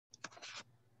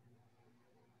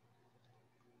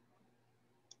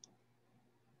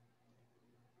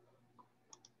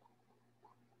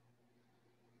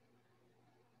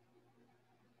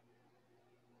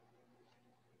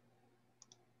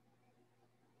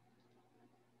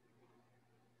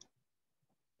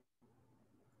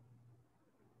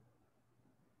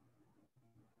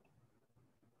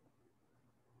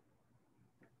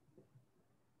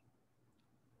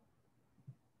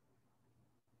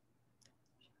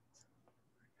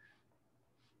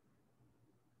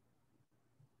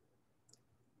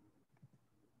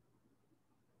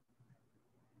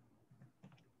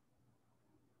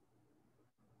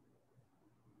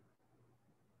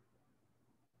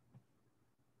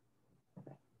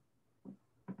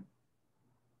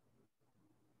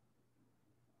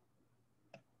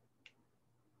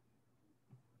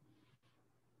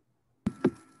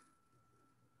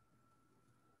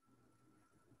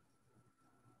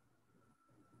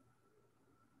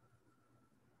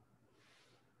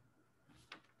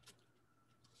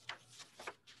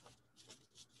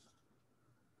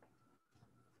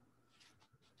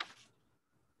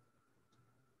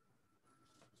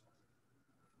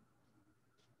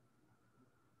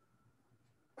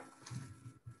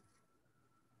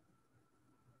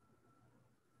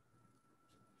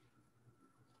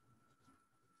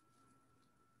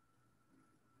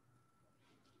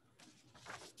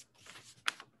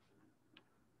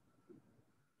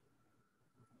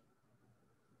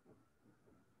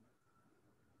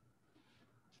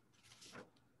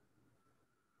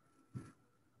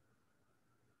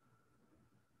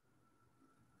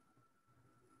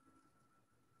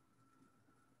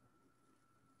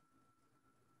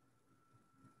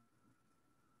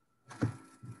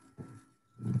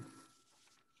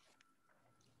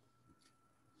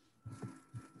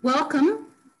Welcome.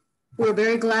 We're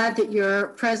very glad that you're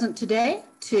present today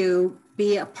to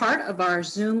be a part of our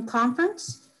Zoom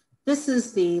conference. This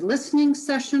is the listening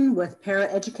session with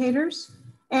paraeducators,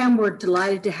 and we're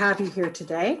delighted to have you here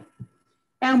today.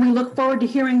 And we look forward to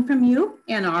hearing from you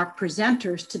and our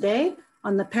presenters today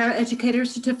on the Paraeducator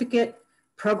Certificate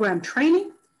Program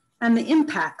training and the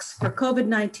impacts for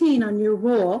COVID-19 on your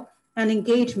role and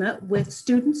engagement with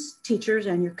students, teachers,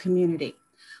 and your community.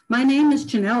 My name is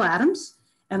Janelle Adams,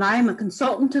 and I am a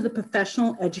consultant to the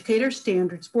Professional Educator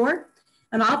Standards Board,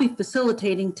 and I'll be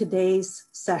facilitating today's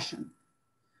session.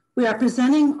 We are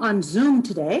presenting on Zoom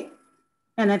today,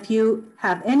 and if you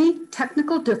have any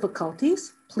technical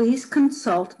difficulties, please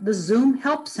consult the Zoom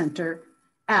Help Center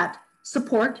at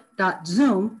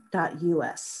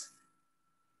support.zoom.us.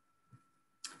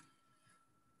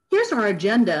 Here's our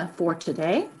agenda for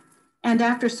today, and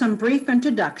after some brief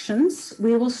introductions,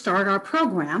 we will start our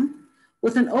program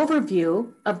with an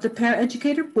overview of the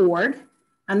Paraeducator Board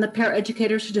and the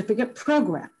Paraeducator Certificate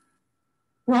Program.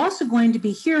 We're also going to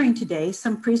be hearing today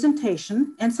some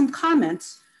presentation and some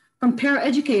comments from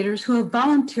paraeducators who have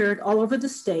volunteered all over the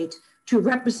state to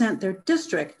represent their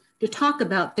district to talk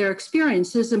about their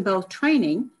experiences in both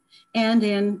training and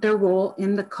in their role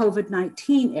in the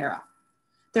COVID-19 era.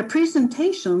 Their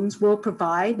presentations will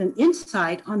provide an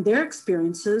insight on their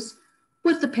experiences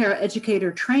with the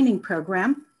Paraeducator training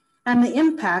program and the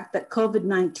impact that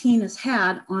COVID-19 has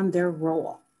had on their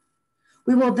role.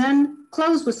 We will then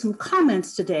close with some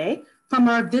comments today from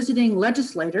our visiting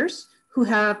legislators who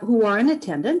are in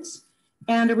attendance,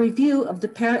 and a review of the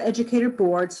Paraeducator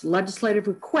Board's legislative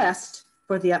request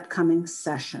for the upcoming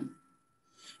session.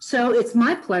 So it's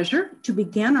my pleasure to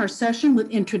begin our session with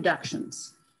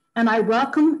introductions. And I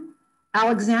welcome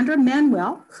Alexandra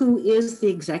Manuel, who is the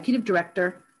Executive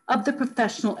Director of the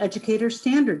Professional Educator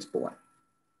Standards Board.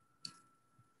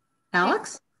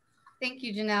 Alex? Thank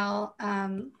you, Janelle.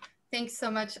 Thanks so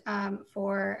much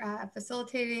for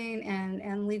facilitating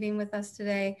and leading with us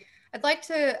today. I'd like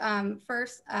to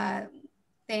first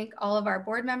thank all of our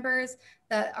board members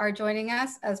that are joining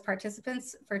us as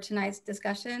participants for tonight's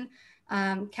discussion.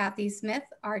 Kathy Smith,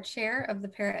 our chair of the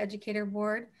Paraeducator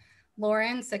Board,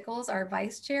 Lauren Sickles, our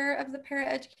vice chair of the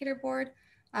Paraeducator Board,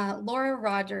 Laura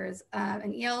Rogers,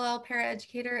 an ELL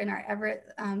paraeducator in our Everett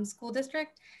School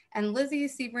District, and Lizzie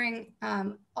Sebring,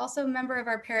 also a member of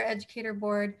our Paraeducator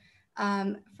Board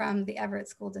from the Everett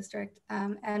School District,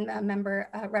 and a member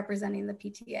representing the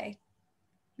PTA.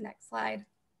 Next slide.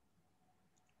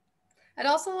 I'd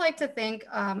also like to thank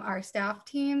our staff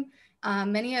team,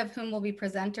 many of whom will be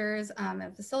presenters and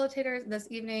facilitators this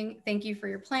evening. Thank you for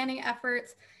your planning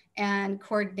efforts and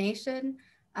coordination.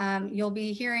 You'll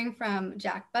be hearing from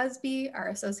Jack Busby, our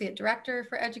Associate Director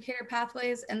for Educator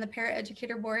Pathways and the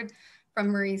Paraeducator Board, from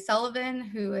Marie Sullivan,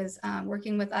 who is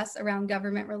working with us around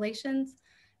government relations.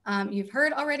 You've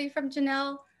heard already from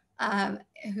Janelle,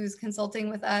 who's consulting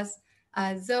with us.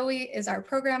 Zoe is our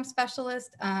program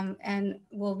specialist and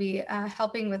will be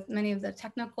helping with many of the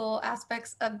technical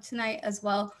aspects of tonight, as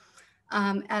well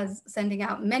as sending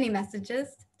out many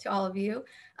messages to all of you.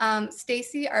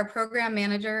 Stacy, our program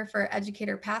manager for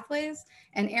Educator Pathways,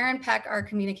 and Erin Peck, our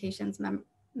communications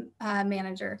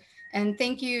manager. And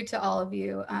thank you to all of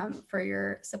you for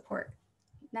your support.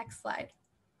 Next slide.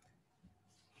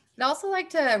 I'd also like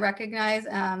to recognize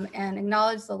and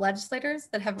acknowledge the legislators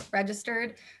that have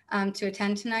registered to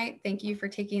attend tonight. Thank you for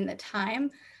taking the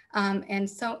time. And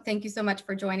so thank you so much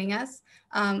for joining us.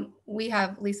 We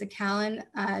have Lisa Callan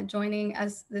joining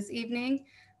us this evening,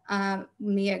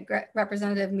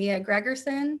 Representative Mia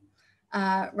Gregerson,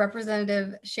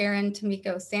 Representative Sharon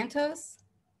Tomiko Santos.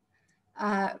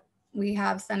 We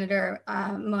have Senator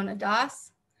Mona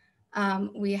Doss.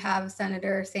 We have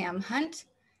Senator Sam Hunt.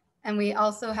 And we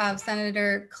also have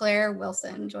Senator Claire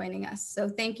Wilson joining us. So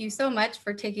thank you so much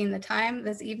for taking the time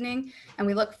this evening, and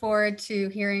we look forward to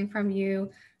hearing from you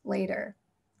later.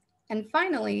 And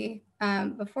finally,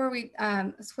 before we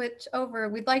switch over,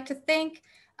 we'd like to thank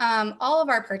all of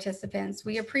our participants.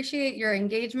 We appreciate your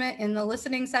engagement in the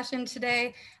listening session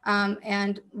today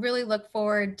and really look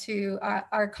forward to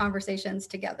our conversations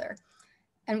together.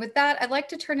 And with that, I'd like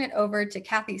to turn it over to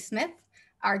Kathy Smith,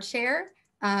 our chair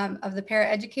of the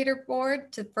Paraeducator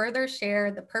Board, to further share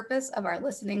the purpose of our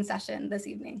listening session this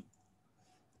evening.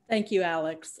 Thank you,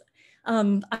 Alex.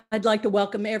 I'd like to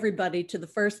welcome everybody to the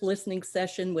first listening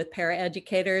session with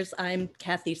paraeducators. I'm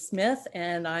Kathy Smith,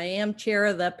 and I am chair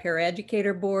of the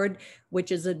Paraeducator Board,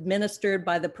 which is administered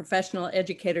by the Professional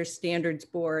Educator Standards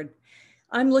Board.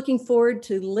 I'm looking forward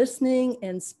to listening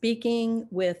and speaking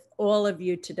with all of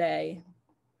you today.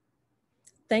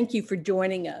 Thank you for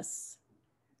joining us.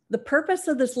 The purpose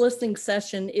of this listening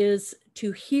session is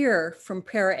to hear from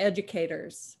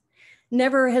paraeducators.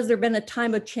 Never has there been a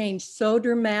time of change so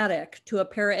dramatic to a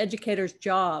paraeducator's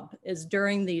job as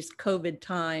during these COVID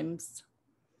times.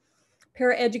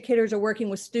 Paraeducators are working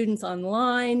with students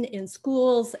online, in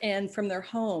schools, and from their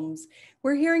homes.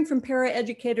 We're hearing from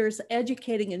paraeducators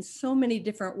educating in so many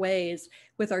different ways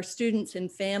with our students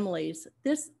and families.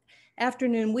 This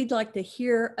afternoon, we'd like to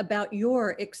hear about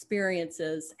your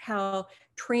experiences, how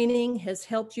training has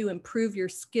helped you improve your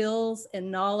skills and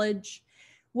knowledge.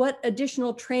 What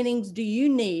additional trainings do you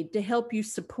need to help you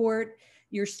support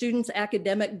your students'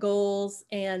 academic goals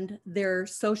and their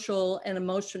social and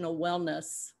emotional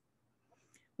wellness?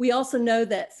 We also know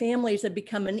that families have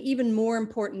become an even more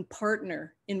important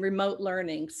partner in remote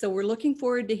learning. So we're looking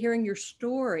forward to hearing your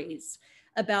stories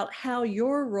about how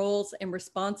your roles and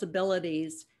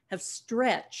responsibilities have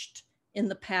stretched in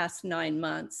the past 9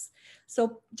 months.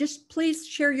 So just please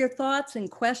share your thoughts and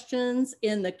questions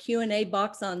in the Q&A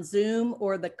box on Zoom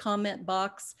or the comment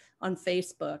box on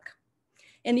Facebook.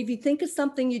 And if you think of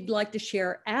something you'd like to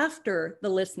share after the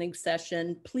listening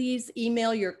session, please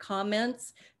email your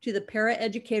comments to the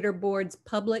Paraeducator Board's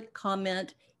public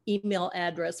comment email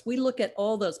address. We look at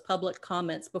all those public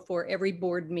comments before every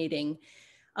board meeting.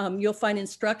 You'll find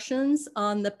instructions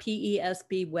on the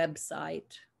PESB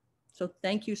website. So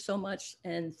thank you so much,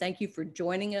 and thank you for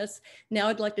joining us. Now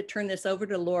I'd like to turn this over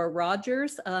to Laura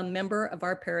Rogers, a member of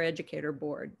our Paraeducator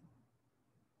Board.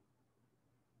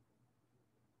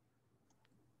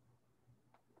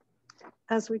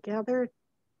 As we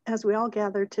all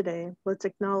gather today, let's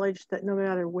acknowledge that no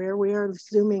matter where we are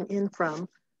zooming in from,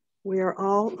 we are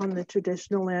all on the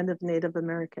traditional land of Native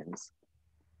Americans.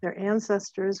 Their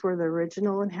ancestors were the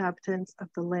original inhabitants of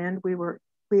the land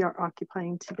we are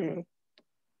occupying today.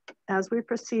 As we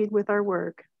proceed with our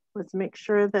work, let's make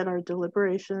sure that our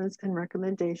deliberations and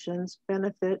recommendations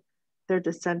benefit their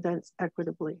descendants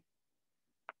equitably.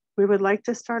 We would like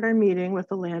to start our meeting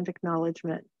with a land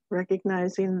acknowledgement,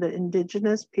 recognizing the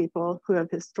indigenous people who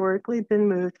have historically been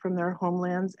moved from their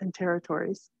homelands and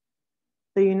territories.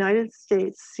 The United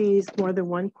States seized more than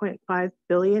 1.5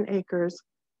 billion acres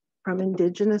from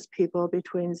indigenous people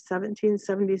between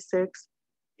 1776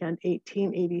 and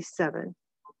 1887.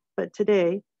 But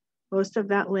today, most of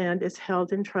that land is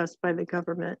held in trust by the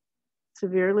government,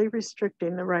 severely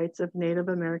restricting the rights of Native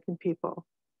American people.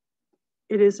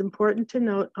 It is important to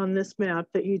note on this map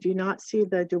that you do not see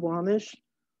the Duwamish,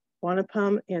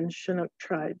 Wanapum, and Chinook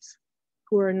tribes,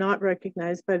 who are not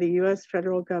recognized by the US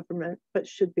federal government, but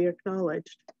should be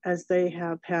acknowledged as they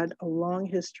have had a long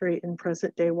history in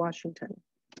present-day Washington.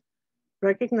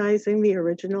 Recognizing the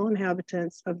original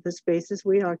inhabitants of the spaces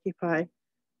we occupy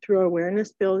through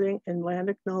awareness building and land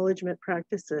acknowledgement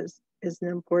practices is an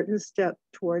important step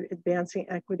toward advancing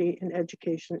equity in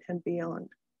education and beyond.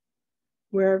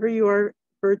 Wherever you are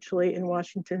virtually in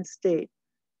Washington state,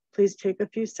 please take a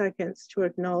few seconds to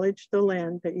acknowledge the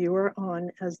land that you are on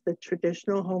as the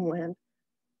traditional homeland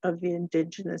of the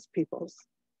indigenous peoples.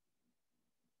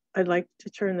 I'd like to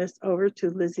turn this over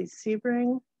to Lizzie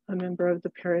Sebring, a member of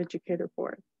the Paraeducator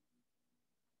Board.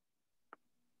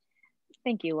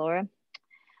 Thank you, Laura.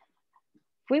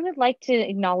 We would like to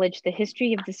acknowledge the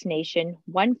history of this nation,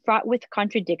 one fraught with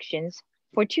contradictions.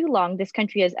 For too long, this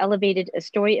country has elevated a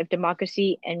story of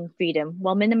democracy and freedom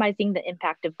while minimizing the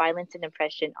impact of violence and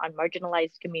oppression on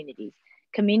marginalized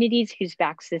communities whose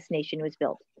backs this nation was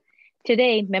built.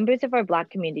 Today, members of our Black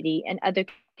community and other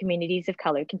communities of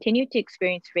color continue to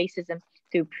experience racism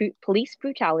through police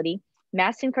brutality,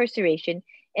 mass incarceration,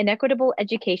 inequitable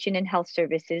education and health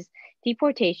services,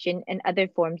 deportation, and other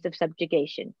forms of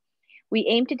subjugation. We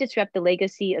aim to disrupt the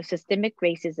legacy of systemic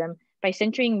racism by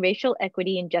centering racial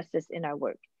equity and justice in our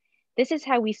work. This is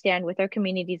how we stand with our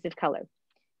communities of color.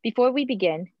 Before we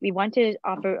begin, we want to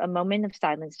offer a moment of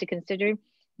silence to consider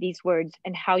these words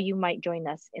and how you might join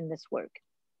us in this work.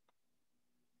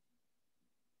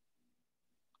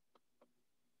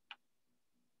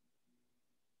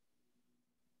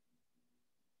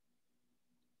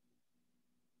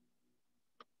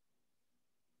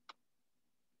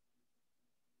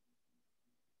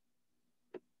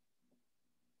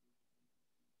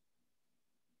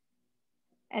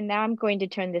 And now I'm going to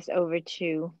turn this over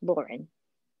to Lauren.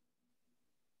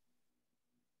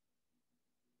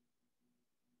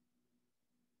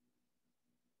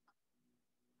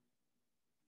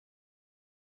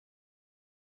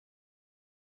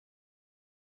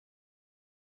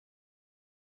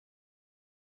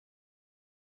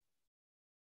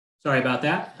 Sorry about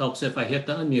that. Helps if I hit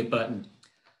the unmute button.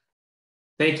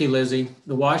 Thank you, Lizzie.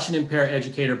 The Washington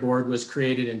Paraeducator Board was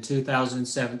created in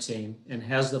 2017 and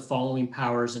has the following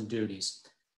powers and duties.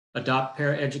 adopt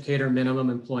paraeducator minimum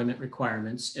employment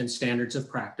requirements and standards of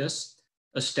practice,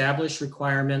 establish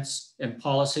requirements and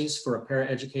policies for a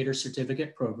paraeducator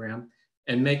certificate program,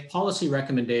 and make policy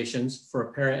recommendations for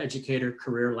a paraeducator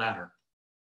career ladder.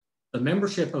 The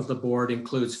membership of the board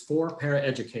includes 4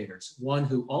 paraeducators, one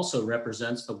who also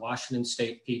represents the Washington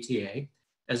State PTA,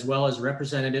 as well as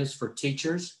representatives for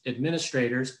teachers,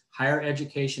 administrators, higher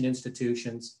education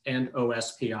institutions, and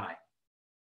OSPI.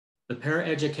 The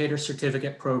Paraeducator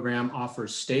Certificate Program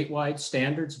offers statewide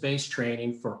standards-based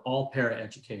training for all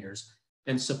paraeducators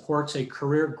and supports a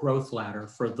career growth ladder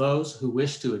for those who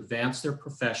wish to advance their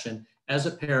profession as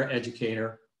a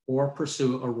paraeducator or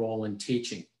pursue a role in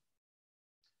teaching.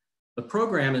 The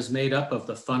program is made up of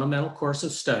the fundamental course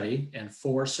of study and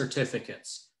 4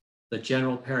 certificates: the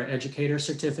General Paraeducator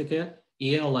Certificate,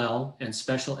 ELL, and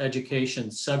Special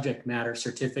Education Subject Matter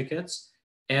Certificates,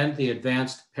 and the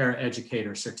Advanced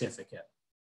Paraeducator Certificate.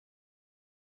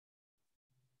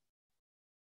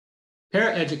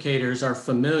 Paraeducators are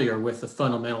familiar with the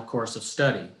fundamental course of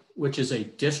study, which is a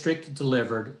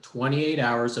district-delivered 28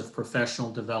 hours of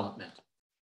professional development.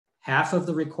 Half of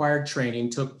the required training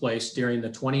took place during the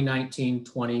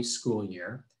 2019-20 school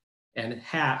year, and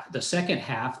the second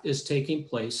half is taking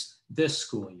place this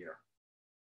school year.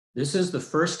 This is the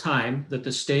first time that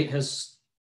the state has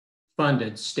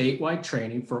funded statewide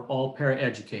training for all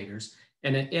paraeducators,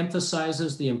 and it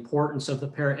emphasizes the importance of the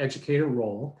paraeducator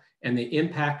role and the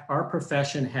impact our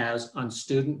profession has on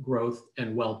student growth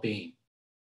and well-being.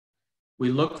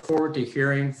 We look forward to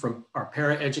hearing from our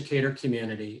paraeducator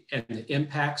community and the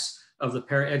impacts of the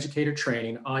paraeducator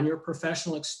training on your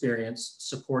professional experience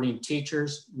supporting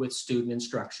teachers with student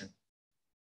instruction.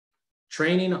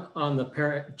 Training on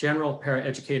the General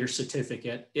Paraeducator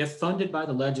Certificate, if funded by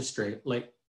the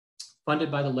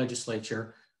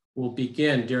legislature, will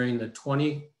begin during the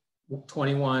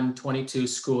 2021-22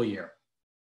 school year.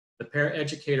 The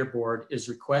Paraeducator Board is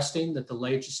requesting that the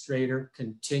legislature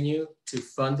continue to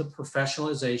fund the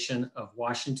professionalization of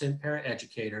Washington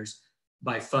paraeducators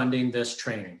by funding this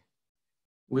training.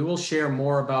 We will share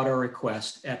more about our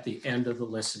request at the end of the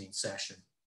listening session.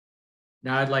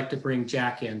 Now I'd like to bring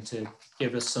Jack in to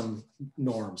give us some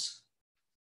norms.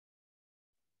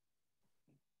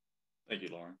 Thank you,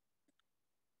 Lauren.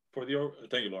 Thank you,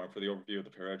 Lauren, for the overview of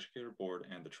the Paraeducator Board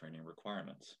and the training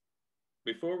requirements.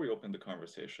 Before we open the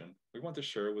conversation, we want to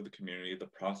share with the community the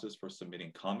process for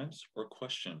submitting comments or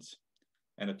questions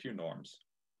and a few norms.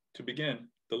 To begin,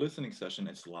 the listening session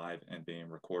is live and being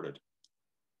recorded.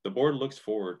 The board looks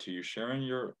forward to you sharing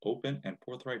your open and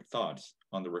forthright thoughts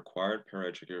on the required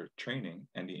paraeducator training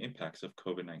and the impacts of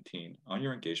COVID-19 on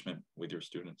your engagement with your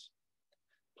students.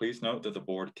 Please note that the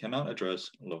board cannot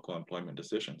address local employment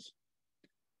decisions.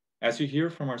 As you hear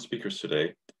from our speakers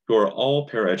today, who are all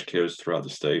paraeducators throughout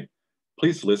the state,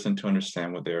 please listen to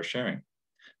understand what they are sharing.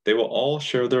 They will all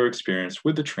share their experience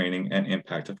with the training and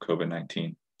impact of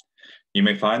COVID-19. You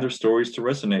may find their stories to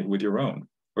resonate with your own,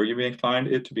 or you may find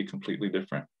it to be completely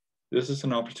different. This is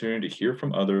an opportunity to hear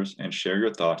from others and share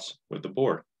your thoughts with the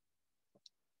board.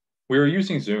 We are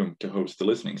using Zoom to host the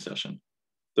listening session.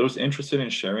 Those interested in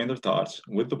sharing their thoughts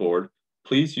with the board,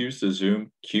 please use the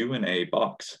Zoom Q&A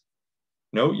box.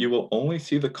 Note you will only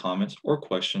see the comments or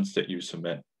questions that you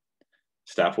submit.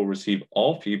 Staff will receive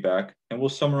all feedback and will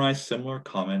summarize similar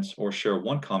comments or share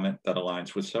one comment that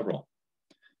aligns with several.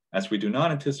 As we do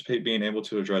not anticipate being able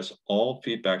to address all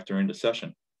feedback during the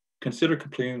session, consider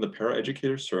completing the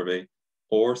paraeducator survey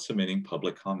or submitting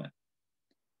public comment.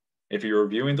 If you're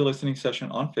reviewing the listening session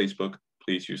on Facebook,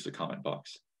 please use the comment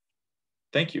box.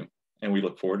 Thank you, and we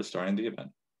look forward to starting the event.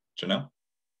 Janelle?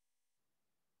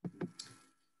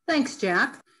 Thanks,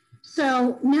 Jack.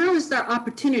 So now is the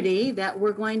opportunity that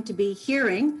we're going to be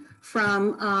hearing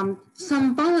from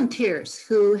some volunteers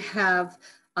who have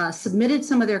submitted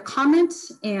some of their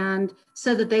comments and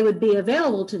said that they would be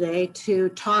available today to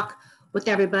talk with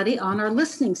everybody on our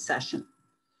listening session.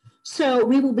 So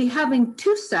we will be having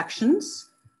 2 sections.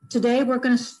 Today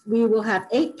we will have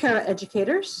 8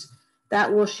 paraeducators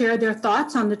that will share their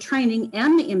thoughts on the training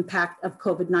and the impact of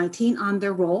COVID-19 on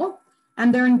their role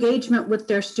and their engagement with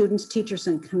their students, teachers,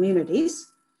 and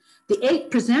communities. The 8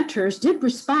 presenters did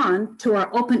respond to our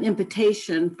open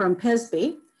invitation from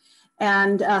PSBE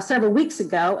and several weeks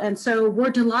ago. And so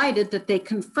we're delighted that they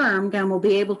confirmed and will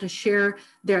be able to share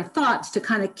their thoughts to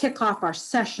kind of kick off our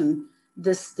session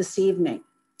this evening.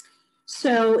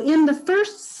 So in the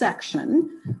first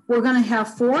section, we're going to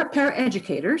have 4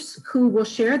 paraeducators who will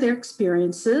share their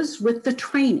experiences with the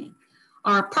training.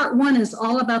 Our part 1 is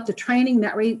all about the training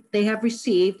that they have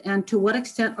received and to what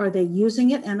extent are they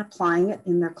using it and applying it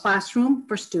in their classroom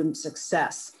for student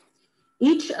success.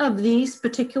 Each of these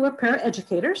particular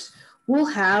paraeducators will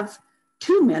have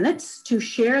 2 minutes to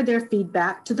share their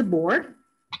feedback to the board,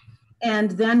 and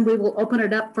then we will open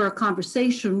it up for a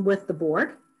conversation with the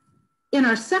board. In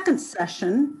our second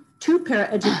session, 2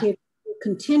 paraeducators will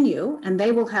continue, and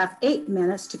they will have 8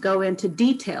 minutes to go into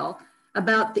detail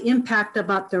about the impact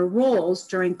about their roles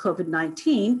during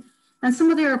COVID-19 and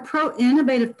some of their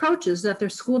innovative approaches that their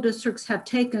school districts have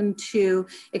taken to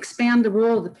expand the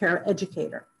role of the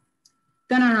paraeducator.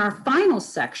 Then in our final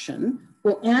section,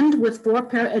 we'll end with 4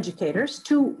 paraeducators.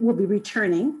 2 will be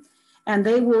returning, and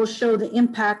they will show the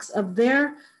impacts of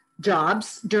their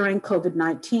jobs during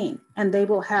COVID-19, and they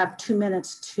will have 2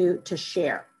 minutes to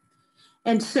share.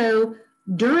 And so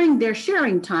during their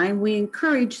sharing time, we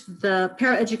encourage the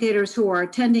paraeducators who are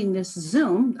attending this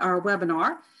Zoom, our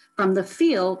webinar, from the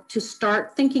field to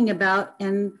start thinking about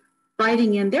and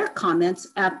writing in their comments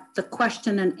at the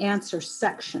question and answer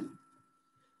section.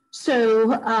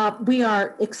 So we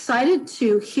are excited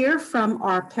to hear from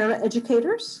our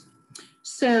paraeducators.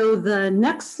 So the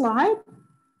next slide.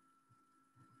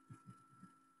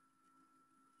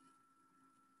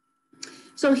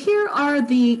 So here are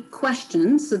the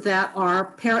questions that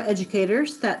our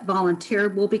paraeducators that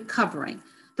volunteered will be covering.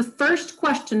 The first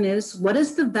question is, what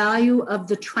is the value of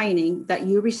the training that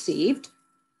you received?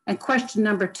 And question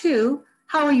number 2,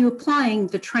 how are you applying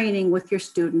the training with your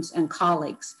students and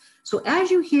colleagues? So as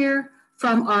you hear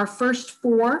from our first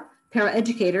 4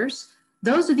 paraeducators,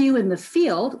 those of you in the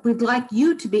field, we'd like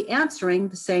you to be answering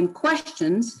the same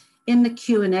questions in the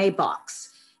Q&A box.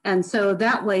 And so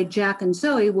that way, Jack and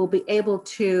Zoe will be able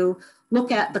to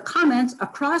look at the comments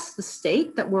across the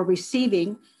state that we're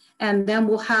receiving, and then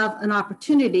we'll have an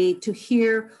opportunity to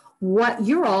hear what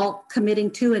you're all committing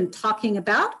to and talking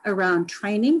about around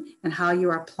training and how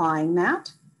you're applying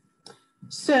that.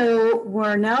 So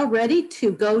we're now ready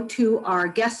to go to our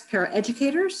guest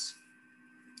paraeducators.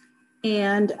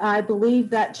 And I believe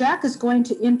that Jack is going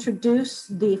to introduce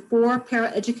the 4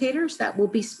 paraeducators that will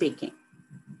be speaking.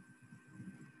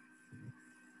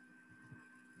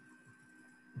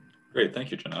 Great,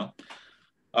 thank you, Janelle.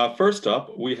 First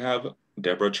up, we have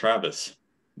Deborah Travis.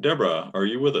 Deborah, are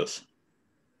you with us?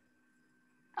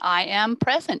 I am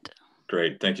present.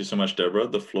 Great, thank you so much, Deborah.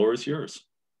 The floor is yours.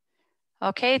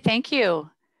 Okay, thank you.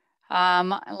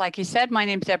 Like you said, my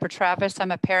name is Deborah Travis.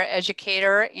 I'm a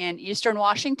paraeducator in Eastern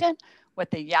Washington with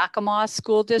the Yakima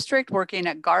School District, working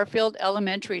at Garfield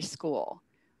Elementary School.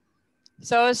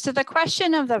 So as to the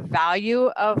question of the value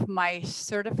of my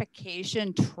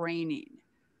certification training,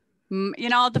 you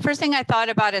know, the first thing I thought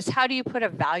about is, how do you put a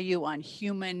value on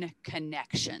human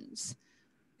connections?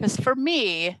 Because for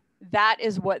me, that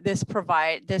is what this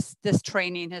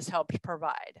training has helped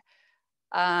provide.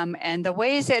 And the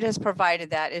ways it has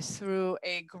provided that is through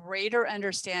a greater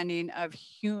understanding of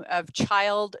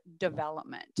child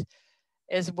development,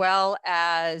 as well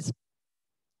as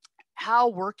how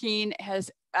working as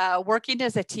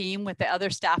a team with the other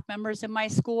staff members in my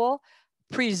school,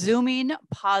 presuming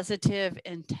positive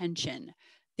intention.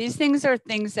 These things are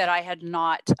things that I had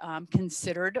not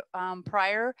considered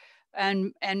prior.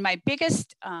 And my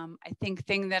biggest, I think,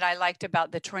 thing that I liked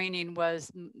about the training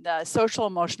was the social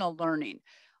emotional learning,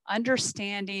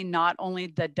 understanding not only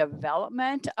the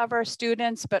development of our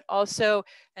students, but also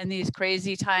in these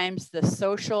crazy times, the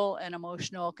social and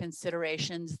emotional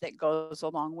considerations that goes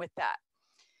along with that.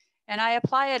 And I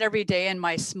apply it every day in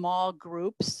my small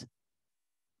groups.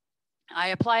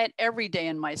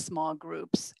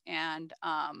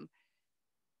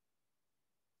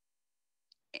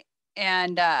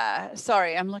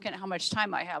 Sorry, I'm looking at how much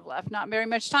time I have left. Not very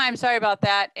much time, sorry about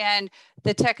that. And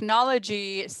the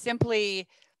technology simply,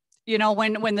 you know,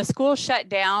 when the school shut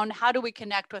down, how do we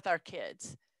connect with our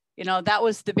kids? You know, that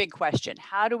was the big question.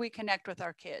 How do we connect with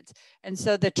our kids? And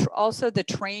so also the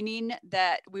training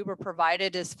that we were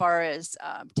provided as far as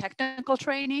technical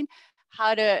training,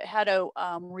 how to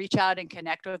reach out and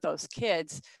connect with those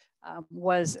kids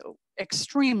was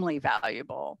extremely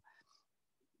valuable.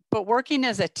 But working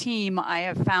as a team, I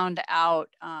have found out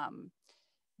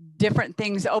different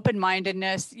things,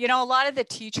 open-mindedness. You know, a lot of the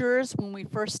teachers, when we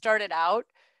first started out,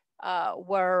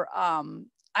 were,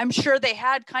 I'm sure they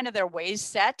had kind of their ways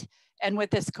set. And with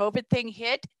this COVID thing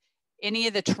hit, any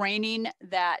of the training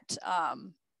that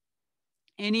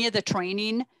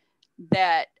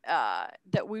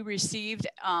we received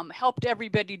helped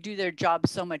everybody do their job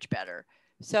so much better.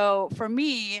 So for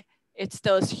me, it's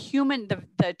those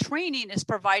the training is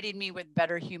providing me with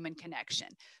better human connection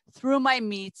through my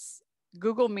meets,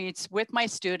 Google Meets with my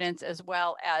students, as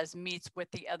well as meets with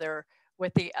the other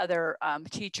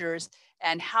teachers,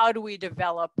 and how do we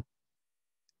develop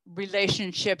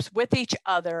relationships with each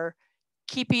other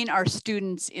keeping our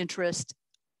students' interest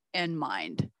in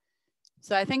mind.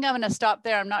 So I think I'm going to stop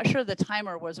there. I'm not sure the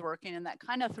timer was working and that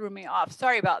kind of threw me off.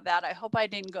 Sorry about that. I hope I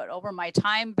didn't go over my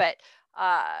time, but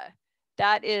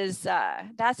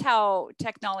that's how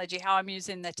technology, how I'm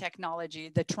using the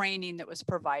technology, the training that was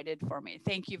provided for me.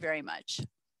 Thank you very much.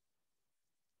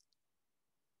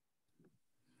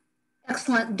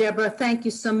 Excellent, Deborah. Thank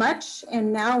you so much.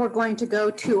 And now we're going to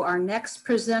go to our next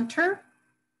presenter.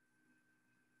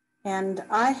 And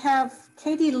I have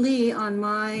Katie Lee on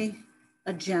my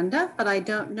agenda, but I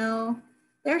don't know.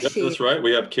 There she is. That's right.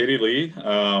 We have Katie Lee.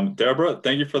 Deborah,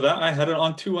 thank you for that. I had it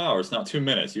on 2 hours, not 2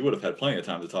 minutes. You would have had plenty of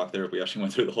time to talk there if we actually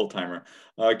went through the whole timer.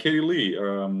 Katie Lee,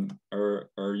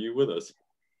 are you with us?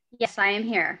 Yes, I am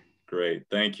here. Great.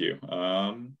 Thank you.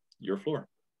 Your floor.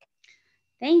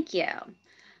 Thank you.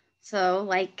 So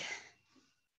like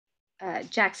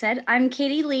Jack said, I'm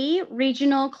Katie Lee,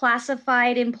 Regional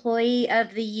Classified Employee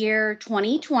of the Year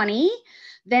 2020,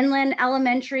 Vinland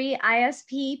Elementary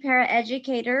ISP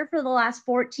Paraeducator for the last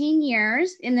 14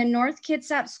 years in the North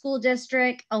Kitsap School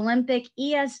District Olympic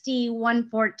ESD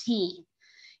 114.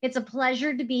 It's a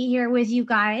pleasure to be here with you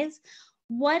guys.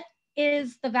 What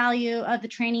is the value of the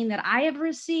training that I have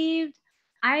received?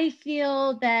 I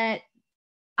feel that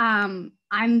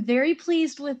I'm very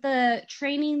pleased with the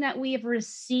training that we have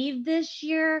received this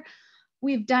year.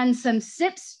 We've done some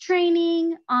SIPS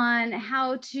training on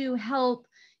how to help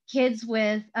kids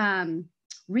with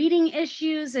reading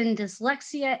issues and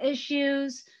dyslexia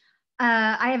issues.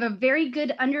 I have a very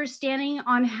good understanding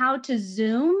on how to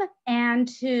Zoom and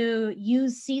to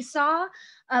use Seesaw,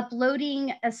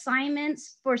 uploading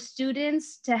assignments for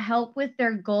students to help with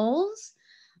their goals.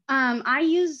 I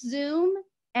use Zoom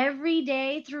every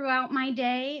day throughout my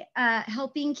day,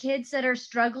 helping kids that are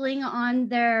struggling on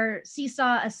their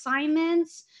Seesaw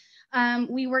assignments.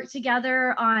 We work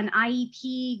together on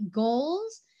IEP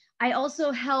goals. I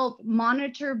also help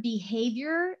monitor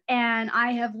behavior, and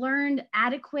I have learned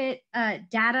adequate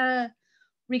data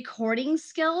recording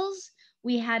skills.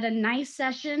 We had a nice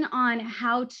session on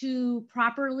how to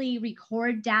properly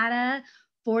record data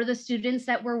for the students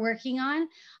that we're working on.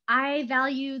 I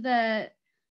value the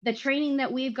training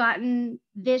that we've gotten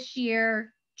this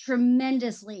year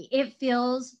tremendously. It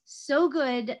feels so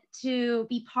good to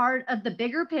be part of the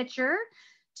bigger picture,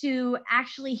 to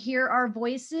actually hear our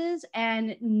voices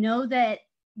and know that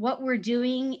what we're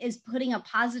doing is putting a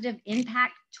positive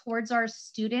impact towards our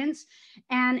students,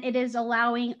 and it is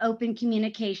allowing open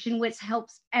communication, which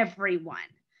helps everyone.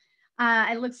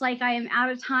 It looks like I am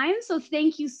out of time, so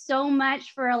thank you so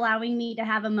much for allowing me to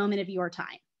have a moment of your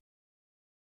time.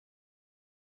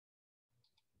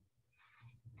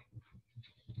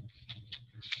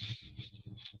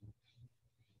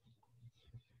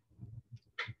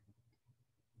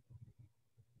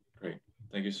 Great.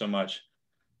 Thank you so much.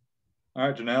 All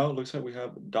right, Janelle, it looks like we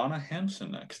have Donna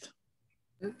Hanson next.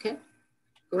 Okay,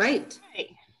 great.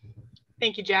 Hey.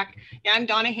 Thank you, Jack. Yeah, I'm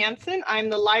Donna Hanson. I'm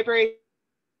the library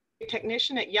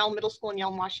technician at Yale Middle School in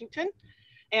Yale, Washington.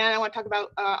 And I want to talk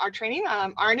about our training.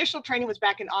 Our initial training was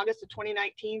back in August of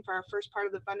 2019 for our first part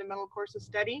of the fundamental course of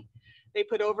study. They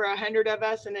put over 100 of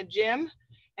us in a gym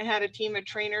and had a team of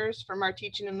trainers from our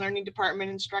teaching and learning department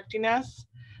instructing us.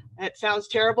 It sounds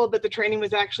terrible, but the training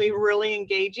was actually really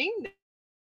engaging.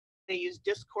 They used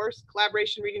discourse,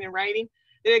 collaboration, reading, and writing.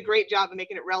 They did a great job of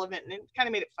making it relevant, and it kind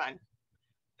of made it fun.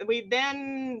 We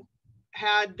then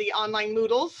had the online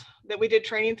Moodles that we did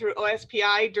training through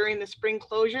OSPI during the spring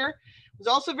closure. It was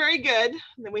also very good.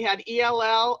 Then we had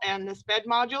ELL and the SPED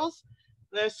modules.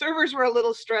 The servers were a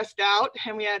little stressed out,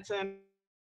 and we had some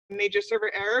major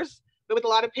server errors, but with a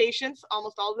lot of patience,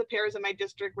 almost all of the pairs in my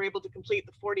district were able to complete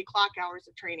the 40 clock hours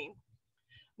of training.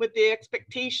 With the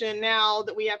expectation now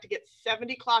that we have to get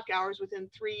 70 clock hours within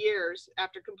 3 years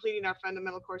after completing our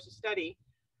fundamental course of study,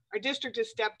 our district has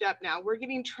stepped up now. We're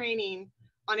getting training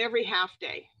on every half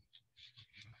day.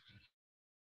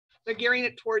 They're gearing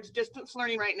it towards distance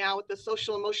learning right now with the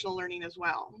social emotional learning as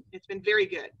well. It's been very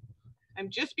good. I'm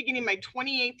just beginning my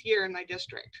 28th year in my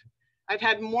district. I've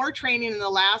had more training in the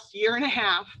last year and a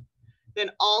half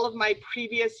than all of my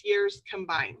previous years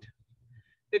combined.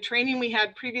 The training we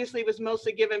had previously was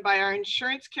mostly given by our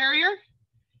insurance carrier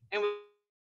and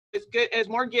is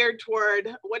more geared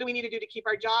toward what do we need to do to keep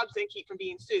our jobs and keep from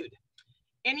being sued.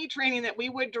 Any training that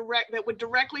would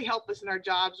directly help us in our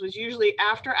jobs was usually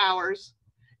after hours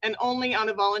and only on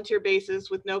a volunteer basis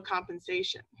with no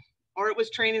compensation, or it was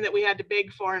training that we had to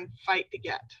beg for and fight to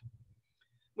get.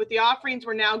 With the offerings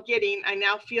we're now getting, I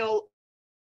now feel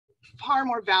far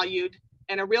more valued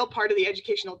and a real part of the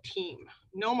educational team.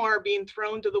 No more being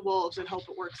thrown to the wolves and hope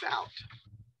it works out.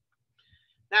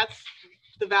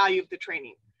 the value of the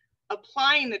training.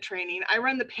 Applying the training, I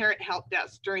run the parent help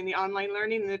desk during the online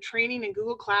learning, and the training in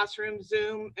Google Classroom,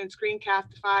 Zoom, and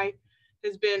Screencastify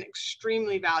has been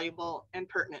extremely valuable and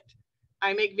pertinent.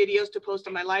 I make videos to post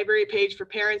on my library page for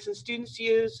parents and students to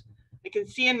use. I can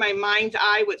see in my mind's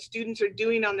eye what students are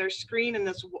doing on their screen, and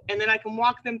then I can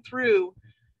walk them through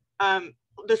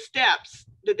the steps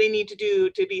that they need to do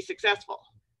to be successful.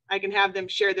 I can have them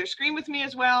share their screen with me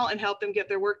as well and help them get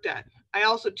their work done. I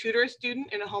also tutor a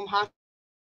student in a home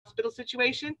hospital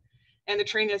situation, and the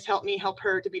training has helped me help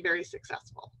her to be very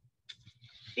successful.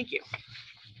 Thank you.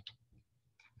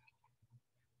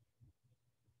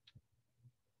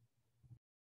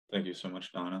 Thank you so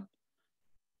much, Donna.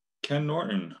 Ken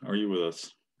Norton, are you with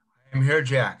us? I'm here,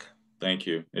 Jack. Thank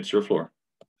you. It's your floor.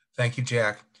 Thank you,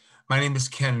 Jack. My name is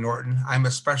Ken Norton. I'm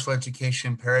a special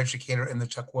education paraeducator in the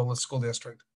Tukwila School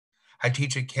District. I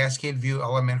teach at Cascade View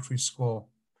Elementary School.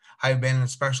 I've been in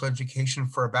special education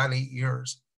for about 8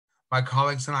 years. My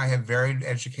colleagues and I have varied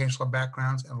educational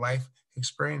backgrounds and life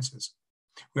experiences.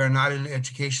 We are not in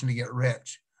education to get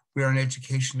rich. We are in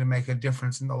education to make a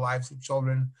difference in the lives of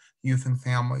children, youth, and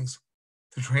families.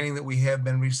 The training that we have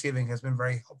been receiving has been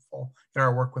very helpful in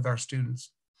our work with our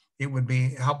students. It would be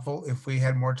helpful if we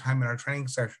had more time in our training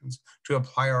sessions to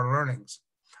apply our learnings.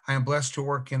 I am blessed to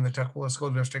work in the Tukwila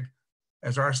School District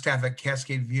as our staff at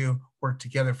Cascade View work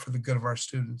together for the good of our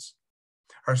students.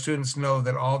 Our students know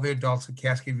that all the adults at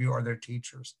Cascade View are their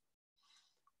teachers.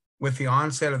 With the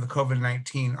onset of the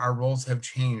COVID-19, our roles have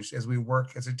changed as we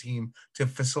work as a team to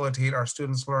facilitate our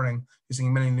students' learning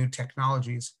using many new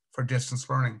technologies for distance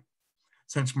learning.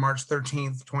 Since March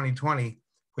 13th, 2020,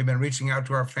 we've been reaching out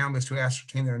to our families to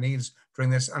ascertain their needs during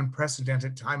this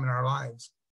unprecedented time in our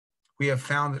lives. We have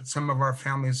found that some of our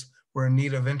families were in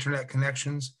need of internet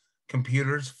connections,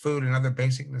 computers, food, and other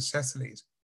basic necessities.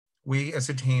 We as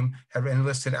a team have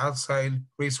enlisted outside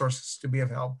resources to be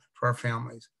of help to our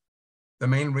families. The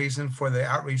main reason for the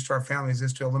outreach to our families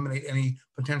is to eliminate any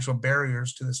potential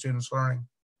barriers to the students' learning.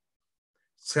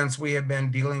 Since we have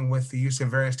been dealing with the use of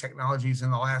various technologies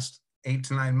in the last 8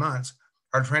 to 9 months,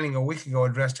 our training a week ago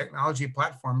addressed technology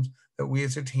platforms that we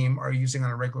as a team are using on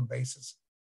a regular basis.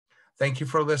 Thank you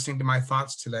for listening to my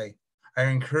thoughts today. I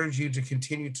encourage you to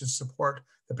continue to support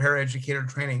the paraeducator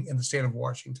training in the state of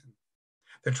Washington.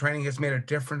 The training has made a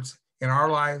difference in our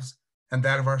lives and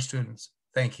that of our students.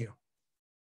 Thank you.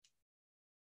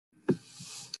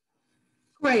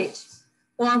 Great.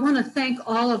 Well, I want to thank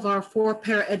all of our 4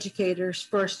 paraeducators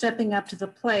for stepping up to the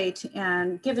plate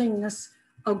and giving us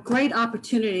a great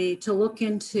opportunity to look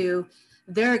into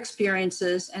their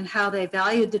experiences and how they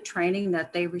valued the training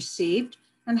that they received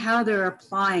and how they're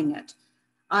applying it.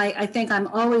 I think I'm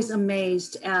always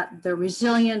amazed at the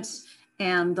resilience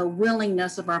and the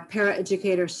willingness of our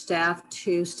paraeducator staff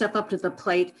to step up to the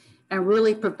plate and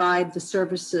really provide the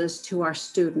services to our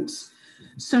students.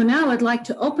 So now I'd like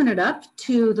to open it up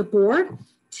to the board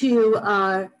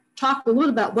to talk a little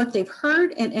about what they've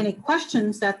heard and any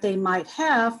questions that they might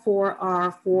have for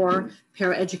our 4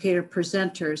 paraeducator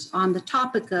presenters on the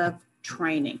topic of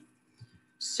training.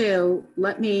 So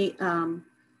let me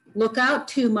look out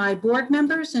to my board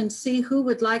members and see who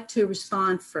would like to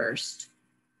respond first.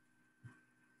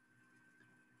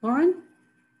 Lauren?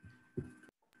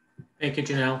 Thank you,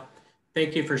 Janelle.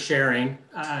 Thank you for sharing.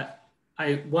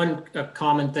 One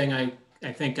common thing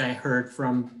I think I heard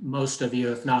from most of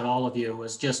you, if not all of you,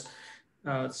 was just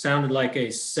it sounded like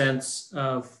a sense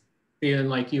of feeling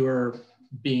like you were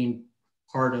being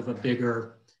part of a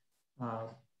bigger,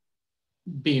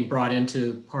 being brought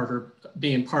into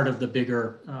being part of the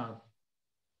bigger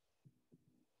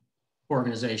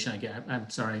organization. Again, I'm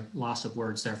sorry, loss of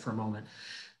words there for a moment.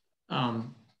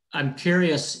 I'm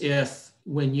curious if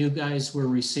when you guys were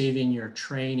receiving your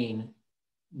training,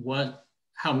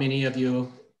 how many of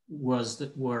you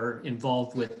were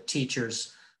involved with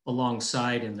teachers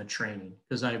alongside in the training?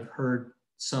 Because I've heard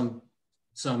some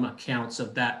accounts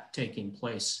of that taking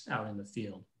place out in the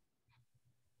field.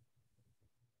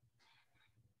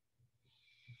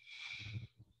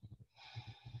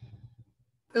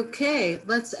 Okay,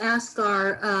 let's ask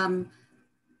our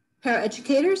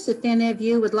paraeducators if any of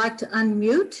you would like to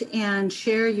unmute and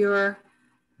share your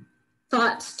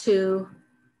thoughts to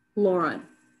Lauren.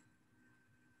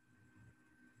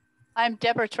 I'm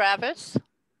Deborah Travis.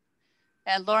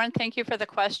 And Lauren, thank you for the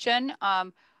question.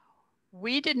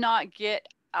 We did not get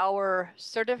our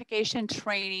certification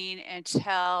training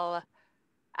until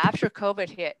after COVID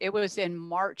hit. It was in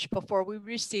March before we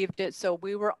received it. So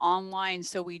we were online.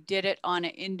 So we did it on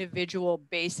an individual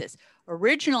basis.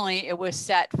 Originally, it was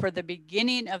set for the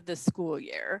beginning of the school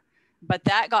year, but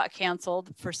that got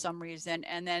canceled for some reason.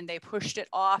 And then they pushed it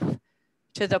off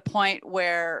to the point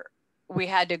where we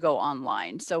had to go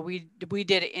online. So we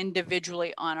did it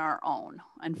individually on our own,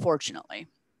 unfortunately.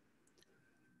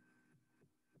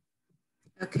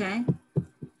 Okay,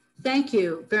 thank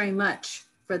you very much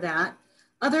for that.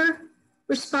 Other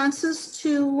responses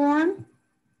to Lauren?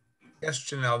 Yes,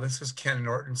 Janelle, this is Ken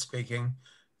Norton speaking.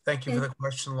 Thank you for the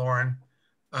question, Lauren.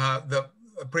 The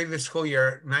previous school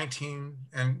year, 19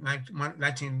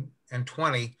 and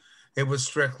 20, it was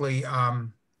strictly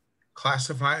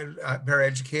classified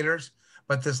paraeducators.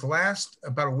 But this last,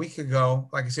 about a week ago,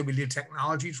 like I said, we did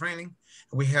technology training.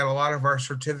 And we had a lot of our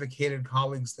certificated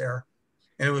colleagues there.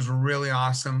 And it was really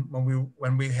awesome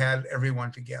when we had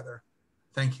everyone together.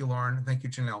 Thank you, Lauren. Thank you,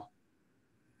 Janelle.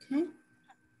 Okay.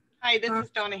 Hi, this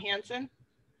is Donna Hansen.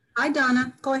 Hi,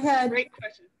 Donna. Go ahead. Great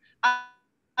question.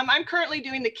 I'm currently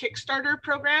doing the Kickstarter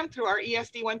program through our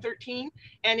ESD 113,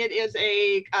 and it is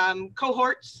a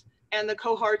cohorts, and the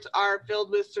cohorts are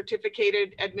filled with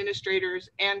certificated administrators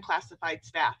and classified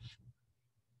staff.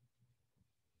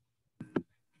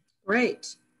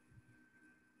 Great.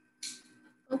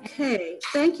 Okay,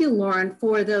 thank you, Lauren,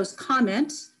 for those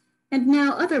comments. And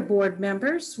now other board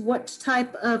members, what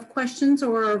type of questions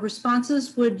or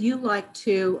responses would you like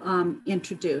to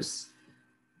introduce?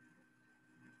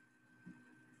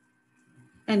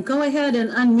 And go ahead and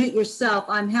unmute yourself.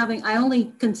 I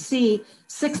only can see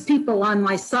 6 people on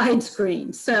my side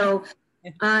screen. So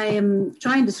I am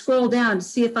trying to scroll down to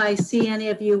see if I see any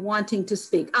of you wanting to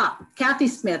speak. Kathy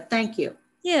Smith, thank you.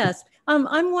 Yes,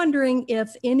 I'm wondering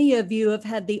if any of you have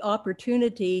had the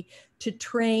opportunity to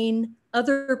train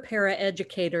other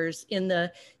paraeducators in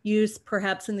the use,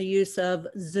 perhaps in the use of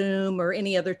Zoom or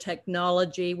any other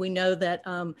technology. We know that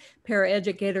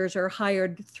paraeducators are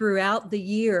hired throughout the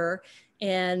year,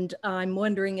 and I'm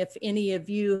wondering if any of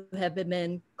you have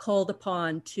been called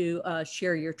upon to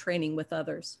share your training with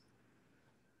others.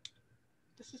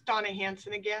 This is Donna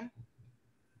Hansen again.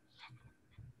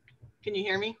 Can you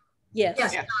hear me? Yes.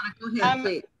 Yes, Yes. Donna, go ahead,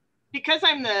 please. Because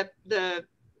I'm the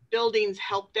building's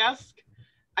help desk,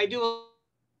 I do a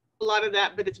lot of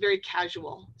that, but it's very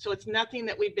casual. So it's nothing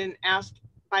that we've been asked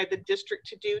by the district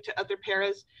to do to other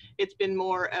paras. It's been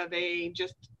more of a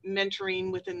just mentoring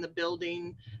within the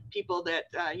building, people that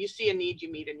you see a need,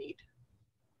 you meet a need.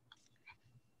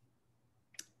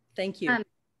 Thank you.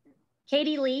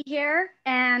 Katie Lee here,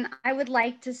 and I would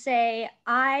like to say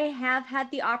I have had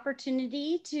the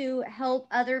opportunity to help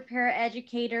other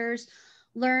paraeducators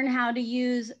learn how to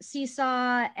use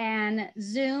Seesaw and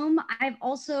Zoom. I've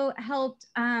also helped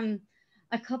a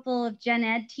couple of gen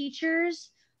ed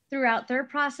teachers throughout their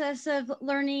process of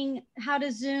learning how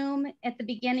to Zoom at the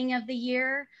beginning of the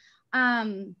year.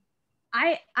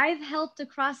 I've helped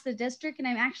across the district, and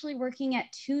I'm actually working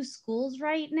at 2 schools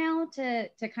right now to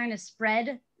kind of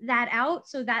spread that out.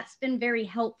 So that's been very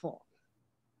helpful.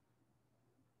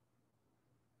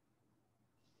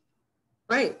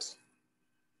 Great.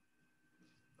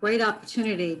 Great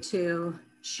opportunity to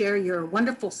share your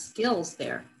wonderful skills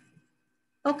there.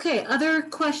 Okay, other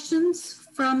questions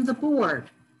from the board?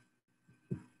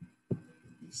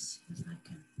 Let's see if I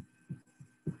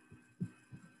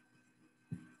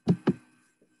can.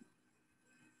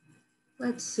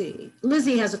 Let's see.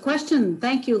 Lizzie has a question.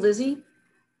 Thank you, Lizzie.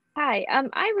 Hi,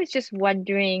 I was just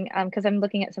wondering, because I'm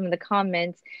looking at some of the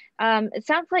comments, it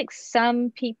sounds like some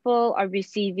people are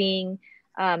receiving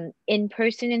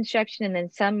in-person instruction and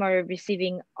then some are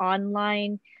receiving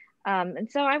online. And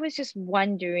so I was just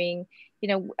wondering,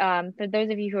 for those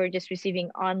of you who are just receiving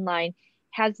online,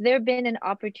 has there been an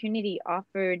opportunity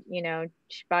offered,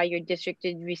 by your district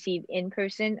to receive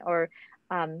in-person, or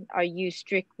are you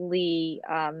strictly,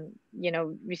 are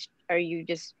you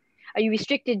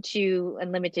restricted to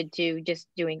and limited to just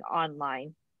doing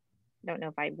online? I don't know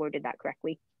if I worded that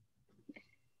correctly.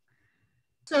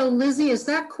 So Lizzie, is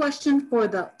that question for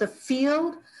the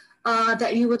field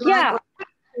that you would like? Yeah.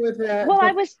 Well,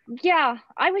 I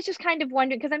was just kind of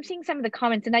wondering, because I'm seeing some of the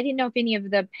comments and I didn't know if any of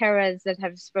the paras that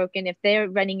have spoken, if they're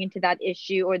running into that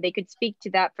issue or they could speak to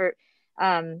that for,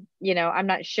 I'm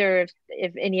not sure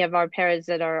if any of our paras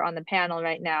that are on the panel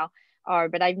right now are,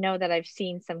 but I know that I've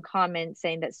seen some comments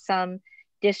saying that some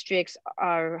districts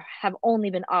have only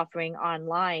been offering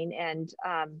online, and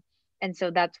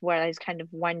so that's where I was kind of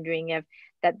wondering if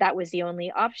that was the only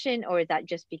option, or is that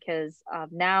just because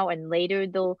of now and later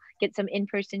they'll get some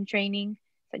in-person training?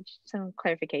 So some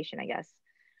clarification, I guess.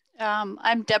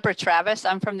 I'm Deborah Travis.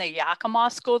 I'm from the Yakima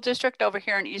School District over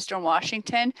here in Eastern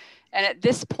Washington. And at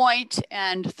this point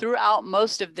and throughout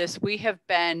most of this, we have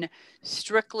been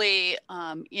strictly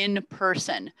in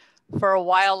person For a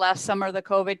while last summer, the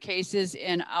COVID cases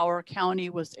in our county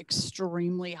was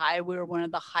extremely high. We were one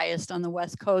of the highest on the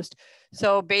West Coast.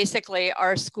 So basically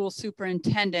our school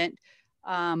superintendent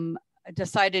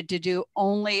decided to do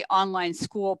only online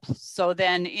school. So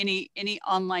then any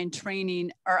online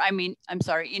training, or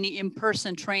any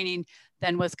in-person training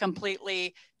then was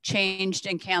completely changed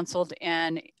and canceled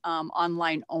and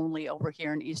online only over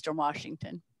here in Eastern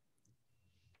Washington.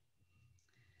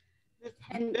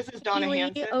 And this is Donna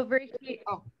Hansen. Over here.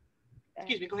 Oh,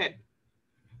 excuse me, go ahead.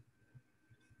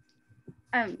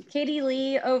 Katie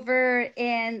Lee over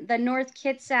in the North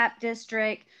Kitsap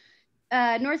district.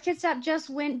 North Kitsap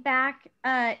just went back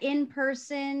in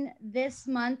person this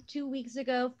month, 2 weeks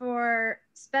ago, for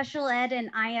special ed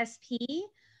and ISP.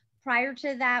 Prior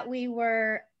to that, we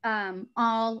were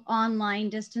all online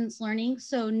distance learning.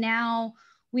 So now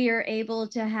we are able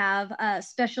to have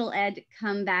special ed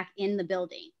come back in the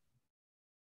building.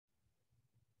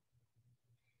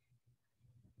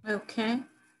 Okay.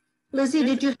 Lizzie,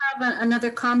 did you have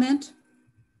another comment?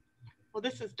 Well,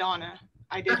 this is Donna.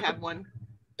 I did have one.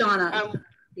 Donna.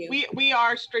 We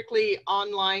are strictly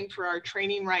online for our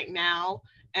training right now,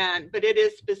 but it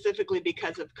is specifically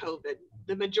because of COVID.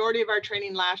 The majority of our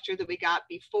training last year that we got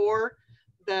before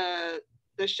the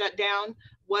shutdown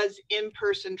was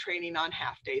in-person training on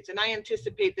half days. And I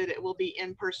anticipate that it will be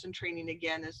in-person training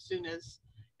again as soon as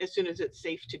it's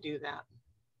safe to do that.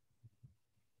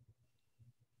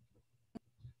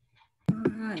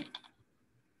 All right.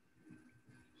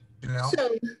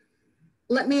 So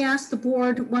let me ask the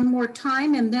board one more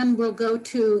time, and then we'll go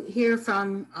to hear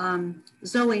from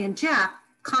Zoe and Jack,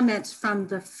 comments from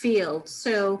the field.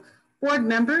 So board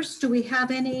members, do we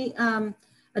have any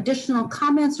additional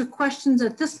comments or questions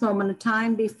at this moment in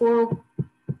time before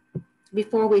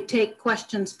we take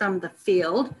questions from the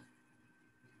field?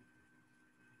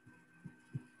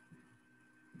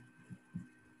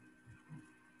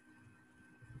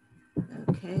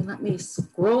 Okay, let me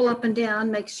scroll up and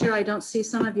down, make sure I don't see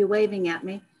some of you waving at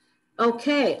me.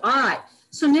 Okay, all right.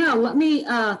 So now let me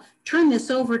turn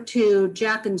this over to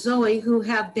Jack and Zoe, who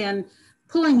have been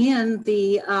pulling in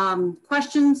the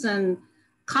questions and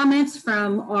comments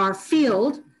from our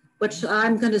field, which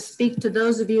I'm going to speak to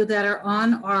those of you that are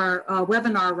on our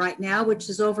webinar right now, which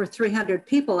is over 300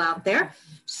 people out there.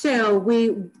 So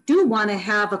we do want to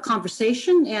have a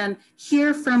conversation and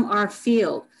hear from our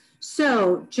field.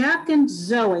 So Jack and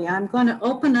Zoe, I'm going to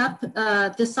open up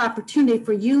this opportunity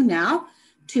for you now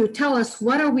to tell us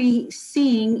what are we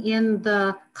seeing in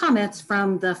the comments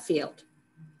from the field.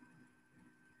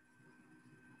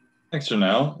 Thanks,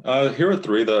 Janelle. Here are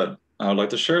three that I would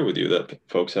like to share with you that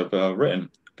folks have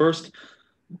written. First,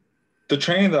 the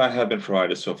training that I have been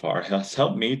provided so far has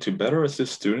helped me to better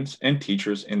assist students and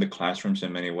teachers in the classrooms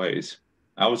in many ways.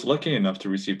 I was lucky enough to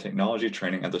receive technology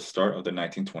training at the start of the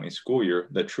 1920 school year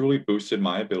that truly boosted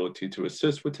my ability to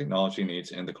assist with technology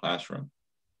needs in the classroom.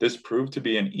 This proved to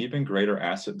be an even greater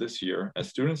asset this year as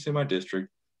students in my district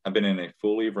have been in a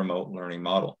fully remote learning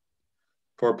model.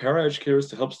 For paraeducators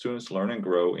to help students learn and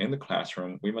grow in the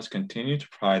classroom, we must continue to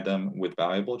provide them with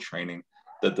valuable training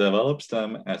that develops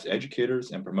them as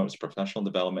educators and promotes professional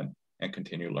development and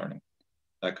continued learning.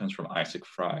 That comes from Isaac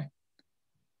Fry.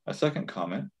 A second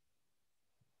comment.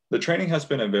 The training has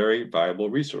been a very valuable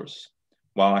resource.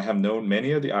 While I have known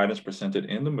many of the items presented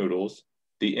in the Moodles,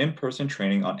 the in-person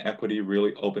training on equity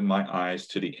really opened my eyes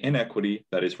to the inequity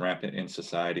that is rampant in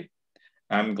society.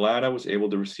 I'm glad I was able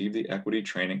to receive the equity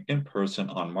training in person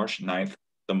on March 9th,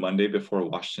 the Monday before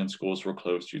Washington schools were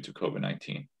closed due to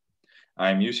COVID-19. I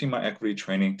am using my equity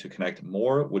training to connect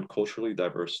more with culturally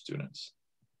diverse students.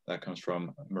 That comes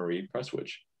from Marie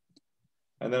Presswich.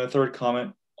 And then a third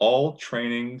comment. All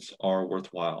trainings are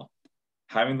worthwhile.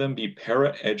 Having them be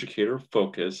paraeducator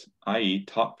focused, i.e.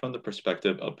 taught from the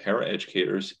perspective of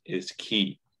paraeducators, is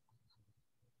key,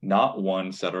 not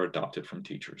ones that are adopted from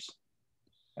teachers.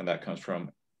 And that comes from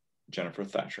Jennifer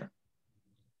Thatcher.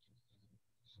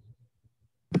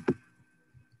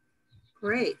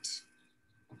 Great.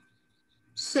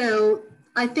 So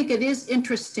I think it is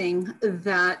interesting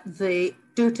that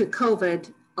due to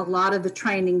COVID, a lot of the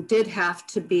training did have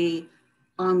to be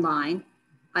online.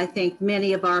 I think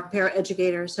many of our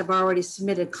paraeducators have already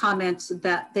submitted comments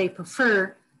that they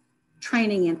prefer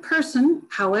training in person.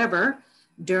 However,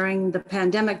 during the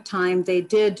pandemic time, they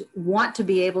did want to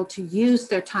be able to use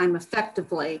their time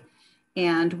effectively.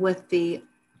 And with the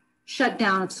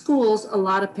shutdown of schools, a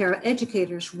lot of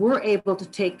paraeducators were able to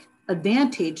take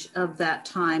advantage of that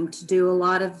time to do a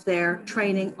lot of their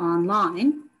training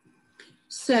online.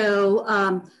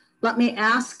 So let me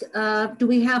ask, do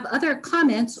we have other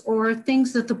comments or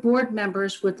things that the board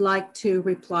members would like to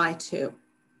reply to?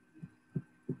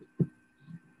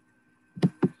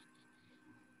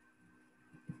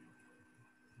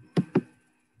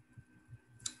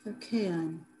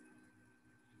 Ken.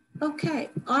 Okay,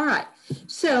 all right.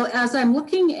 So as I'm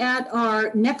looking at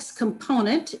our next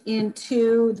component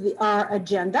into our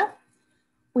agenda,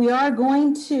 we are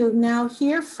going to now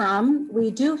hear from, we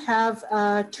do have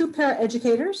 2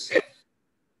 paraeducators.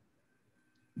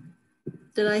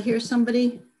 Did I hear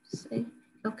somebody say?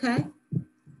 Okay.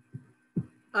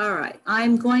 All right,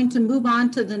 I'm going to move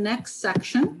on to the next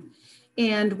section,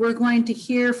 and we're going to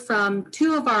hear from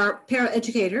 2 of our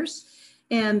paraeducators,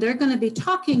 and they're going to be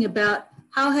talking about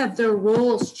how have their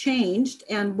roles changed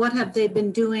and what have they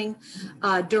been doing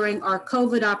during our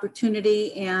COVID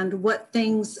opportunity, and what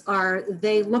things are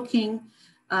they looking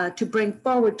to bring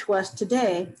forward to us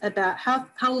today about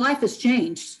how life has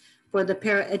changed for the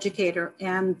paraeducator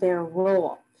and their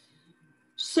role.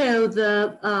 So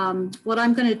what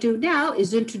I'm going to do now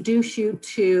is introduce you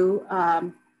to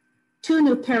 2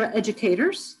 new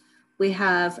paraeducators. We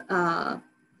have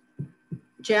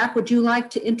Jack, would you like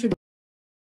to introduce?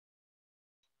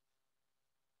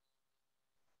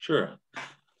 Sure.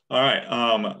 All right.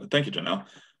 Thank you, Janelle.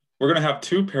 We're going to have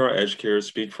 2 paraeducators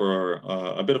speak for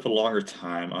a bit of a longer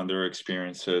time on their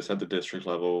experiences at the district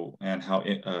level and how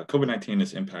COVID-19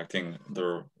 is impacting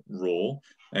their role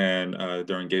and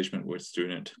their engagement with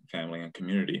student, family, and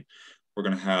community. We're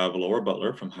going to have Laura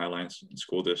Butler from Highline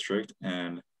School District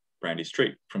and Brandy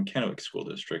Strait from Kennewick School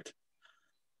District.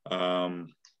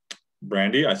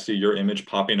 Brandy, I see your image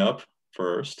popping up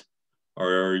first.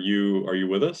 Are you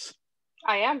with us?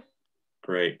 I am.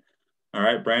 Great. All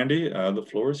right, Brandy, the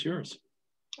floor is yours.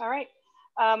 All right.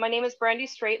 My name is Brandy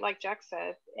Strait, like Jack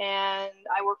said, and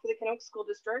I work for the Kennewick School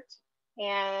District,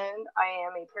 and I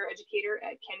am a paraeducator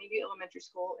at Kennyview Elementary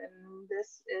School, and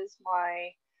this is my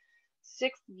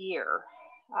 6th year,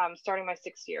 starting my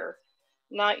 6th year.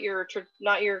 Not your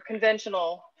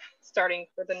conventional starting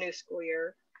for the new school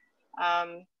year.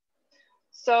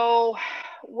 So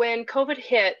when COVID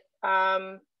hit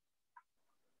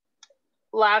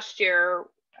last year,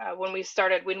 when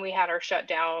we had our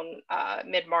shutdown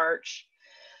mid-March,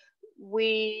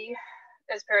 we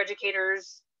as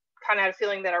paraeducators kind of had a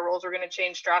feeling that our roles were going to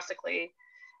change drastically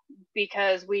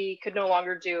because we could no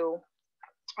longer do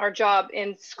our job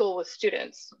in school with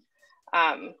students.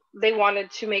 They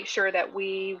wanted to make sure that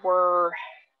we were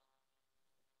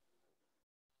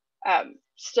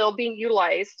still being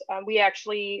utilized.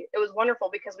 It was wonderful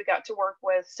because we got to work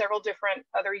with several different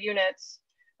other units.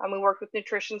 We worked with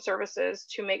nutrition services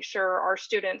to make sure our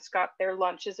students got their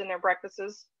lunches and their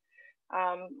breakfasts.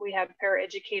 We had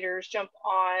paraeducators jump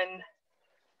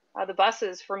on the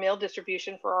buses for meal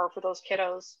distribution for those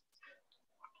kiddos.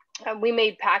 We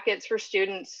made packets for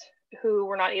students who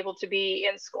were not able to be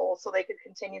in school so they could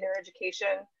continue their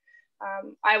education.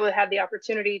 I had the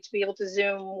opportunity to be able to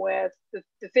Zoom with the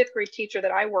 5th grade teacher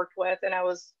that I worked with, and I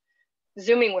was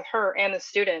Zooming with her and the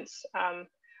students.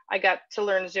 I got to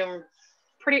learn Zoom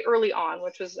pretty early on,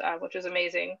 which was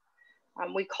amazing.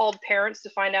 We called parents to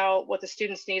find out what the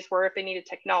students' needs were, if they needed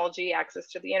technology, access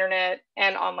to the internet,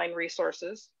 and online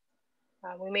resources.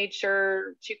 We made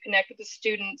sure to connect with the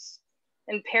students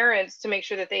and parents to make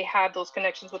sure that they had those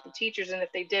connections with the teachers, and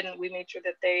if they didn't, we made sure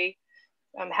that they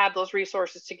had those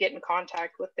resources to get in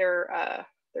contact with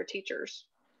their teachers.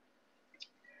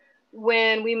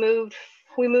 When we moved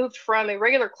from a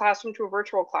regular classroom to a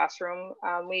virtual classroom,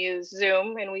 we used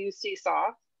Zoom and we used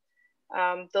Seesaw.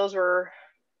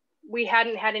 We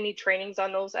hadn't had any trainings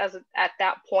on those at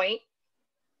that point.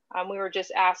 We were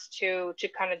just asked to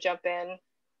kind of jump in.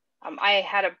 I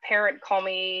had a parent call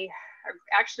me,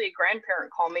 actually a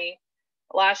grandparent call me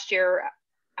last year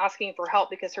asking for help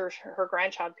because her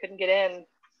grandchild couldn't get in.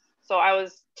 So I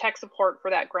was tech support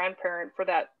for that grandparent, for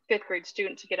that 5th grade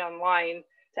student to get online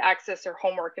to access their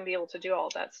homework and be able to do all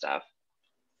that stuff.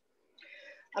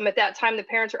 At that time, the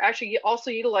parents are actually also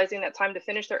utilizing that time to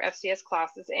finish their FCS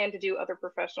classes and to do other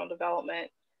professional development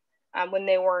when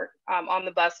they weren't on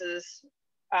the buses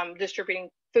distributing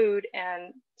food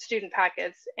and student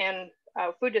packets and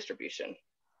food distribution.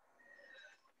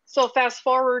 So fast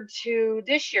forward to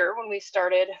this year, when we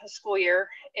started the school year,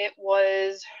 it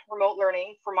was remote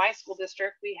learning. For my school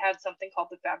district, we had something called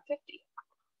the Fab 50.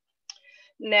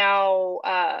 Now,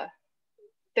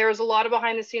 there was a lot of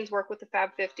behind the scenes work with the Fab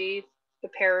 50. The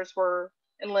pairs were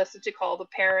enlisted to call the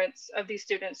parents of these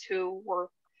students who were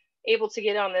able to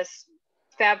get on this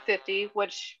Fab 50,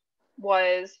 which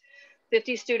was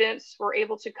 50 students were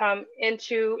able to come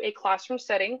into a classroom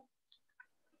setting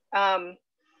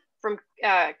from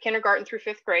kindergarten through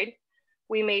 5th grade.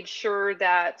 We made sure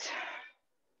that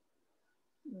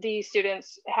the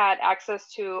students had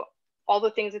access to all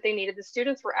the things that they needed. The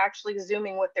students were actually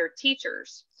Zooming with their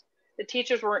teachers. The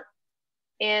teachers weren't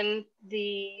in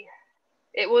the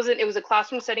it was a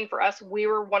classroom setting for us. We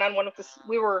were one-on-one with this.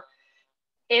 We were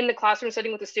in the classroom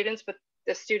setting with the students, but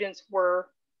the students were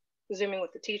Zooming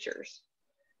with the teachers.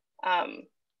 I'm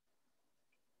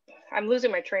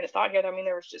losing my train of thought here. I mean,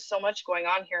 there was just so much going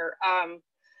on here.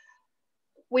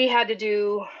 We had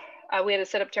to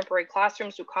set up temporary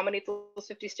classrooms to accommodate those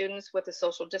 50 students with the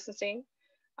social distancing.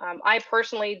 I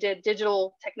personally did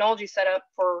digital technology setup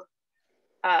for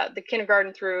the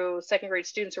kindergarten through second grade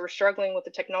students who were struggling with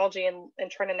the technology and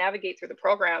trying to navigate through the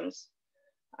programs.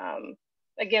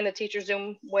 Again, the teachers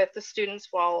Zoom with the students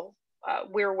while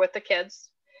we were with the kids,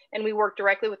 and we worked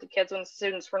directly with the kids when the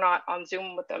students were not on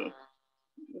Zoom with them,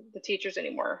 the teachers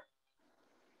anymore.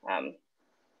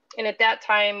 And at that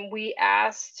time, we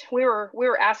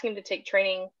were asking to take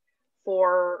training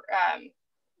for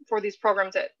these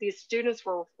programs that these students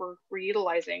were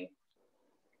utilizing.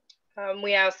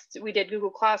 We did Google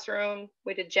Classroom,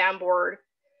 we did Jamboard,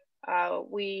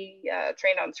 we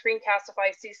trained on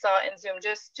Screencastify, Seesaw, and Zoom,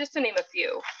 just to name a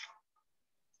few.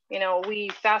 You know, we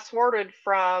fast forwarded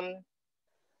from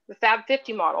the Fab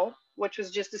 50 model, which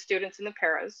was just the students and the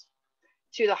paras,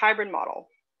 to the hybrid model.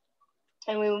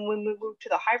 And when we moved to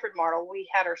the hybrid model, we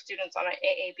had our students on an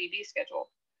AABB schedule.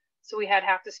 So we had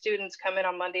half the students come in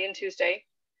on Monday and Tuesday,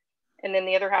 and then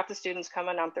the other half the students come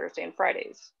in on Thursday and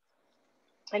Fridays.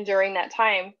 And during that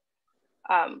time,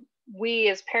 we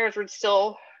as parents would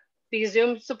still be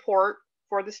Zoom support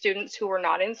for the students who were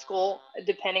not in school,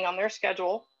 depending on their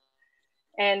schedule.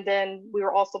 And then we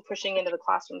were also pushing into the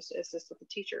classrooms to assist with the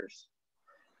teachers.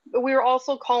 But we were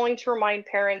also calling to remind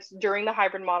parents during the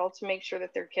hybrid model to make sure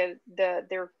that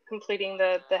they're completing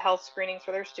the health screenings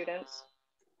for their students.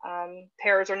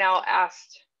 Paras are now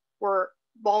were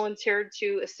volunteered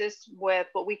to assist with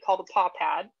what we call the paw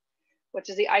pad, which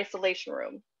is the isolation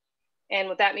room. And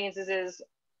what that means is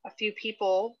a few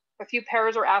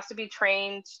paras are asked to be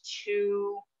trained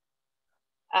to,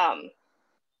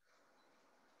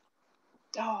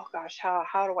 oh gosh,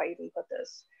 how do I even put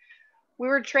this? We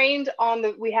were trained on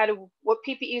what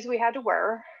PPEs we had to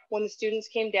wear when the students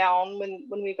came down. When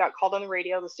we got called on the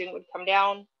radio, the student would come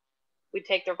down, we'd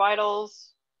take their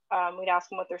vitals, we'd ask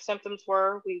them what their symptoms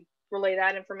were, we'd relay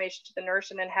that information to the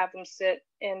nurse and then have them sit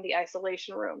in the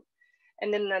isolation room.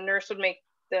 And then the nurse would make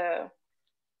the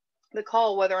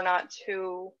call whether or not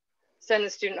to send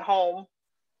the student home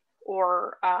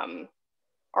or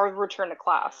return to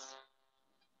class.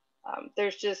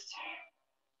 There's just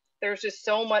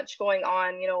so much going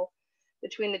on, you know,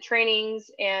 between the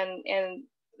trainings and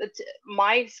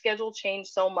my schedule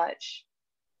changed so much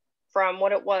from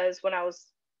what it was when I was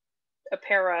a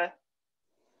para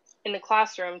in the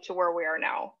classroom to where we are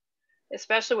now,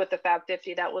 especially with the Fab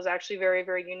 50. That was actually very,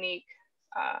 very unique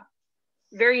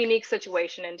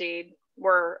situation indeed,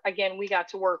 where again, we got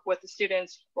to work with the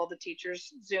students while the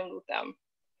teachers Zoomed with them.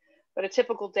 But a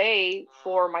typical day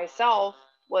for myself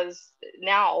was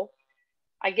now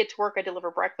I get to work, I deliver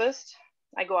breakfast,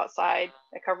 I go outside,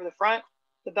 I cover the front,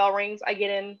 the bell rings, I get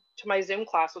into my Zoom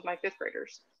class with my 5th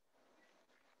graders.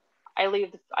 I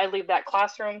leave that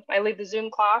classroom, I leave the Zoom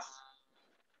class,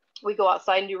 we go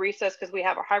outside and do recess because we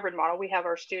have a hybrid model. We have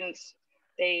our students,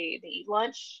 they eat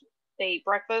lunch, they eat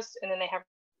breakfast, and then they have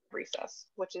recess,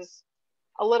 which is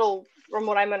a little, from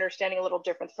what I'm understanding, a little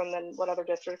different from than what other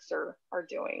districts are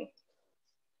doing.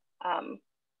 I'm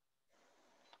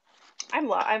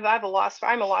a loss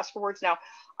for words now.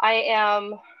 I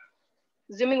am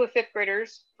Zooming with 5th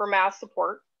graders for math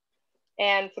support.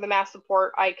 And for the math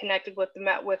support, I connected with the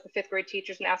 5th grade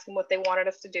teachers and asked them what they wanted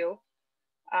us to do.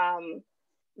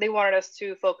 They wanted us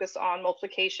to focus on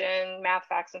multiplication, math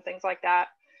facts, and things like that.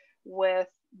 With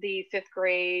the 5th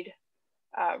grade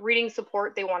reading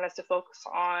support, they want us to focus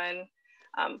on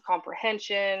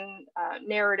comprehension,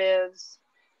 narratives,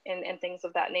 and things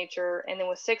of that nature. And then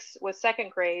with 2nd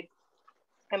grade,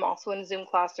 I'm also in a Zoom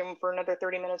classroom for another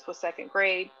 30 minutes with 2nd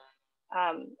grade.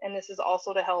 And this is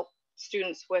also to help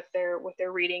students with their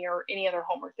reading or any other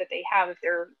homework that they have if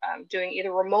they're doing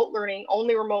either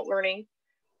only remote learning,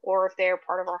 or if they're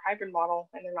part of our hybrid model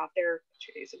and they're not there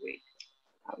 2 days a week.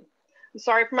 I'm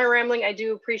sorry for my rambling. I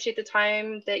do appreciate the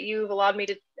time that you've allowed me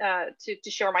to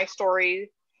share my story,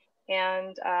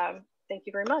 and thank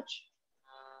you very much.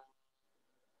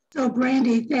 So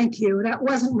Brandy, thank you. That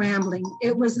wasn't rambling.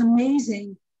 It was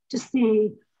amazing to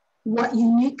see what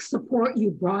unique support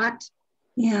you brought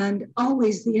and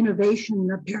always the innovation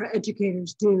that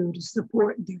paraeducators do to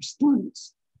support their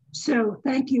students. So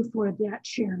thank you for that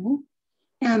sharing.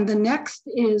 And the next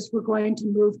is we're going to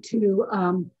move to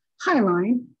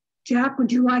Highline. Jack,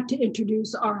 would you like to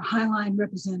introduce our Highline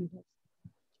representative?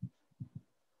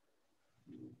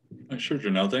 Sure,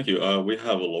 Janelle, thank you. We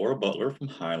have Laura Butler from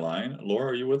Highline.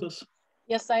 Laura, are you with us?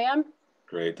 Yes, I am.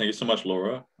 Great, thank you so much,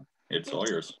 Laura. It's all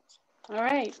yours. All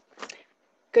right.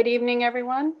 Good evening,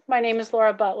 everyone. My name is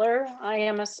Laura Butler. I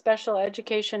am a special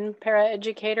education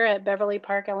paraeducator at Beverly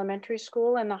Park Elementary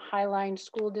School in the Highline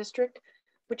School District,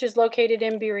 which is located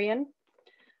in Burien.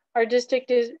 Our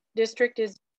district is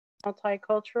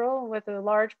multicultural with a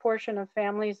large portion of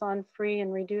families on free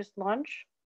and reduced lunch.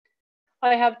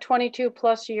 I have 22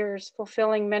 plus years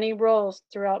fulfilling many roles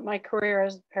throughout my career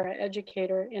as a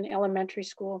paraeducator in elementary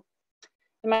school.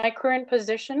 In my current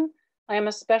position, I am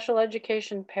a special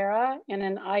education para in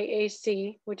an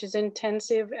IAC, which is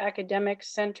Intensive Academic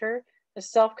Center, a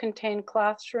self-contained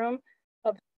classroom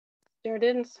of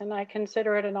students, and I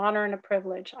consider it an honor and a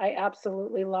privilege. I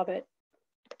absolutely love it.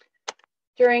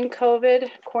 During COVID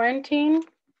quarantine,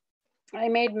 I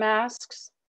made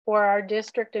masks for our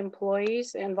district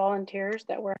employees and volunteers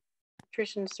that were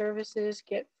nutrition services,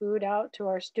 get food out to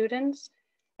our students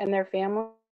and their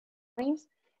families,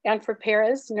 and for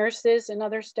paras, nurses, and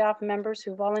other staff members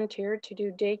who volunteered to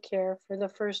do daycare for the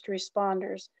first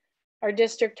responders. Our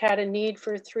district had a need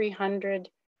for 300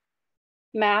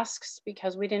 masks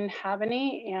because we didn't have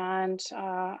any, and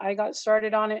I got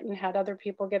started on it and had other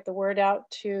people get the word out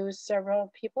to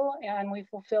several people, and we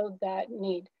fulfilled that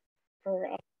need for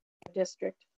our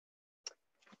district.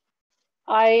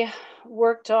 I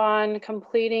worked on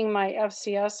completing my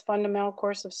FCS fundamental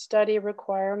course of study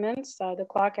requirements, the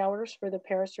clock hours for the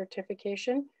para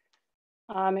certification.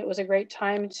 It was a great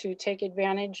time to take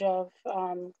advantage of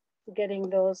getting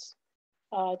those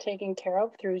taken care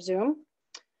of through Zoom.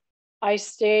 I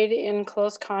stayed in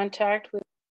close contact with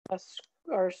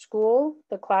our school,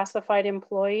 the classified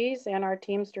employees, and our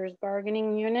Teamsters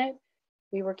bargaining unit.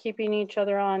 We were keeping each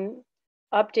other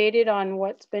updated on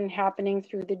what's been happening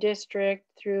through the district,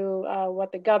 through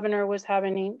what the governor was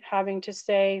having to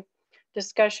say,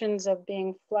 discussions of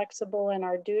being flexible in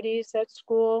our duties at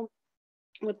school,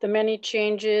 with the many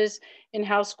changes in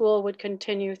how school would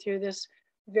continue through this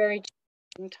very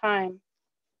challenging time.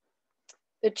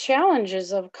 The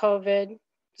challenges of COVID,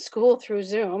 school through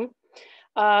Zoom,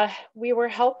 we were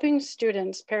helping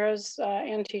students, paras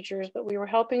and teachers, but we were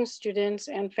helping students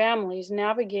and families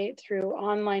navigate through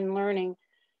online learning,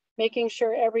 making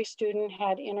sure every student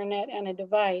had internet and a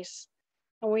device.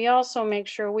 And we also make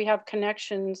sure we have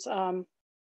connections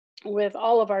with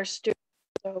all of our students,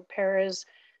 so paras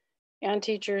and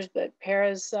teachers, but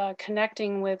paras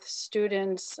connecting with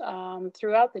students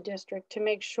throughout the district to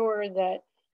make sure that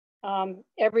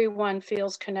everyone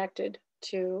feels connected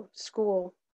to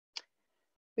school.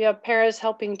 We have paras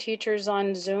helping teachers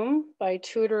on Zoom by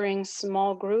tutoring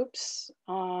small groups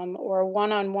or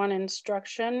one-on-one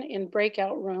instruction in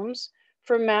breakout rooms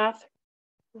for math,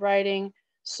 writing,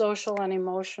 social and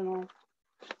emotional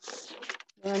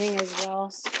learning as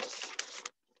well.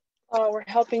 We're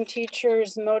helping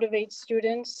teachers motivate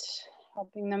students,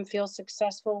 helping them feel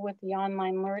successful with the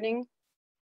online learning.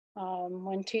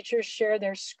 When teachers share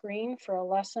their screen for a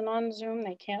lesson on Zoom,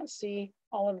 they can't see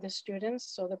all of the students,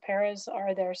 so the paras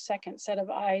are their second set of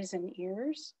eyes and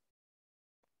ears.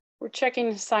 We're checking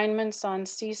assignments on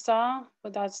Seesaw,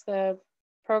 but that's the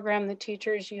program the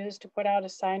teachers use to put out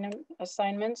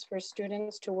assignments for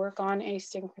students to work on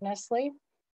asynchronously.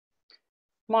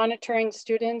 Monitoring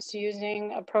students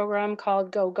using a program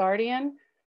called Go Guardian.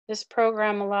 This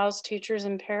program allows teachers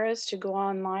and paras to go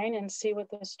online and see what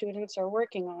the students are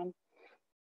working on.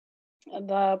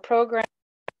 The program,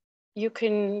 you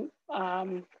can,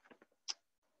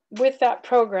 with that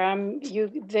program,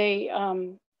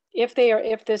 if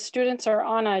the students are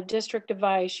on a district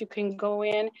device, you can go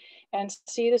in and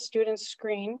see the student's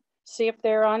screen, see if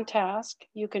they're on task.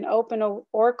 You can open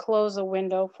or close a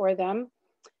window for them.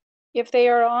 If they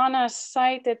are on a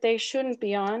site that they shouldn't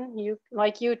be on,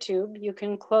 like YouTube, you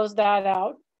can close that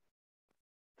out.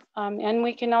 And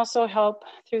we can also help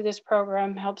through this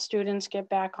program, help students get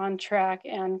back on track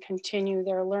and continue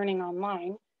their learning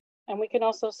online. And we can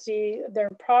also see their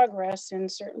progress in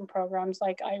certain programs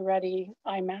like iReady,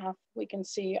 iMath. We can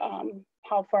see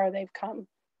how far they've come.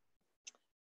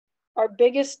 Our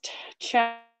biggest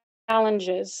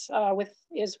challenges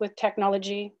is with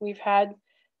technology. We've had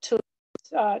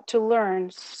to learn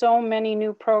so many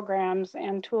new programs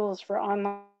and tools for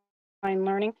online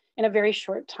learning in a very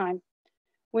short time.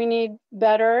 We need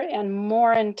better and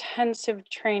more intensive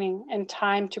training and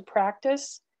time to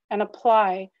practice and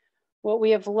apply what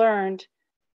we have learned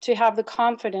to have the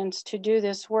confidence to do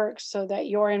this work, so that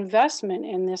your investment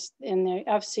in the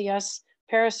FCS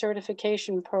para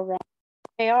certification program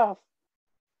pay off.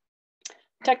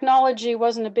 Technology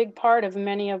wasn't a big part of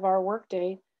many of our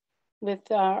workday. with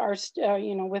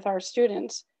with our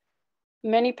students.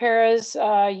 Many paras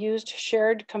used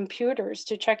shared computers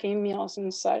to check emails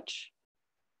and such.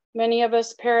 Many of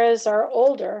us paras are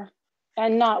older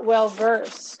and not well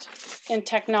versed in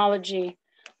technology,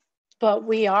 but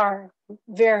we are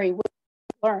very willing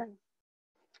to learn.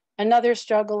 Another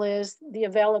struggle is the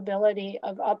availability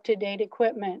of up-to-date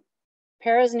equipment.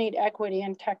 Paras need equity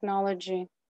in technology.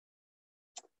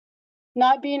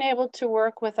 Not being able to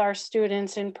work with our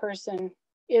students in person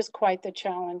is quite the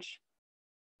challenge.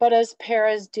 But as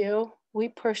paras do, we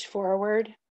push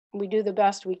forward, we do the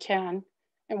best we can,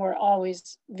 and we're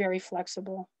always very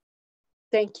flexible.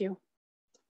 Thank you.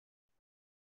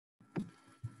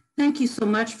 Thank you so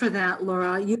much for that,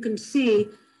 Laura. You can see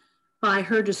by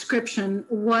her description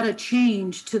what a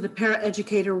change to the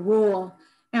paraeducator role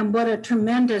and what a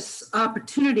tremendous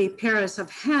opportunity paras have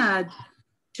had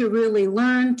to really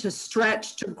learn, to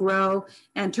stretch, to grow,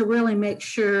 and to really make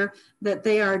sure that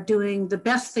they are doing the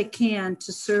best they can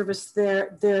to service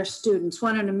their students.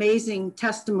 What an amazing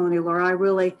testimony, Laura. I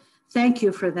really thank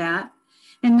you for that.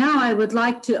 And now I would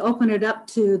like to open it up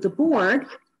to the board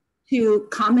to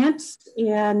comments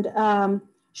and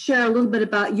share a little bit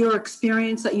about your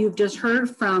experience that you've just heard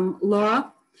from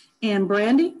Laura and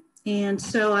Brandy. And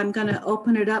so I'm going to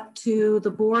open it up to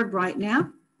the board right now.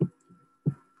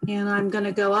 And I'm going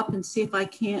to go up and see if I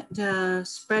can't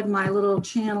spread my little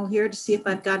channel here to see if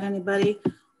I've got anybody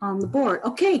on the board.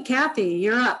 Okay, Kathy,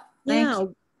 you're up. Thank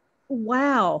you.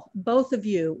 Wow, both of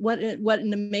you. What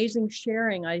an amazing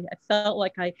sharing. I felt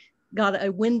like I got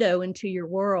a window into your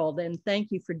world, and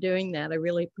thank you for doing that. I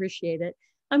really appreciate it.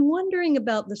 I'm wondering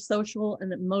about the social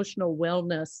and emotional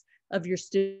wellness of your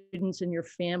students and your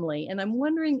family. And I'm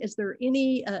wondering, is there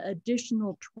any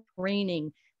additional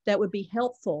training that would be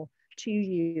helpful to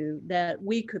you that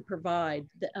we could provide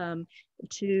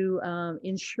to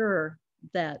ensure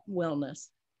that wellness?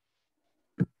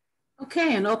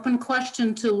 Okay, an open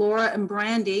question to Laura and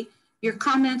Brandy. Your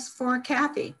comments for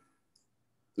Kathy.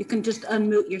 You can just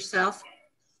unmute yourself.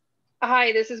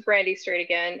 Hi, this is Brandy Straight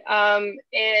again.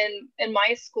 In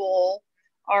my school,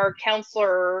 our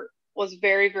counselor was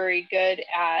very, very good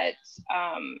at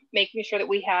making sure that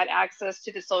we had access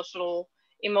to the social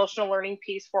emotional learning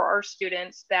piece for our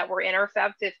students that were in our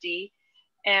Fab 50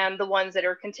 and the ones that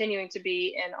are continuing to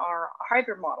be in our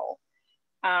hybrid model.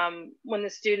 When the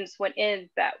students went in,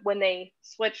 that when they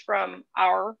switched from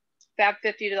our Fab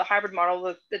 50 to the hybrid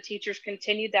model, the teachers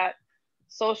continued that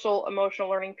social emotional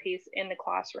learning piece in the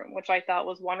classroom, which I thought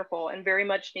was wonderful and very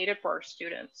much needed for our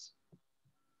students.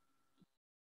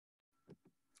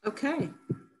 Okay,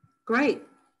 great.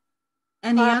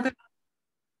 Any other,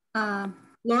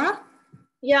 Laura?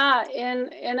 Yeah,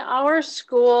 in our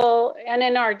school and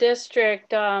in our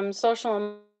district, social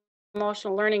and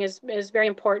emotional learning is very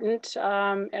important.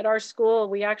 At our school,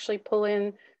 we actually pull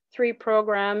in 3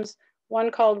 programs,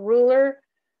 one called Ruler.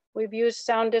 We've used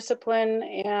sound discipline,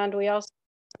 and we also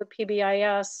the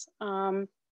PBIS.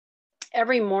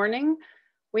 Every morning,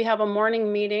 we have a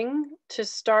morning meeting to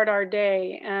start our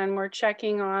day, and we're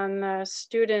checking on the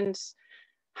students,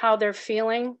 how they're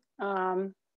feeling,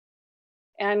 and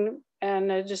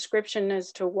a description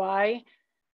as to why.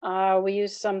 We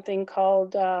use something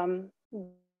called the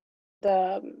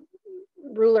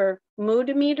Ruler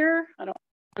Mood Meter. I don't know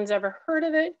if anyone's ever heard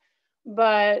of it,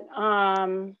 but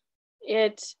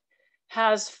it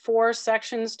has 4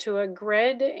 sections to a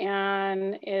grid,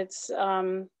 and it's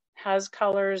has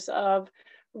colors of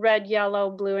red, yellow,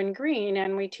 blue, and green.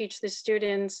 And we teach the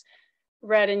students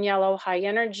red and yellow, high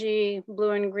energy,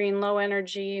 blue and green, low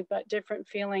energy, but different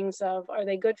feelings of, are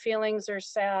they good feelings or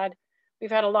sad?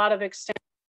 We've had a lot of extensive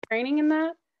training in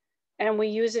that, and we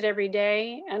use it every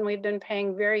day. And we've been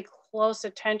paying very close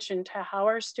attention to how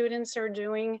our students are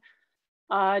doing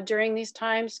during these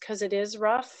times, because it is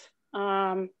rough.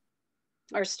 Our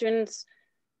students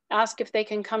ask if they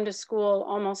can come to school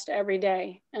almost every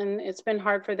day, and it's been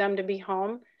hard for them to be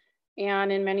home.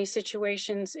 And in many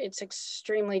situations, it's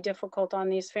extremely difficult on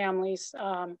these families,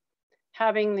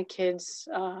 having the kids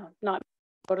not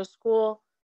go to school,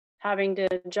 having to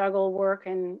juggle work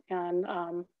and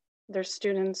their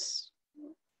students'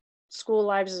 school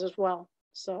lives as well.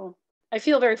 So I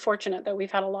feel very fortunate that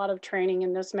we've had a lot of training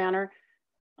in this manner.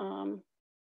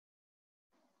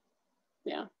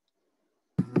 Yeah.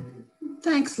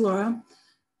 Thanks, Laura.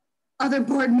 Other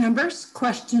board members,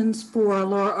 questions for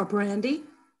Laura or Brandy?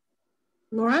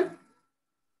 Lauren?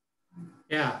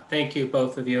 Yeah, thank you,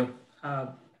 both of you. I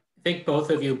think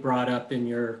both of you brought up in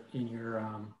your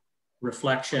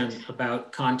reflection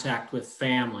about contact with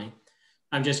family.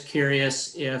 I'm just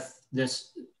curious if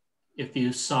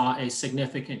you saw a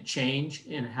significant change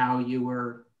in how you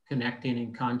were connecting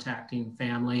and contacting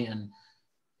family and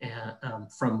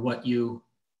from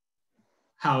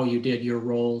how you did your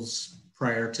roles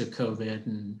prior to COVID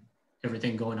and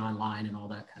everything going online and all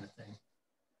that kind of thing?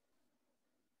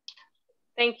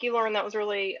 Thank you, Lauren. That was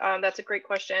really, that's a great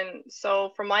question.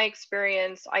 So from my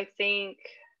experience, I think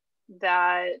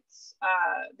that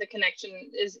the connection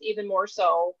is even more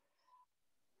so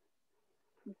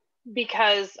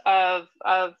because of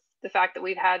the fact that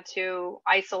we've had to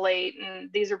isolate, and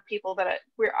these are people that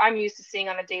I'm used to seeing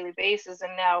on a daily basis,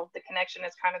 and now the connection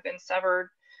has kind of been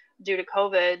severed due to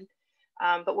COVID.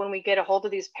 But when we get a hold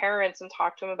of these parents and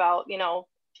talk to them about, you know,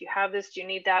 do you have this, do you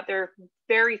need that, they're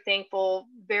very thankful,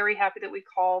 very happy that we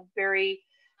called, very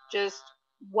just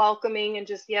welcoming, and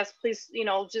just, yes, please, you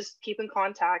know, just keep in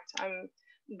contact.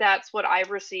 That's what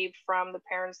I've received from the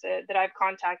parents that I've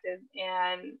contacted,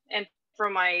 and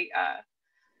from my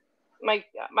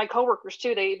my coworkers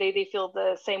too. They feel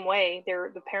the same way.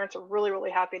 The parents are really,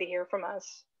 really happy to hear from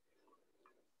us,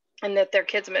 and that their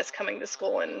kids miss coming to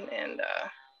school, and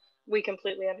we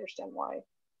completely understand why.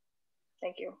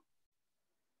 Thank you.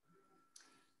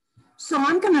 So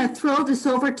I'm going to throw this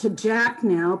over to Jack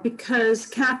now, because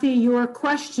Kathy, your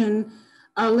question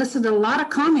elicited a lot of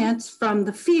comments from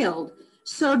the field.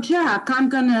 So Jack, I'm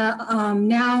going to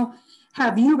now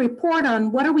have you report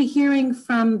on what are we hearing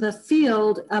from the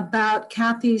field about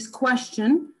Kathy's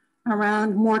question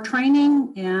around more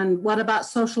training, and what about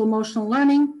social emotional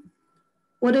learning?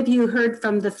 What have you heard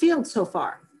from the field so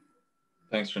far?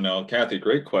 Thanks, Janelle. Kathy,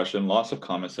 great question. Lots of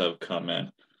comments have come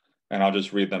in, and I'll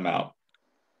just read them out.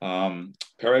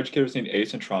 Paraeducators need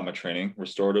ACE and trauma training,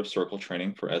 restorative circle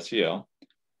training for SEL.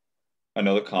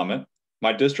 Another comment,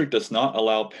 my district does not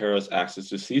allow paras access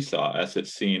to Seesaw, as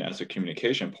it's seen as a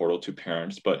communication portal to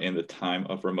parents, but in the time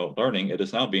of remote learning, it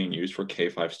is now being used for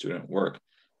K-5 student work.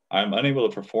 I am unable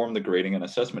to perform the grading and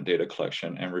assessment data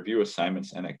collection and review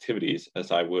assignments and activities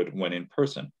as I would when in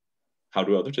person. How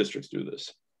do other districts do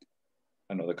this?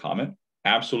 Another comment,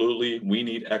 absolutely, we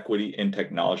need equity in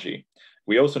technology.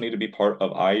 We also need to be part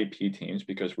of IEP teams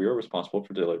because we are responsible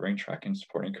for delivering, tracking,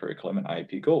 supporting curriculum and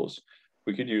IEP goals.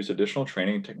 We could use additional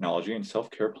training, technology, and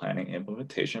self-care planning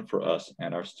implementation for us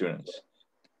and our students.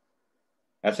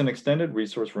 As an extended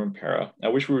resource room para, I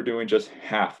wish we were doing just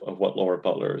half of what Laura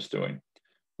Butler is doing.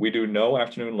 We do no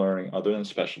afternoon learning other than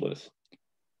specialists.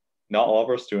 Not all of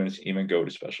our students even go to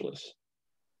specialists.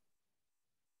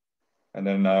 And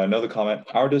then another comment,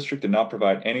 our district did not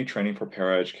provide any training for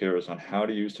paraeducators on how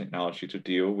to use technology to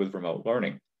deal with remote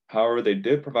learning. However, they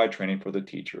did provide training for the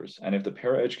teachers, and if the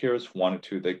paraeducators wanted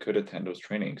to, they could attend those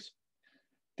trainings.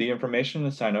 The information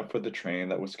to sign up for the training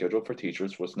that was scheduled for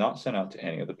teachers was not sent out to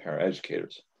any of the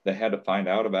paraeducators. They had to find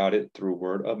out about it through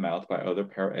word of mouth by other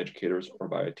paraeducators or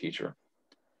by a teacher.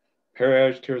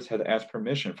 Paraeducators had to ask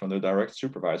permission from their direct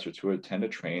supervisor to attend a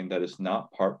training that is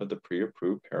not part of the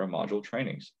pre-approved para-module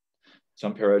trainings.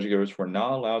 Some paraeducators were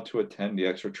not allowed to attend the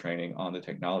extra training on the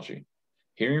technology.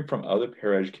 Hearing from other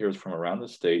paraeducators from around the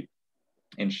state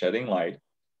and shedding light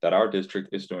that our district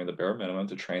is doing the bare minimum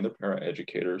to train the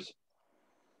paraeducators.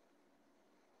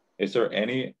 Is there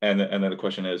any, and then the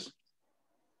question is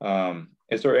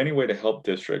there any way to help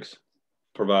districts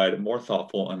provide more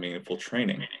thoughtful and meaningful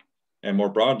training? And more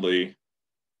broadly,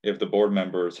 if the board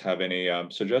members have any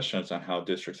suggestions on how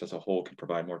districts as a whole can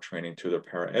provide more training to their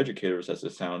paraeducators, as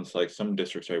it sounds like some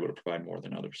districts are able to provide more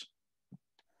than others.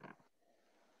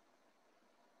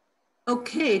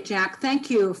 Okay, Jack, thank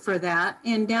you for that.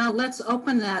 And now let's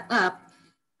open that up.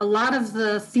 A lot of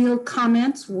the field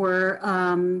comments were,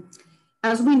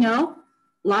 as we know,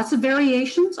 lots of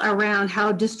variations around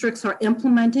how districts are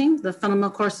implementing the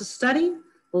fundamental course of study,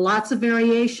 lots of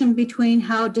variation between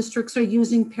how districts are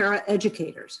using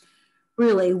paraeducators.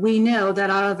 Really, we know that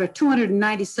out of our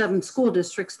 297 school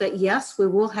districts that yes, we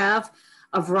will have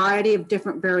a variety of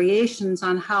different variations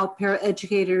on how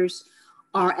paraeducators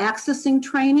are accessing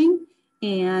training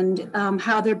and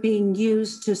how they're being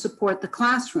used to support the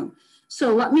classroom.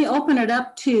 So let me open it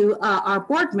up to our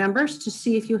board members to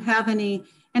see if you have any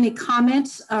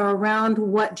comments around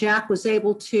what Jack was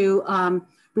able to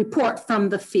report from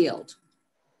the field.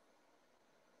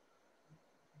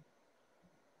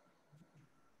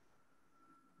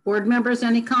 Board members,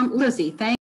 any comment? Lizzie,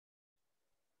 thank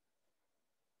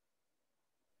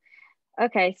you.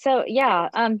 Okay, so yeah,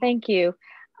 thank you.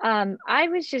 I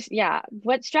was just,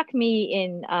 what struck me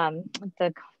in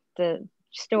the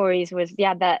stories was,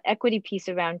 the equity piece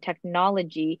around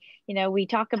technology. You know, we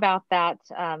talk about that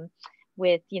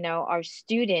with, our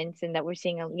students, and that we're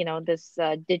seeing, this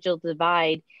digital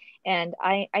divide. And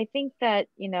I think that,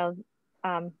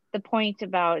 the point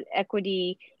about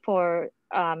equity for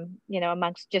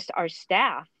amongst just our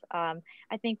staff,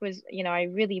 I think was, I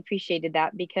really appreciated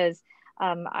that because,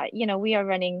 we are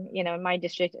running, in my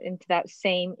district into that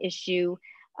same issue,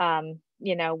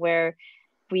 where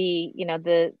we,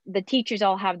 the teachers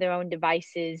all have their own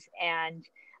devices, and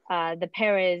the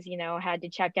paras, had to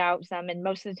check out some, and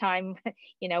most of the time,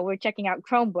 we're checking out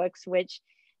Chromebooks, which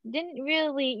didn't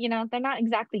really, they're not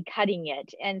exactly cutting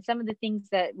it. And some of the things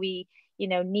that we,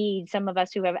 need, some of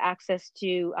us who have access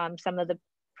to some of the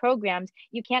programs,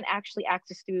 you can't actually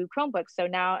access through Chromebooks. So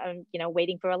now I'm,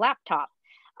 waiting for a laptop.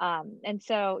 And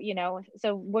so,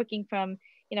 so working from,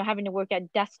 having to work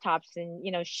at desktops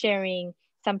and, sharing,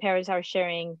 some paras are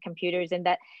sharing computers, and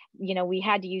that, we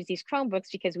had to use these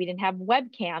Chromebooks because we didn't have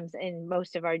webcams in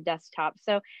most of our desktops.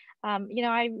 So,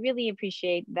 I really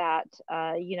appreciate that,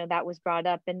 that was brought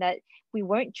up, and that we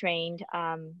weren't trained,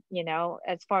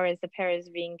 as far as the paras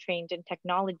being trained in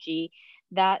technology.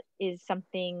 That is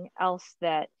something else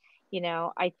that,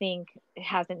 I think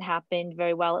hasn't happened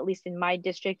very well, at least in my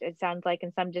district. It sounds like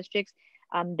in some districts,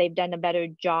 they've done a better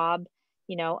job,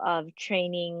 of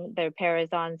training their paras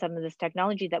on some of this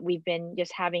technology that we've been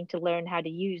just having to learn how to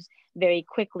use very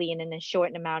quickly and in a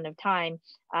short amount of time.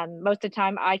 Most of the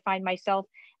time I find myself,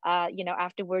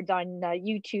 afterwards on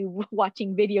YouTube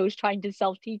watching videos trying to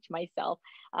self-teach myself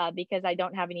because I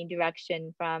don't have any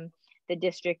direction from the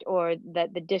district, or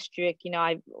that the district,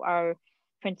 our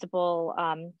principal,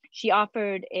 she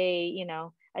offered a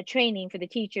training for the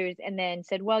teachers, and then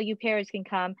said, well, you paras can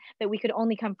come, but we could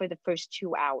only come for the first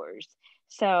 2 hours.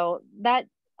 So that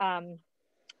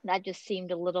that just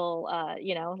seemed a little,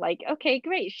 like, okay,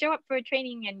 great, show up for a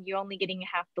training and you're only getting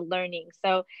half the learning.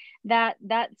 So that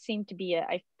seemed to be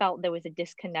I felt there was a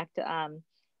disconnect,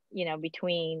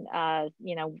 between,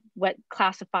 what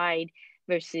classified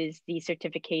versus the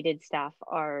certificated staff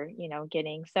are,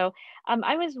 getting. So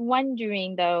I was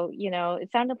wondering though,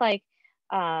 it sounded like,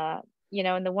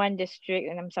 in the one district,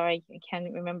 and I'm sorry, I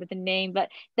can't remember the name, but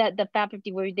that the Fab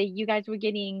 50, where you guys were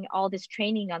getting all this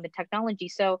training on the technology.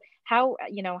 So how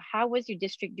was your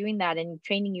district doing that and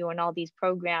training you on all these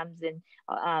programs, and,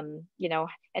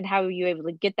 and how were you able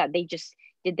to get that?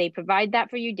 Did they provide that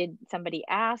for you? Did somebody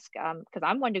ask? Because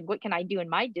I'm wondering, what can I do in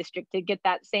my district to get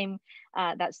that same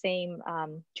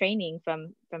training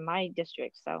from my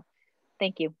district? So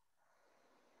thank you.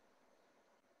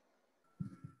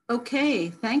 Okay,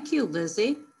 thank you,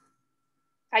 Lizzie.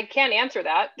 I can't answer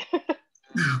that.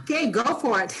 Okay, go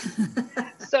for it.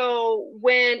 So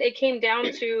when it came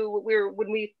down to,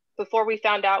 before we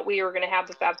found out we were going to have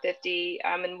the Fab 50,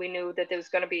 and we knew that there was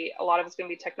going to be, a lot of it's going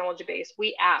to be technology based,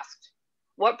 we asked,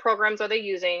 what programs are they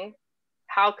using?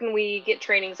 How can we get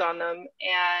trainings on them?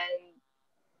 And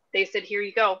they said, here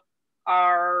you go.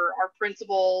 Our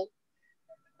principal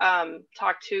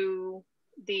talked to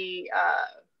the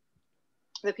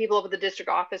people of the district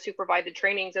office who provide the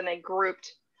trainings, and they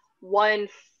grouped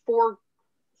four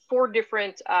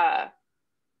different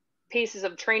pieces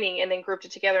of training, and then grouped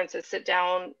it together and said, sit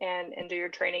down and do your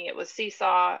training. It was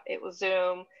Seesaw, it was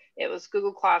Zoom, it was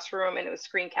Google Classroom, and it was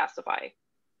Screencastify.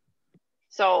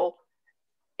 So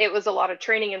it was a lot of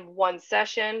training in one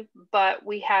session, but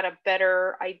we had a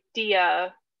better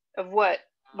idea of what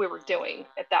we were doing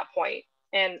at that point.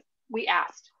 And we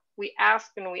asked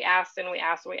and we asked and we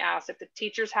asked and we asked. If the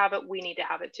teachers have it, we need to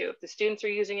have it too. If the students are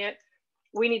using it,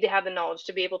 we need to have the knowledge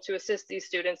to be able to assist these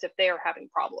students if they are having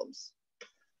problems.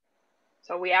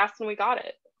 So we asked and we got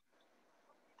it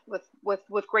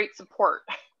with great support.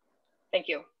 Thank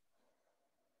you.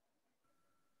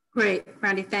 Great,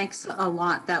 Randy, thanks a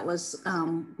lot. That was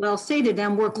well stated,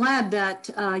 and we're glad that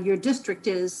your district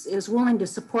is willing to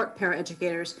support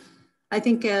paraeducators. I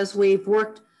think as we've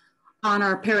worked on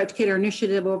our paraeducator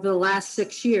initiative over the last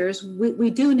 6 years, we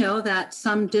do know that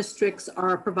some districts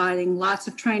are providing lots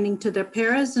of training to their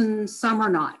paras and some are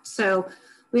not. So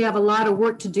we have a lot of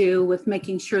work to do with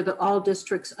making sure that all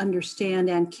districts understand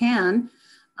and can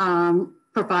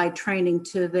provide training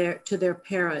to their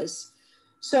paras.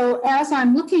 So as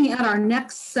I'm looking at our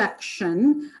next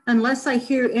section, unless I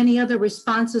hear any other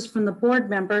responses from the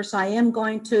board members, I am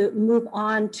going to move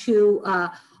on to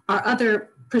our other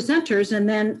presenters and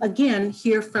then again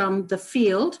hear from the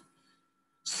field.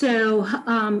 So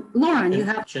Lauren, you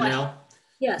have Janelle?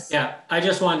 Yes. Yeah, I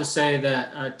just wanted to say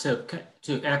that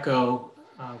to echo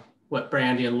what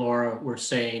Brandy and Laura were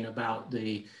saying about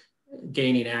the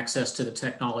gaining access to the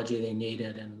technology they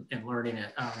needed and learning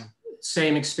it.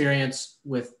 Same experience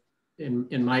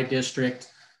in my district,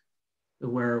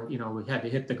 where we had to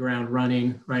hit the ground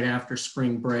running right after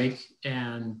spring break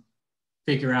and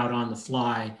figure out on the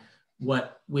fly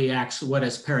what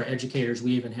as paraeducators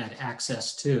we even had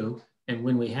access to, and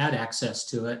when we had access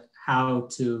to it, how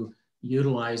to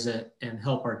utilize it and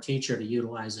help our teacher to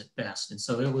utilize it best. And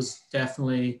so it was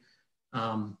definitely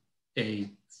a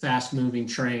fast moving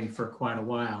train for quite a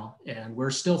while. And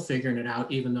we're still figuring it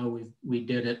out, even though we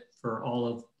did it for all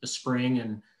of the spring.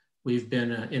 And we've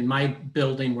been, in my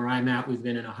building where I'm at, we've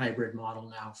been in a hybrid model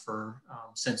now for,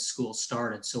 since school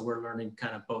started. So we're learning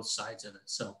kind of both sides of it.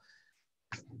 So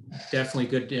definitely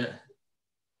good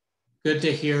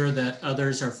to hear that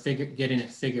others are getting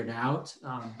it figured out.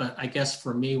 But I guess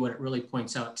for me, what it really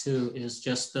points out too is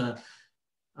just the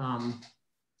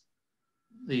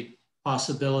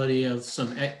possibility of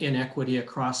some inequity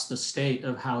across the state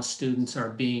of how students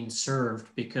are being served,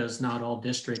 because not all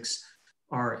districts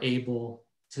are able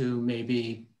to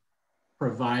maybe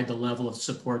provide the level of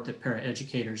support that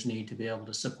paraeducators need to be able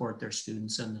to support their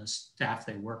students and the staff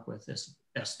they work with as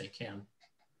best they can.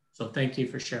 So thank you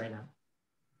for sharing that.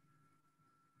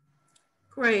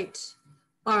 Great.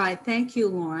 All right, thank you,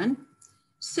 Lauren.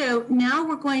 So now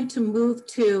we're going to move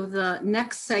to the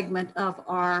next segment of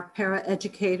our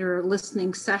paraeducator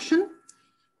listening session.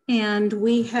 And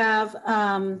we have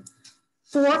 4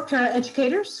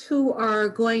 paraeducators who are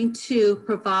going to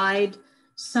provide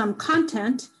some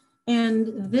content.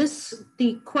 And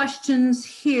the questions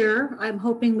here, I'm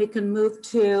hoping we can move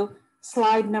to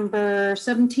slide number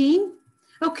 17.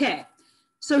 Okay,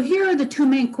 so here are the 2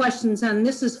 main questions, and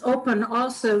this is open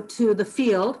also to the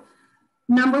field.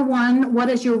 Number 1, what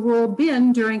has your role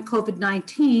been during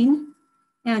COVID-19?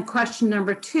 And question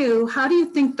number 2, how do you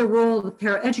think the role of the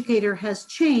paraeducator has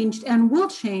changed and will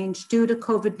change due to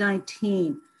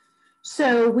COVID-19?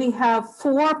 So we have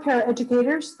 4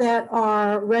 paraeducators that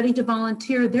are ready to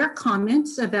volunteer their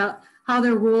comments about how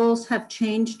their roles have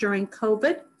changed during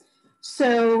COVID.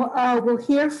 So we'll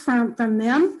hear from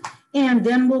them, and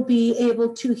then we'll be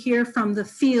able to hear from the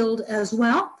field as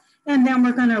well. And then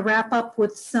we're going to wrap up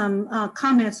with some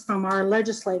comments from our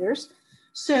legislators.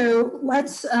 So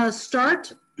let's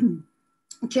start,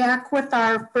 Jack, with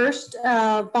our first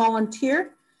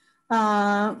volunteer.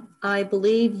 I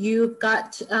believe you've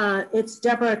got, it's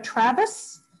Deborah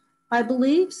Travis, I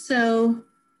believe. So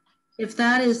if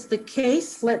that is the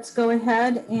case, let's go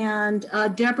ahead and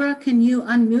Deborah, can you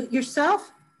unmute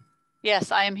yourself?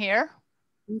 Yes, I am here.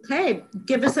 Okay,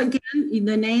 give us again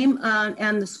the name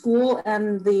and the school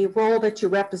and the role that you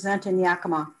represent in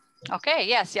Yakima. Okay,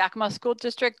 yes, Yakima School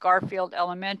District, Garfield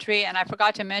Elementary. And I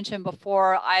forgot to mention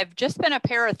before, I've just been a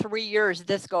para 3 years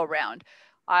this go round.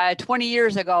 20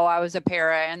 years ago, I was a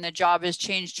para, and the job has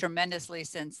changed tremendously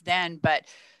since then. But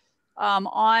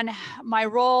on my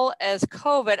role as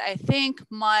COVID, I think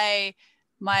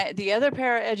the other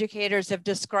para educators have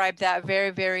described that very,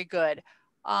 very good.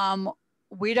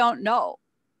 We don't know.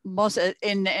 Most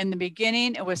in the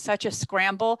beginning, it was such a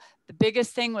scramble. The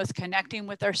biggest thing was connecting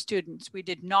with our students. We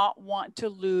did not want to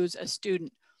lose a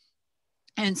student.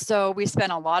 And so we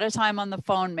spent a lot of time on the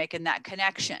phone making that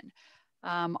connection.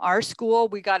 Our school,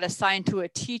 we got assigned to a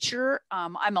teacher.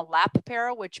 I'm a lap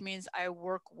para, which means I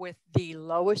work with the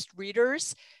lowest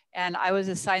readers, and I was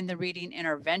assigned the reading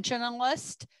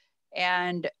interventionalist.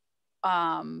 And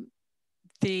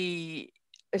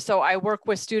so I work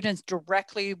with students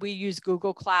directly. We use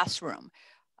Google Classroom.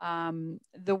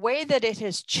 The way that it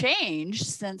has changed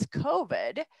since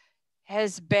COVID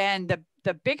has been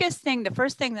the biggest thing. The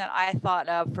first thing that I thought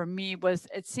of for me was,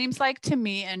 it seems like to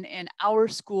me in our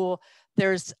school,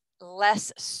 there's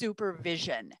less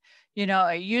supervision. You know,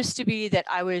 it used to be that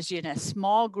I was in a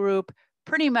small group,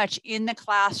 pretty much in the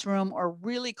classroom or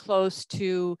really close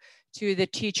to the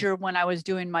teacher when I was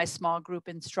doing my small group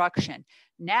instruction.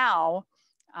 Now,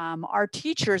 our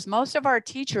teachers, most of our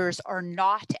teachers are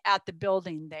not at the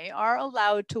building. They are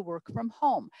allowed to work from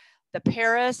home. The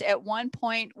paras at one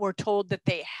point were told that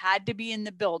they had to be in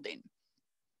the building.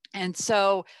 And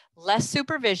so less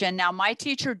supervision. Now my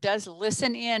teacher does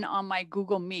listen in on my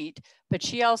Google Meet, but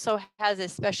she also has a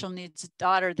special needs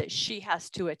daughter that she has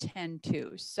to attend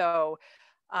to. So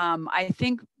I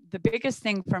think the biggest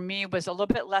thing for me was a little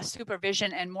bit less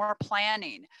supervision and more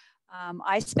planning.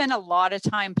 I spent a lot of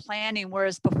time planning,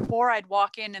 whereas before I'd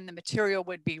walk in and the material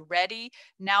would be ready.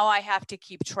 Now I have to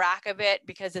keep track of it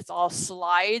because it's all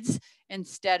slides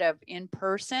instead of in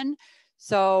person.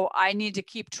 So I need to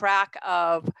keep track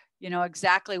of, you know,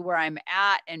 exactly where I'm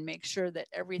at and make sure that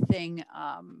everything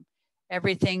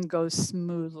goes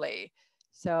smoothly.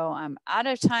 So I'm out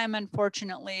of time,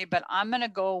 unfortunately, but I'm going to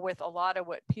go with a lot of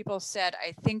what people said.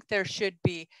 I think there should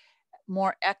be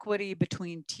more equity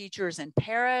between teachers and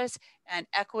paras, and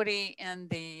equity in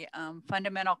the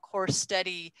fundamental course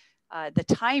study, the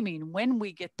timing when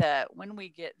we get the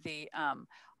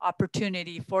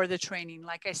opportunity for the training.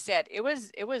 Like I said, it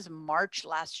was March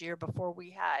last year before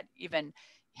we had even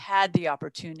had the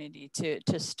opportunity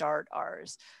to start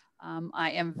ours.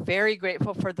 I am very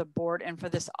grateful for the board and for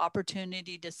this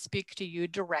opportunity to speak to you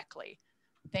directly.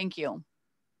 Thank you.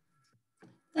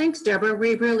 Thanks, Deborah.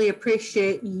 We really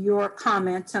appreciate your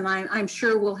comments, and I'm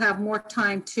sure we'll have more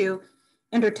time to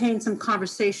entertain some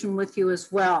conversation with you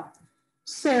as well.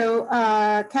 So,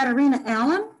 Katarina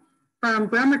Allen from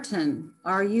Bremerton,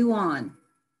 are you on?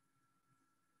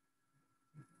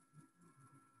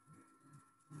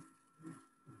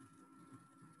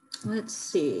 Let's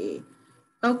see.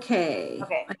 Okay.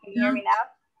 Okay, can you hear me now?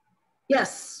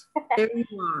 Yes, there you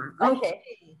are. Okay. Okay,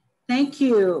 thank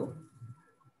you.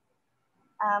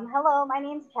 Hello, my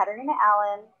name is Katarina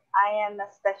Allen. I am a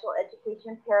special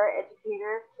education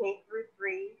paraeducator K through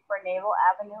 3 for Naval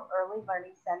Avenue Early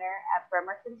Learning Center at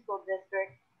Bremerton School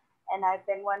District, and I've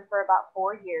been one for about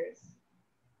 4 years.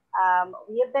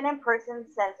 We have been in person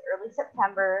since early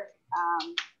September.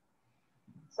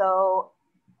 So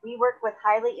we work with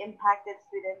highly impacted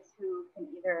students who can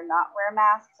either not wear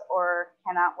masks or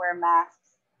cannot wear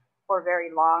masks for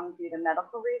very long due to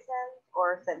medical reasons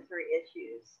or sensory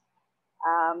issues.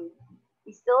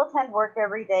 We still attend work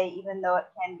every day, even though it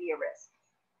can be a risk.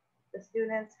 The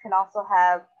students can also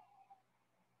have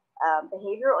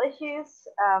behavioral issues,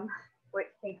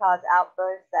 which can cause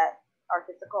outbursts that are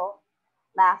physical.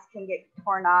 Masks can get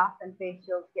torn off and face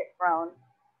shields get thrown.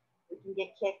 We can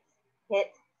get kicked,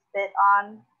 hit, spit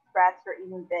on, scratched, or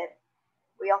even bit.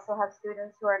 We also have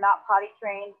students who are not potty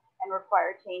trained and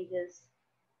require changes,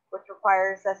 which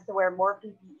requires us to wear more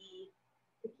PPE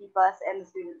to keep us and the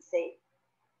students safe.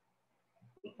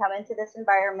 We come into this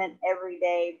environment every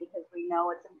day because we know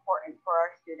it's important for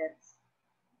our students.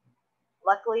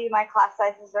 Luckily, my class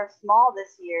sizes are small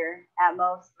this year, at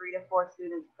most 3 to 4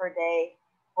 students per day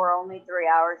for only 3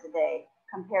 hours a day,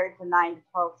 compared to 9 to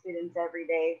 12 students every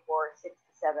day for 6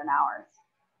 to 7 hours.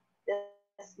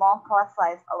 This small class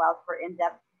size allows for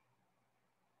in-depth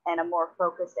and a more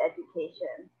focused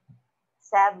education.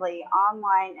 Sadly,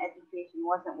 online education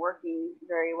wasn't working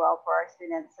very well for our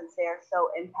students since they are so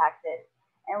impacted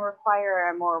and require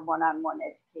a more one-on-one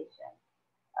education.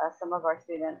 Some of our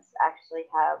students actually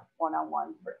have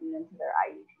one-on-one written into their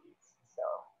IEPs. So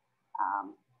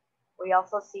we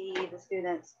also see the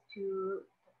students 2 to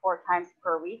 4 times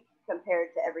per week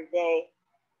compared to every day,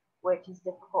 which is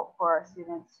difficult for our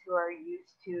students who are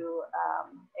used to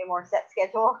a more set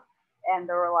schedule and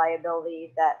the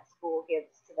reliability that school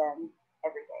gives to them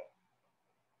every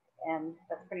day. And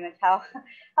that's pretty much how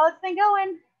it's been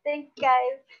going. Thanks,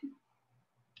 guys.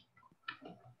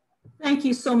 Thank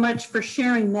you so much for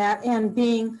sharing that and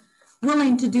being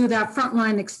willing to do that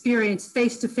frontline experience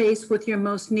face-to-face with your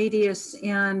most neediest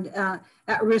and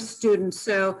at-risk students.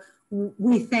 So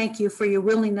we thank you for your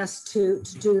willingness to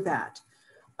do that.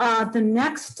 The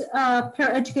next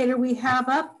paraeducator we have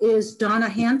up is Donna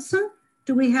Hanson.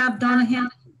 Do we have Donna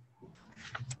Hanson?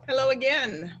 Hello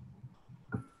again.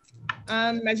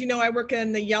 As you know, I work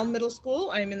in the Yelm Middle School.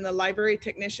 I'm in the library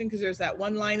technician because there's that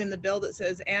one line in the bill that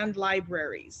says "and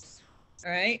libraries." All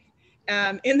right.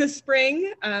 In the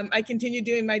spring, I continued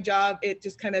doing my job. It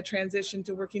just kind of transitioned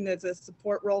to working as a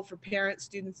support role for parents,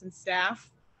 students, and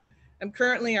staff. I'm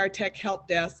currently our tech help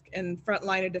desk and front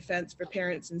line of defense for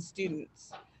parents and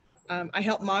students. I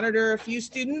help monitor a few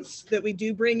students that we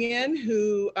do bring in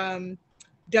who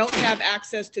don't have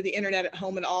access to the internet at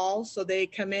home at all. So they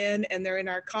come in and they're in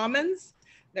our commons.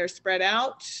 They're spread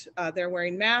out. They're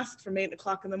wearing masks from 8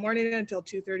 o'clock in the morning until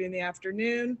 2:30 in the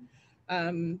afternoon.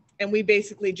 And we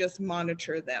basically just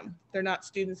monitor them. They're not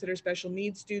students that are special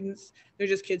needs students. They're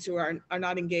just kids who are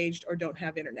not engaged or don't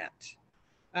have internet.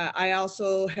 I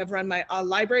also have run my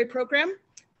library program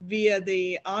via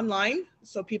the online,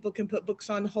 so people can put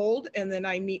books on hold and then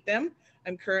I meet them.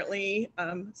 I'm currently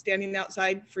standing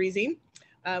outside freezing,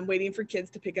 waiting for kids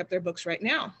to pick up their books right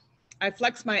now. I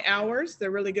flex my hours. They're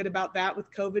really good about that with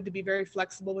COVID, to be very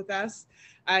flexible with us.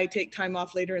 I take time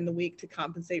off later in the week to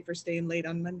compensate for staying late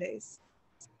on Mondays.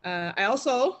 I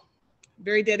also,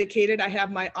 very dedicated, I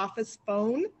have my office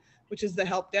phone, which is the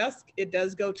help desk. It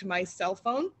does go to my cell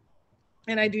phone,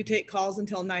 and I do take calls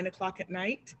until 9 o'clock at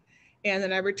night. And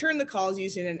then I return the calls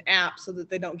using an app so that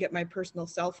they don't get my personal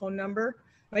cell phone number.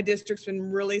 My district's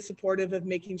been really supportive of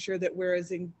making sure that we're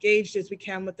as engaged as we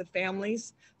can with the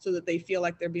families so that they feel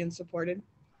like they're being supported.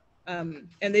 And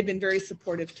they've been very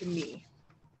supportive to me.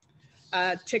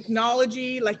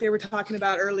 Technology, like they were talking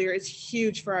about earlier, is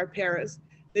huge for our paras.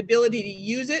 The ability to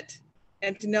use it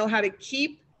and to know how to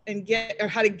keep and get, or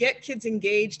how to get kids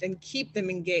engaged and keep them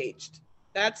engaged.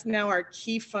 That's now our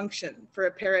key function for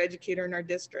a paraeducator in our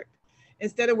district.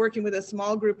 instead of working with a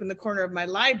small group in the corner of my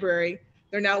library,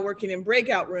 they're now working in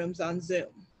breakout rooms on Zoom.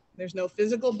 There's no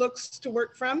physical books to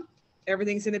work from.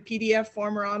 Everything's in a PDF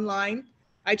form or online.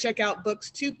 I check out books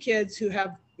to kids who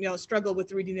have, struggled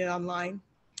with reading it online.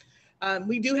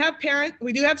 We do have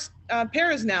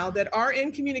paras now that are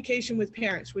in communication with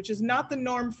parents, which is not the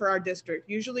norm for our district.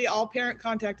 Usually all parent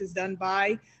contact is done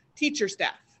by teacher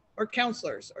staff or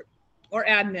counselors or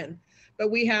admin.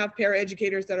 But we have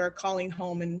paraeducators that are calling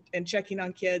home and checking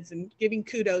on kids and giving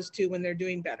kudos to when they're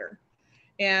doing better.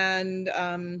 And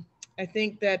I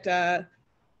think that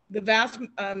the vast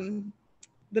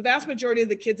majority of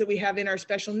the kids that we have in our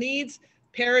special needs,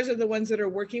 paras are the ones that are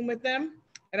working with them.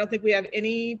 I don't think we have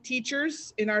any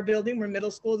teachers in our building. We're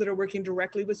middle school that are working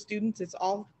directly with students. It's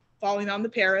all falling on the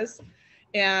paras.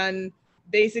 And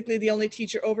basically the only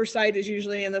teacher oversight is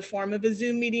usually in the form of a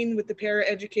Zoom meeting with the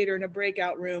paraeducator in a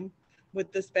breakout room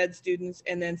with the SPED students,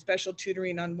 and then special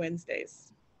tutoring on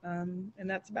Wednesdays. And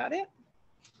that's about it.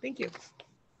 Thank you.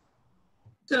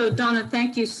 So Donna,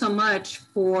 thank you so much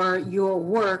for your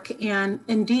work. And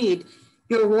indeed,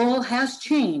 your role has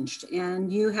changed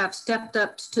and you have stepped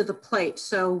up to the plate.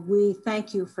 So we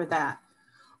thank you for that.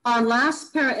 Our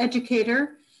last paraeducator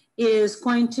is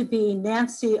going to be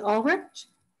Nancy Ulrich.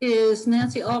 Is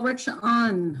Nancy Ulrich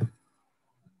on?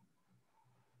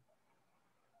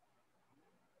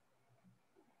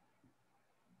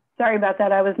 Sorry about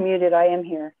that. I was muted. I am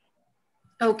here.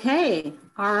 Okay.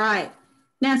 All right.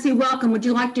 Nancy, welcome. Would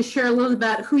you like to share a little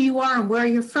about who you are and where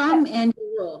you're from and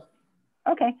your role?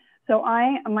 Okay. So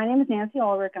my name is Nancy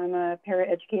Ulrich. I'm a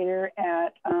paraeducator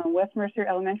at West Mercer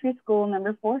Elementary School,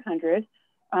 number 400.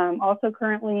 Also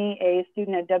currently a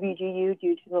student at WGU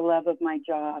due to the love of my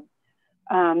job.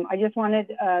 I just wanted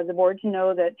the board to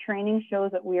know that training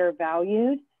shows that we are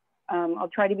valued. I'll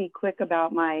try to be quick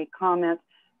about my comments.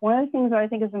 One of the things that I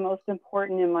think is the most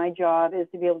important in my job is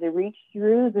to be able to reach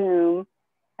through Zoom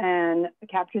and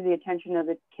capture the attention of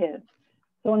the kids.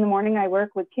 So in the morning, I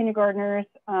work with kindergartners.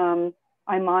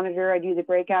 I monitor, I do the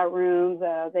breakout rooms.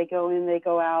 They go in, they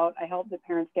go out. I help the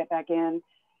parents get back in.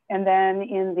 And then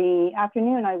in the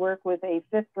afternoon, I work with a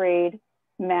 5th grade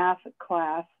math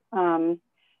class.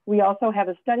 We also have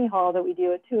a study hall that we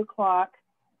do at 2 o'clock.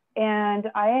 And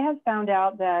I have found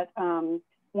out that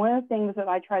one of the things that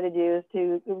I try to do is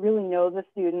to really know the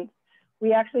students.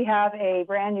 We actually have a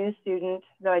brand new student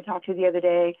that I talked to the other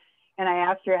day, and I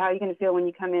asked her, how are you going to feel when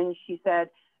you come in? She said,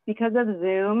 because of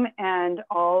Zoom and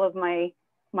all of my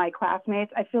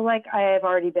classmates, I feel like I have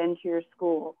already been to your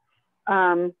school.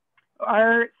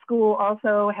 Our school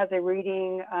also has a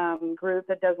reading group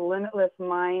that does Limitless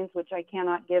Minds, which I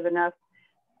cannot give enough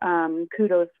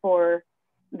kudos for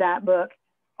that book.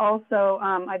 Also,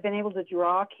 I've been able to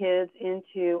draw kids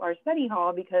into our study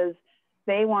hall because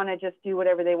they want to just do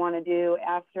whatever they want to do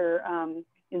after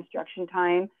instruction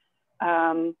time.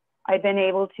 I've been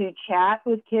able to chat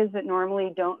with kids that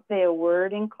normally don't say a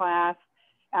word in class,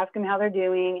 ask them how they're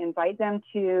doing, invite them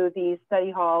to the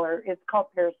study hall, or it's called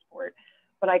Parasport,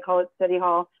 but I call it study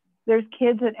hall. There's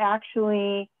kids that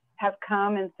actually have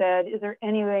come and said, is there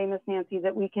any way, Miss Nancy,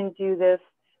 that we can do this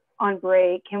on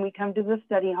break? Can we come to the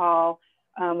study hall?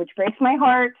 Which breaks my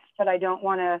heart, but I don't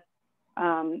want to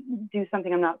do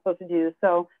something I'm not supposed to do.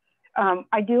 So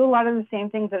I do a lot of the same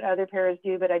things that other paras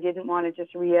do, but I didn't want to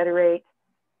just reiterate.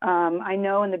 I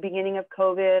know in the beginning of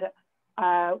COVID,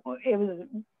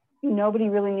 nobody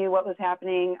really knew what was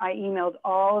happening. I emailed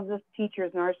all of the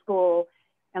teachers in our school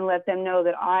and let them know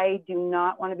that I do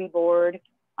not want to be bored.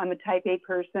 I'm a type A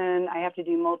person. I have to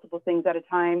do multiple things at a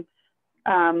time.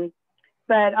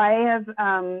 But I have,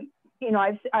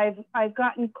 I've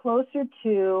gotten closer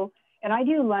to, and I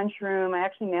do lunchroom. I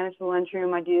actually manage the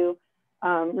lunchroom. I do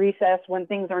recess when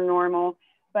things are normal.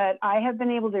 But I have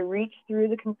been able to reach through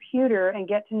the computer and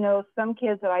get to know some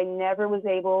kids that I never was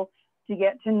able to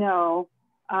get to know.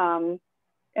 And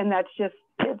that's just,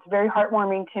 it's very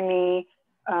heartwarming to me.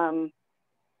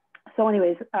 So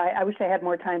anyways, I wish I had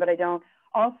more time, but I don't.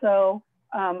 Also,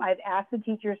 I've asked the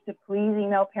teachers to please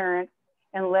email parents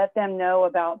and let them know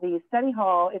about the study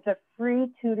hall. It's a free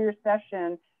tutor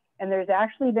session. And there's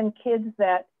actually been kids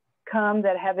that come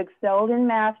that have excelled in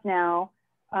math now.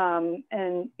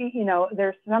 And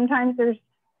sometimes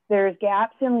there's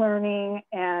gaps in learning,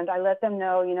 and I let them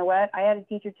know, you know what, I had a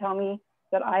teacher tell me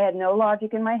that I had no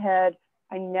logic in my head.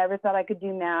 I never thought I could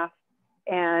do math.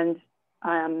 And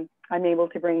I'm able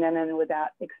to bring them in with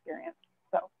that experience.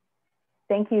 So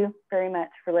thank you very much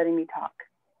for letting me talk.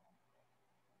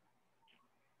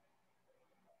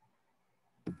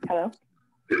 Hello?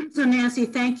 So Nancy,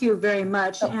 thank you very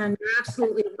much. And you're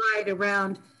absolutely right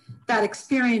around that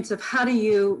experience of how do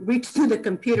you reach through the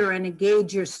computer and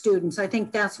engage your students. I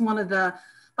think that's one of the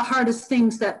hardest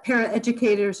things that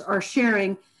paraeducators are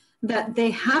sharing, that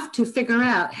they have to figure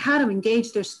out how to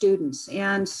engage their students.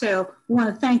 And so I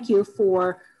want to thank you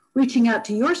for reaching out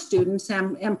to your students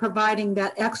and providing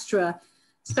that extra,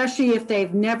 especially if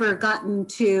they've never gotten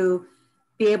to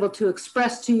be able to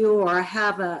express to you or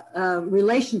have a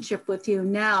relationship with you.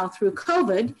 Now through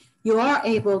COVID, you are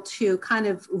able to kind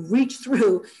of reach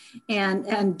through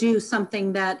and do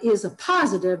something that is a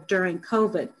positive during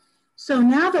COVID. So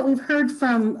now that we've heard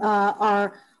from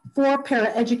our 4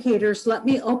 paraeducators, let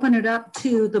me open it up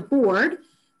to the board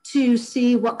to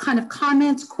see what kind of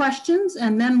comments, questions,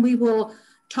 and then we will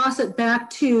toss it back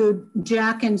to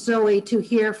Jack and Zoe to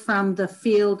hear from the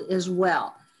field as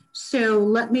well. So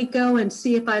let me go and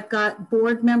see if I've got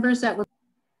board members that would.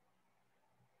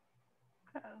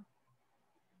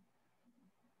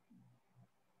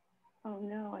 Oh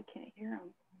no, I can't hear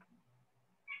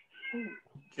them.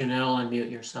 Janelle,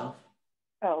 unmute yourself.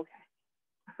 Oh,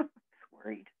 okay.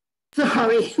 Worried.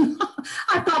 Sorry,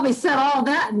 I probably said all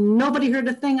that and nobody heard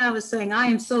a thing I was saying. I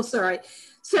am so sorry.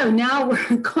 So now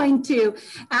we're going to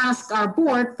ask our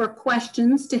board for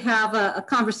questions to have a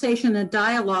conversation and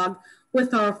dialogue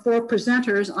with our 4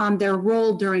 presenters on their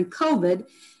role during COVID.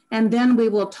 And then we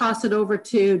will toss it over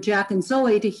to Jack and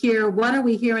Zoe to hear what are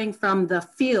we hearing from the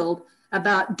field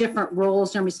about different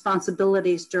roles and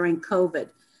responsibilities during COVID.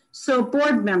 So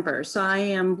board members, I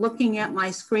am looking at my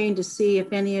screen to see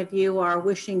if any of you are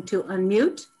wishing to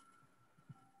unmute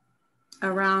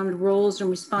around roles and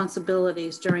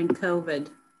responsibilities during COVID.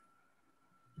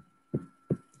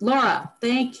 Laura,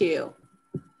 thank you.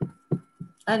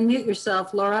 Unmute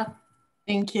yourself, Laura.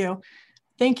 Thank you.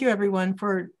 Thank you everyone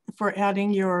for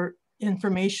adding your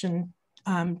information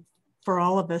for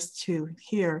all of us to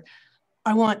hear.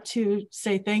 I want to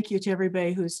say thank you to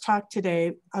everybody who's talked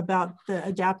today about the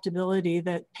adaptability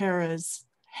that paras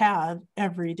have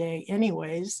every day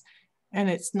anyways.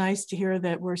 And it's nice to hear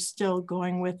that we're still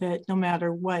going with it no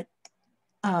matter what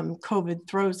COVID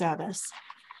throws at us.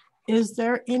 Is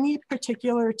there any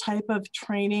particular type of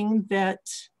training that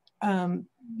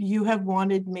you have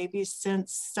wanted maybe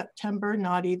since September,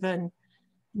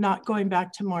 not going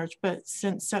back to March, but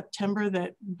since September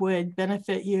that would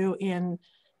benefit you in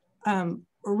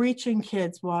reaching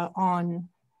kids while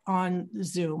on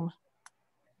Zoom?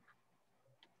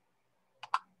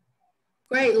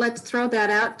 Great, let's throw that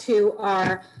out to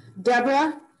our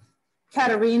Deborah,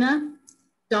 Katarina,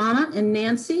 Donna, and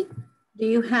Nancy. Do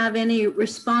you have any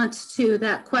response to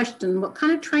that question? What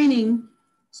kind of training,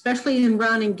 especially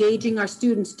around engaging our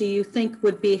students, do you think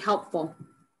would be helpful?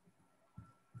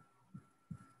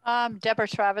 Deborah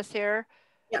Travis here.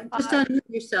 Yeah, just unmute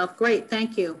yourself. Great,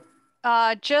 thank you.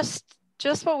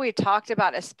 Just what we talked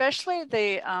about, especially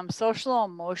the social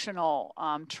emotional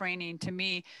training. To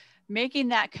me, making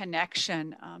that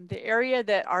connection. The area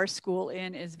that our school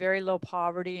in is very low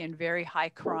poverty and very high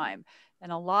crime.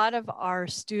 And a lot of our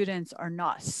students are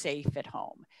not safe at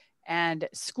home. And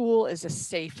school is a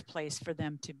safe place for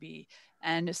them to be.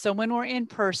 And so when we're in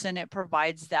person, it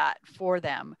provides that for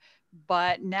them.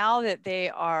 But now that they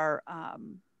are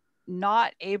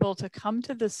not able to come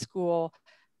to the school,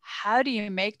 how do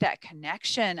you make that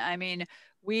connection? I mean,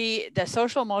 the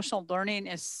social emotional learning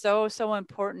is so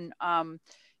important.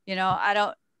 You know,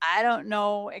 I don't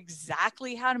know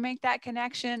exactly how to make that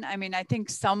connection. I mean, I think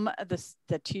some of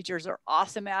the teachers are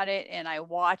awesome at it, and I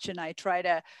watch and I try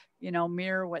to, you know,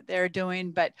 mirror what they're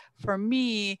doing. But for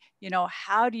me, you know,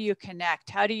 how do you connect?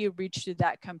 How do you reach to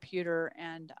that computer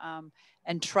and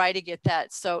try to get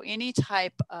that? So any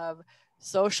type of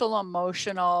social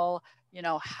emotional, you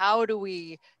know, how do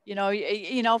we, you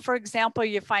know, for example,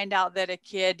 you find out that a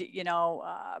kid, you know,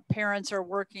 parents are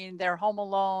working, they're home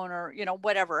alone, or, you know,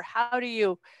 whatever. How do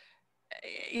you,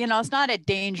 you know, it's not a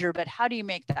danger, but how do you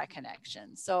make that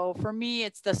connection? So for me,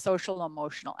 it's the social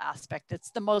emotional aspect. It's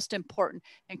the most important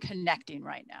in connecting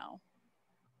right now.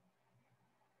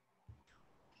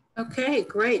 Okay,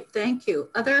 great, thank you.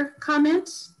 Other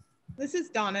comments? This is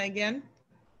Donna again.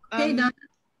 Hey, Donna.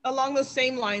 Along those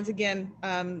same lines again,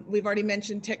 we've already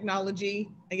mentioned technology.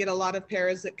 I get a lot of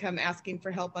paras that come asking for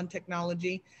help on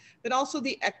technology, but also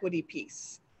the equity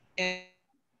piece and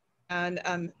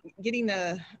getting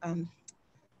the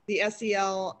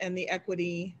SEL and the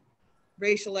equity,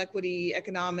 racial equity,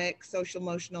 economic, social,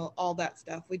 emotional, all that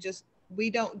stuff. We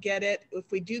don't get it.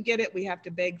 If we do get it, we have to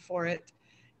beg for it.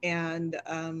 And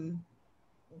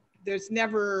there's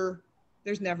never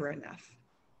enough.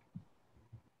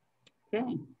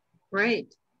 Okay,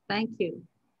 great, thank you.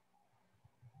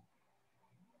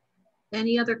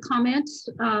 Any other comments,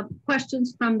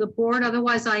 questions from the board?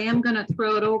 Otherwise, I am going to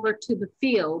throw it over to the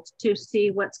field to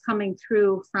see what's coming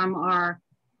through from our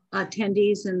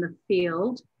attendees in the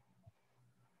field.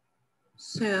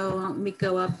 So let me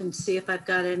go up and see if I've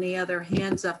got any other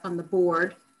hands up on the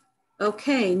board.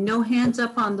 Okay, no hands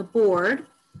up on the board.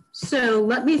 So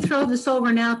let me throw this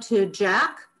over now to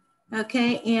Jack,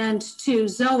 okay, and to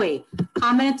Zoe.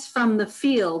 Comments from the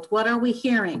field, what are we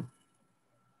hearing?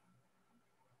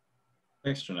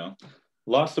 Thanks, Janelle.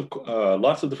 Lots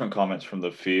of different comments from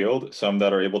the field, some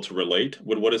that are able to relate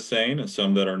with what is saying and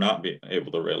some that are not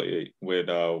able to relate with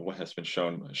what has been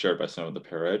shared by some of the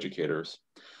paraeducators.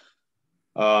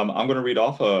 I'm going to read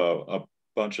off a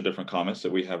bunch of different comments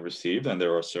that we have received, and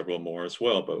there are several more as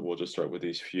well, but we'll just start with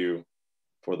these few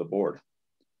for the board.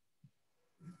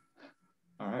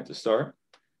 All right, to start,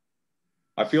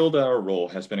 I feel that our role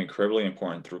has been incredibly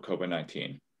important through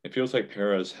COVID-19. It feels like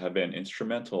paras have been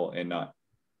instrumental in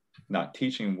not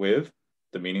teaching with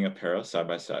the meaning of para side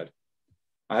by side.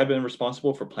 I have been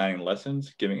responsible for planning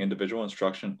lessons, giving individual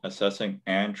instruction, assessing,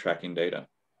 and tracking data.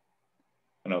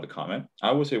 Another comment,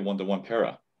 I was a one-to-one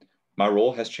para. My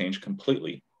role has changed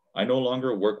completely. I no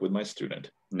longer work with my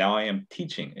student. Now I am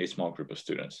teaching a small group of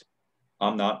students.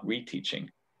 I'm not reteaching.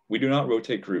 We do not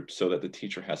rotate groups so that the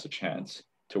teacher has a chance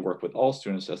to work with all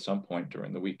students at some point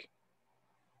during the week.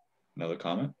 Another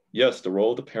comment, yes, the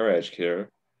role of the paraeducator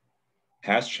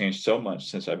has changed so much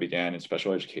since I began in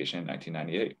special education in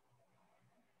 1998.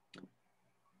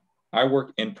 I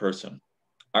work in person.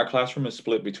 Our classroom is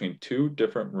split between 2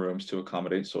 different rooms to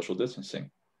accommodate social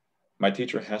distancing. My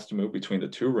teacher has to move between the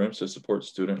 2 rooms to support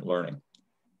student learning.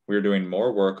 We are doing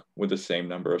more work with the same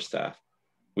number of staff.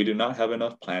 We do not have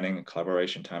enough planning and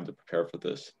collaboration time to prepare for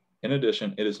this. In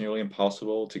addition, it is nearly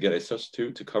impossible to get a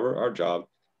substitute to cover our job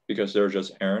because there are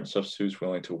just errant substitutes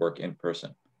willing to work in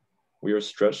person. We are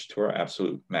stretched to our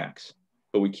absolute max,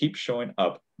 but we keep showing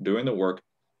up, doing the work,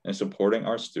 and supporting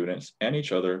our students and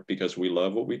each other because we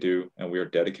love what we do and we are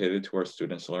dedicated to our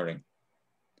students' learning.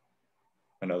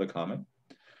 Another comment.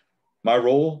 My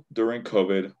role during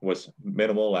COVID was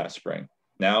minimal last spring.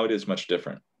 Now it is much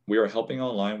different. We are helping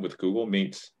online with Google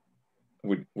Meets,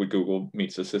 with Google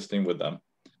Meets assisting with them.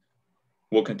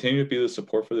 We'll continue to be the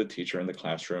support for the teacher in the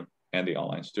classroom and the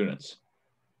online students.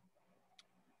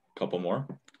 A couple more.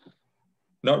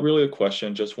 Not really a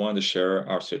question, just wanted to share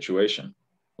our situation.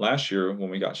 Last year, when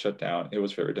we got shut down, it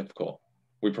was very difficult.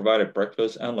 We provided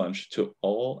breakfast and lunch to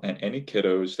all and any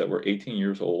kiddos that were 18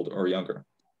 years old or younger.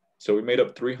 So we made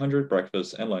up 300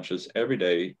 breakfasts and lunches every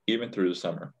day, even through the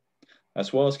summer.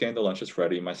 As well as getting the lunches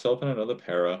ready, myself and another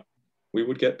para, we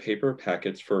would get paper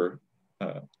packets for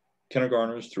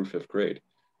kindergartners through 5th grade.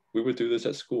 We would do this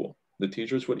at school. The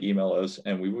teachers would email us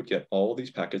and we would get all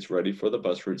these packets ready for the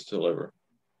bus routes to deliver.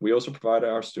 We also provided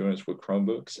our students with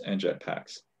Chromebooks and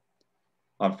jetpacks.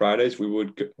 On Fridays, we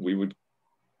would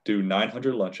do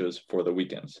 900 lunches for the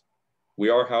weekends. We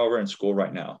are, however, in school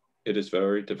right now. It is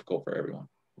very difficult for everyone.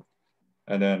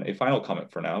 And then a final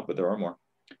comment for now, but there are more.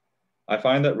 I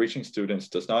find that reaching students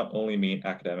does not only mean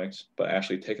academics, but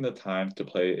actually taking the time to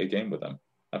play a game with them.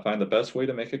 I find the best way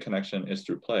to make a connection is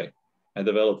through play. I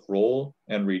develop role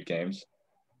and read games.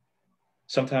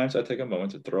 Sometimes I take a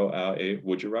moment to throw out a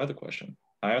would you rather question.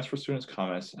 I ask for students'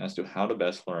 comments as to how to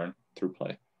best learn through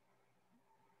play.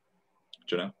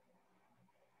 Janelle?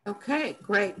 Okay,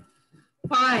 great.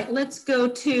 All right, let's go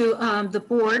to the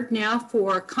board now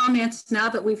for comments. Now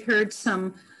that we've heard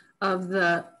some of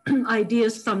the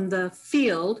ideas from the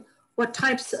field, what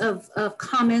types of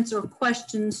comments or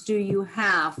questions do you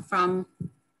have from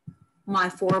my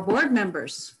 4 board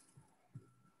members?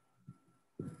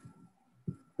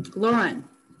 Lauren.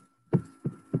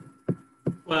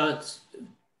 Well, it's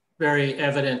very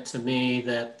evident to me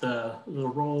that the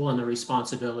role and the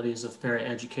responsibilities of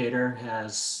paraeducator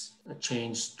has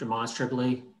changed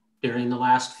demonstrably during the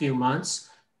last few months.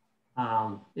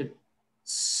 It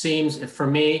seems, for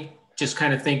me, just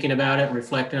kind of thinking about it,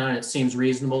 reflecting on it, it seems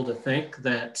reasonable to think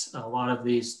that a lot of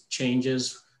these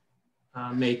changes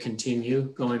may continue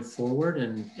going forward.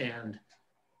 And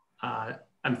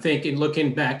I'm thinking,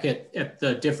 looking back at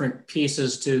the different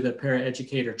pieces to the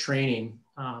paraeducator training,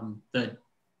 the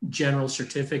general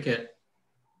certificate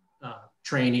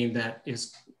training that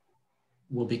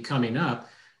will be coming up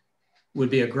would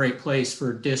be a great place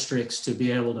for districts to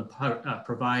be able to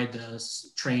provide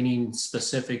this training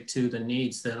specific to the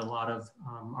needs that a lot of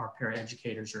our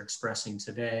paraeducators are expressing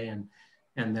today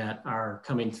and that are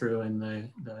coming through in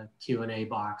the Q&A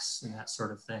box and that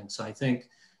sort of thing. So I think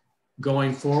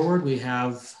going forward, we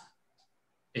have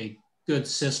a good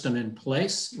system in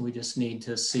place. We just need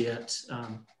to see it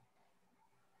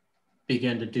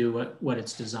begin to do what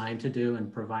it's designed to do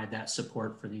and provide that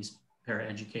support for these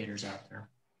paraeducators out there.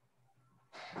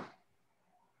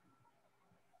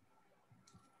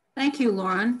 Thank you,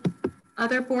 Lauren.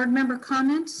 Other board member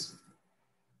comments?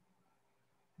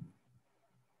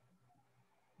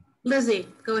 Lizzie,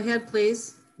 go ahead,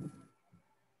 please.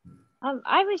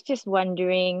 I was just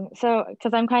wondering, so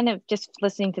because I'm kind of just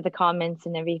listening to the comments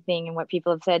and everything and what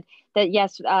people have said, that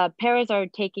yes, paras are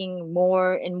taking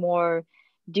more and more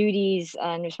duties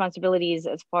and responsibilities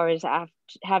as far as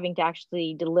having to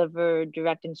actually deliver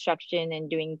direct instruction and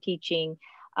doing teaching.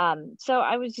 So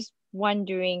I was just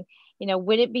wondering, you know,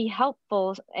 would it be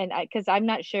helpful, and because I'm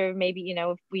not sure, maybe, you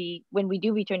know, if when we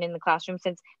do return in the classroom,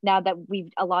 since now that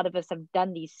a lot of us have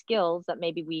done these skills that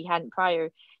maybe we hadn't prior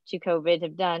to COVID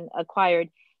have acquired,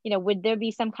 you know, would there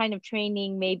be some kind of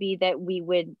training maybe that we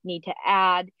would need to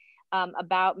add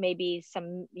about maybe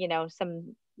some, you know,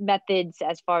 some methods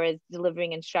as far as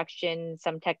delivering instruction,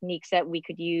 some techniques that we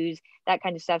could use, that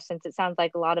kind of stuff, since it sounds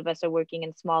like a lot of us are working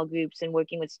in small groups and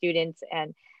working with students,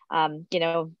 and you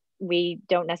know, we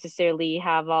don't necessarily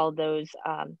have all those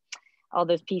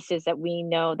pieces that we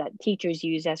know that teachers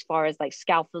use as far as like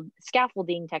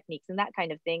scaffolding techniques and that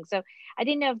kind of thing. So I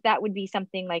didn't know if that would be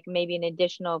something like maybe an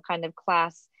additional kind of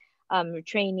class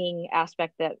training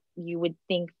aspect that you would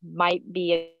think might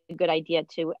be a good idea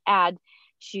to add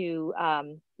to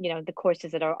you know, the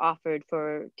courses that are offered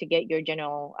to get your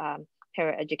general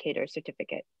paraeducator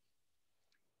certificate.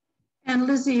 And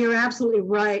Lizzie, you're absolutely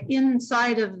right.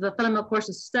 Inside of the fundamental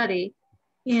courses study,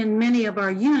 in many of our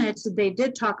units, they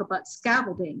did talk about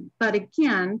scaffolding. But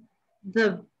again,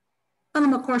 the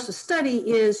fundamental courses study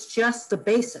is just the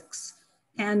basics.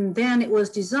 And then it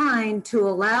was designed to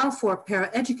allow for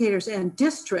paraeducators and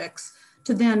districts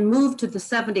to then move to the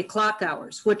 70 clock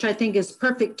hours, which I think is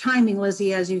perfect timing,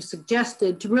 Lizzie, as you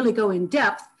suggested, to really go in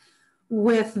depth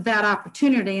with that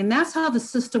opportunity. And that's how the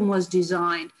system was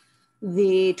designed.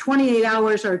 The 28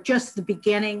 hours are just the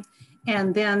beginning,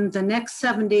 and then the next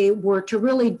 70 were to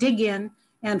really dig in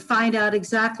and find out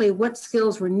exactly what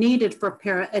skills were needed for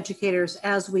paraeducators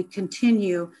as we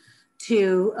continue to,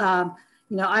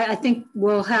 you know, I think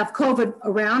we'll have COVID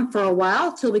around for a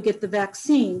while till we get the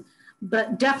vaccine,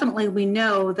 but definitely we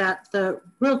know that the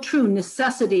real true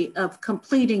necessity of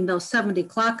completing those 70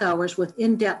 clock hours with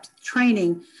in-depth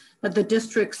training that the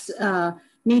districts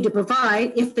need to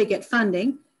provide if they get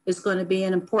funding is going to be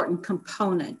an important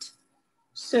component.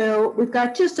 So we've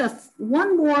got just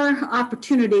one more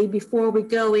opportunity before we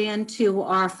go into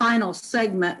our final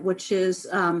segment, which is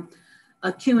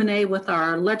a Q&A with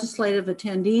our legislative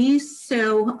attendees.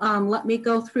 So let me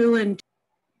go through and.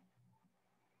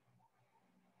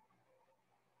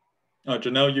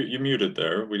 Janelle, you muted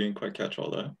there. We didn't quite catch all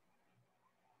that.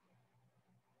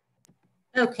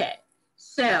 Okay,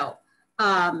 so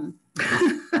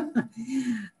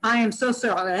I am so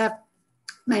sorry.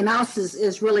 My mouse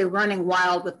is really running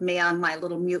wild with me on my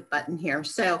little mute button here.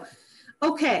 So,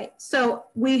 okay, so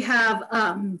we have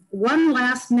one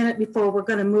last minute before we're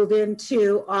going to move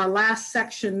into our last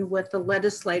section with the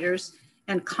legislators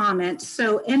and comments.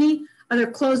 So any other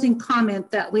closing comment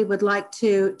that we would like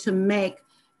to make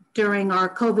during our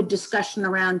COVID discussion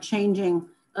around changing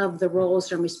of the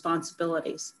roles and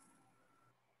responsibilities?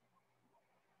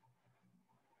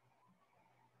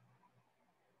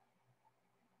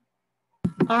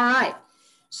 All right,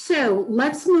 so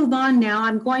let's move on now.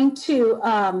 I'm going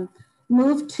to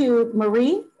move to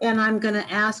Marie, and I'm going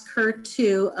to ask her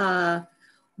to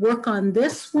work on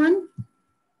this one,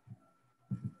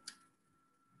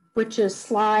 which is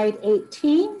slide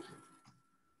 18.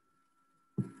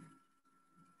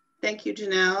 Thank you,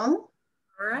 Janelle. All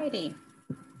righty.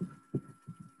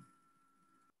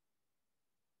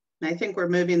 I think we're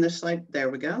moving the slide.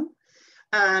 There we go.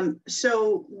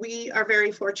 So we are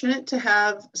very fortunate to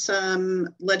have some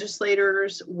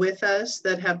legislators with us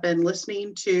that have been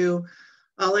listening to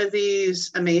all of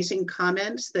these amazing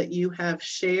comments that you have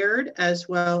shared, as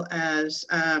well as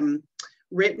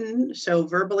written, so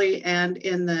verbally and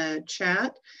in the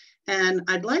chat. And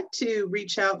I'd like to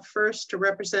reach out first to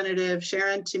Representative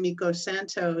Sharon Timico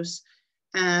Santos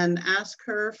and ask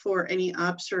her for any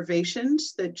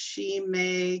observations that she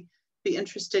may be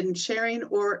interested in sharing,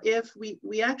 or if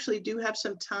we actually do have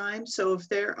some time. So if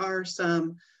there are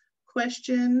some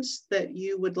questions that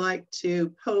you would like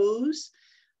to pose.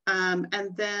 And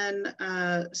then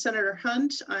Senator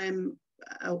Hunt, I'm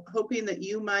hoping that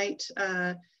you might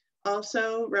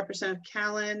also, Representative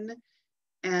Callan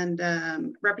and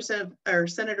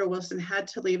Senator Wilson had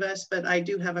to leave us, but I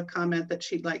do have a comment that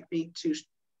she'd like me to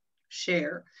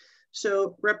share.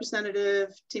 So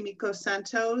Representative Timico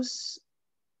Santos,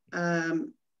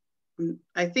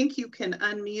 I think you can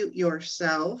unmute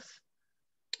yourself.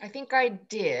 I think I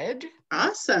did.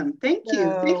 Awesome. Thank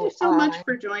you. Thank you so much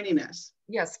for joining us.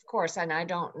 Yes, of course. And I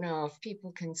don't know if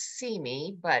people can see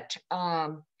me, but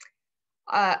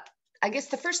I guess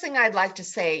the first thing I'd like to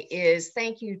say is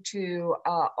thank you to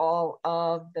all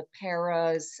of the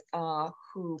paras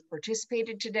who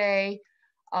participated today,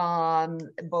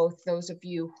 both those of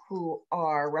you who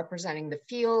are representing the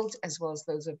field, as well as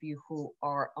those of you who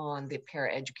are on the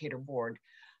Paraeducator Board.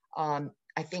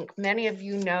 I think many of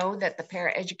you know that the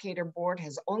Paraeducator Board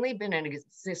has only been in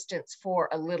existence for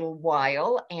a little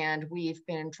while, and we've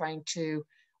been trying to,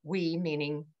 we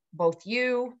meaning both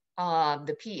you,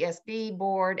 the PSB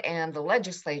board and the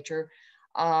legislature,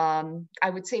 I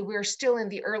would say we're still in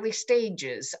the early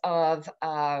stages of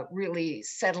really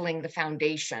settling the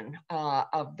foundation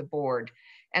of the board.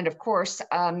 And of course,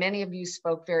 many of you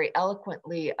spoke very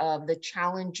eloquently of the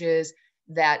challenges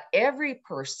that every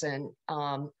person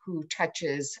who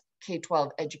touches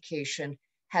K-12 education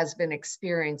has been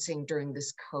experiencing during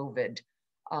this COVID.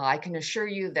 I can assure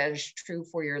you that is true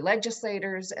for your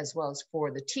legislators as well as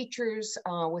for the teachers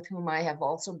with whom I have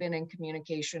also been in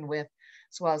communication with,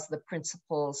 as well as the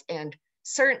principals. And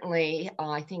certainly,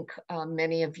 I think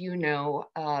many of you know,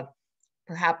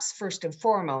 perhaps first and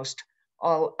foremost,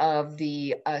 all of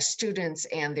the students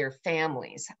and their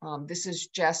families. This is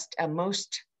just a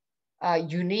most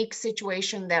unique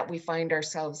situation that we find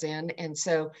ourselves in. And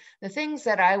so the things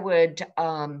that I would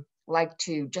like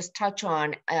to just touch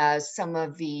on as some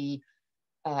of the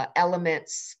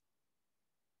elements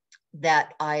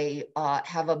that I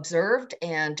have observed,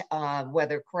 and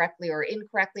whether correctly or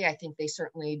incorrectly, I think they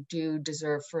certainly do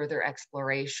deserve further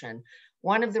exploration.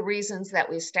 One of the reasons that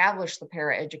we established the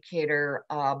Paraeducator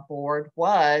Board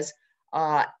was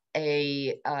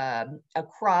a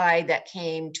cry that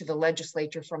came to the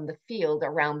legislature from the field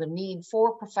around the need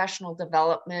for professional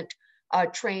development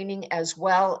training, as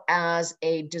well as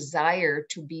a desire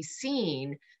to be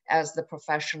seen as the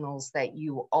professionals that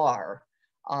you are,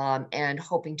 and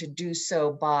hoping to do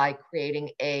so by creating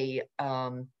a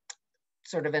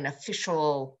sort of an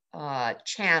official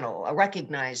channel, a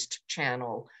recognized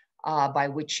channel by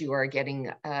which you are getting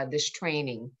this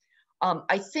training.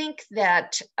 I think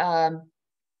that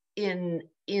in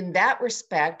that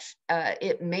respect,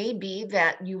 it may be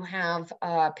that you have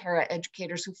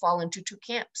paraeducators who fall into two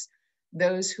camps.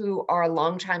 Those who are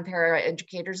longtime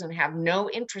paraeducators and have no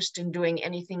interest in doing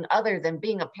anything other than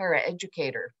being a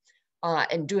paraeducator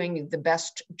and doing the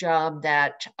best job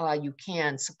that you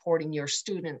can, supporting your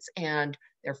students and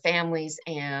their families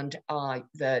and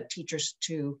the teachers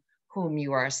to whom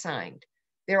you are assigned.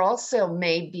 There also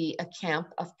may be a camp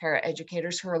of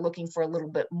paraeducators who are looking for a little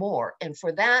bit more. And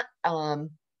for that,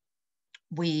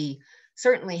 we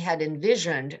certainly had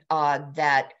envisioned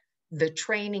that the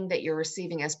training that you're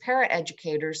receiving as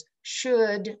paraeducators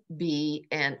should be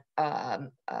and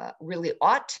really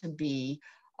ought to be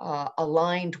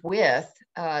aligned with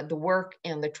the work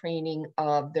and the training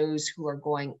of those who are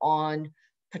going on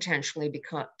potentially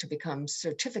to become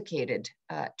certificated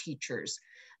teachers.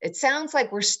 It sounds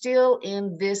like we're still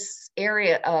in this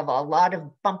area of a lot of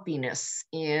bumpiness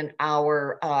in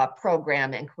our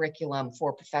program and curriculum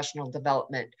for professional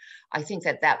development. I think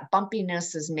that that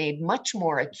bumpiness is made much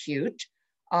more acute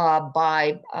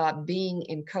by being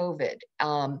in COVID.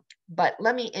 But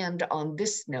let me end on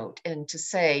this note and to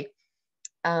say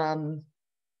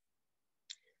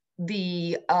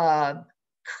the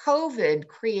COVID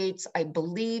creates, I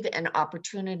believe, an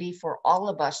opportunity for all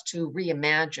of us to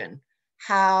reimagine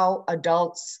how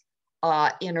adults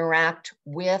interact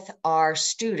with our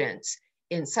students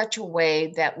in such a way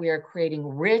that we are creating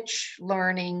rich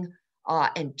learning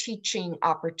and teaching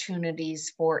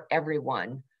opportunities for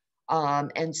everyone.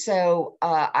 And so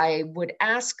I would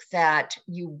ask that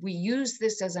we use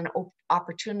this as an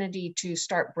opportunity to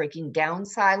start breaking down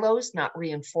silos, not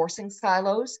reinforcing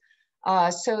silos,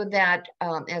 so that,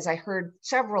 as I heard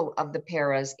several of the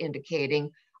paras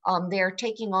indicating, they're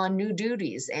taking on new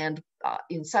duties, and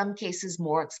in some cases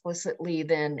more explicitly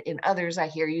than in others, I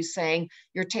hear you saying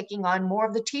you're taking on more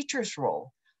of the teacher's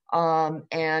role.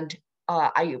 And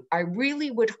I really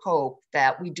would hope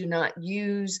that we do not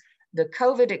use the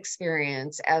COVID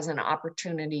experience as an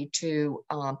opportunity to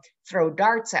throw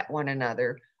darts at one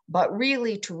another, but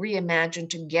really to reimagine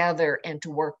together and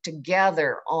to work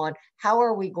together on how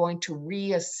are we going to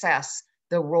reassess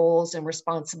the roles and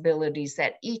responsibilities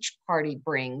that each party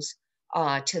brings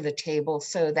to the table,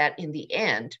 so that in the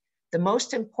end, the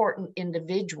most important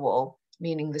individual,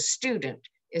 meaning the student,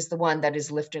 is the one that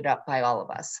is lifted up by all of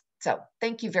us. So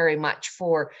thank you very much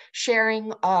for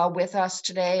sharing with us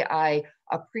today. I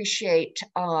appreciate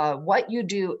what you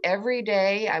do every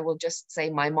day. I will just say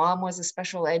my mom was a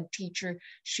special ed teacher.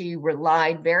 She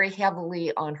relied very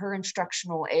heavily on her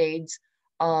instructional aides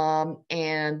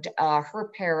and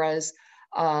her paras.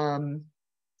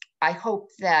 I hope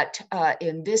that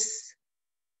in this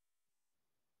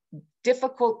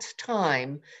difficult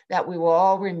time that we will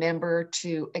all remember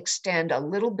to extend a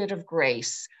little bit of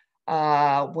grace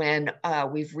when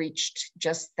we've reached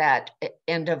just that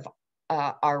end of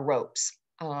our ropes.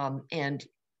 And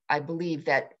I believe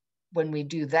that when we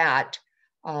do that,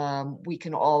 we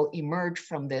can all emerge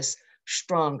from this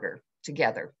stronger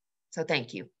together. So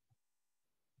thank you.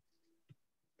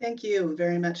 Thank you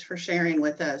very much for sharing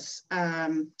with us.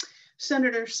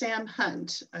 Senator Sam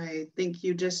Hunt, I think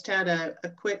you just had a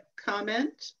quick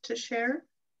comment to share.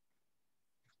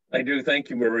 I do. Thank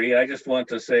you, Marie. I just want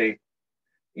to say,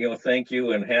 thank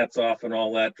you and hats off and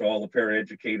all that to all the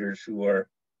paraeducators who are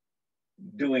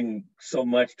doing so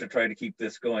much to try to keep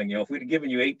this going. If we'd have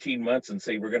given you 18 months and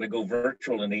say we're going to go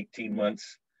virtual in 18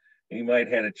 months, you might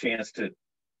have had a chance to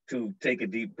take a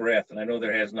deep breath. And I know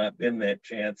there has not been that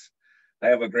chance. I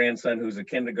have a grandson who's a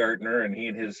kindergartner, and he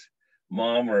and his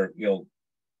mom are,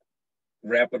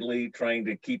 rapidly trying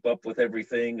to keep up with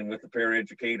everything and with the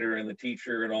paraeducator and the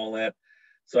teacher and all that.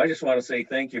 So I just want to say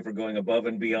thank you for going above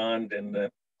and beyond. And,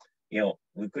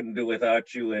 we couldn't do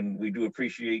without you, and we do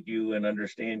appreciate you and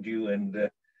understand you. And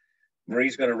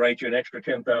Marie's going to write you an extra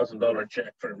 $10,000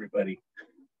 check for everybody.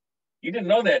 You didn't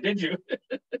know that, did you?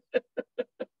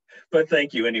 But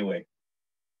thank you anyway.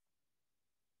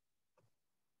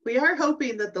 We are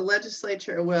hoping that the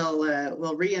legislature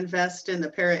will reinvest in the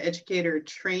paraeducator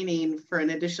training for an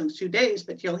additional 2 days,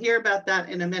 but you'll hear about that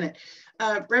in a minute.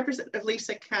 Representative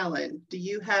Lisa Callan, do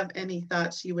you have any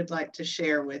thoughts you would like to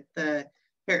share with the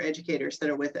paraeducators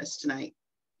that are with us tonight?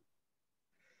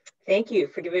 Thank you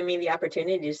for giving me the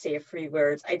opportunity to say a few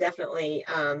words. I definitely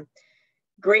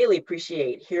greatly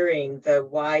appreciate hearing the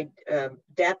wide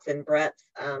depth and breadth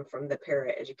from the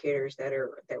paraeducators that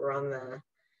were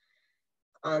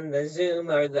on the Zoom,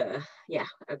 or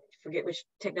I forget which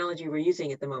technology we're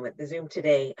using at the moment, the Zoom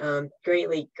today.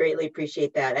 Greatly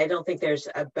appreciate that. I don't think there's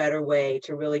a better way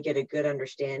to really get a good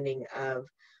understanding of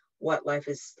what life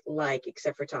is like,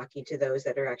 except for talking to those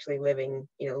that are actually living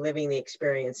the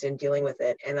experience and dealing with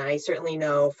it. And I certainly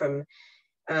know from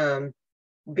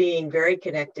being very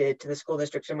connected to the school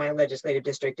districts in my legislative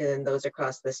district and those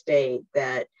across the state,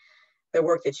 that the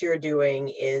work that you're doing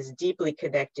is deeply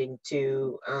connecting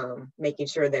to making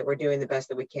sure that we're doing the best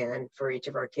that we can for each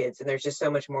of our kids. And there's just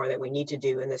so much more that we need to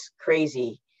do in this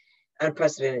crazy,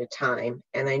 unprecedented time.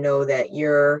 And I know that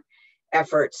your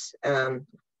efforts,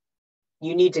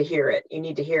 you need to hear it. You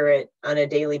need to hear it on a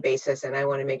daily basis. And I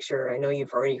want to make sure, I know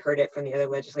you've already heard it from the other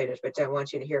legislators, but I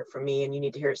want you to hear it from me, and you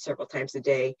need to hear it several times a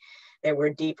day, that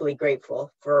we're deeply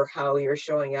grateful for how you're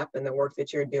showing up and the work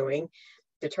that you're doing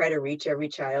to try to reach every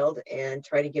child and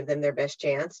try to give them their best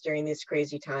chance during this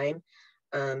crazy time.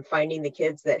 Finding the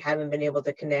kids that haven't been able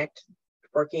to connect,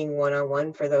 working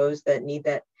one-on-one for those that need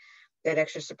that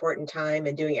extra support and time,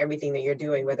 and doing everything that you're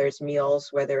doing, whether it's meals,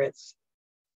 whether it's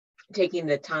taking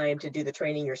the time to do the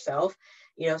training yourself,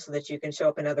 so that you can show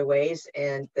up in other ways,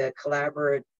 and the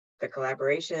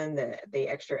collaboration, the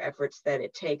extra efforts that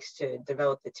it takes to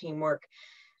develop the teamwork,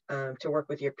 to work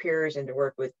with your peers and to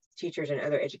work with teachers and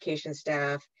other education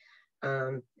staff,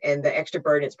 and the extra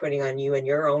burden it's putting on you and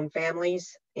your own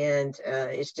families. And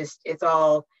it's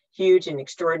all huge and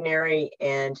extraordinary,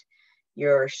 and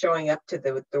you're showing up to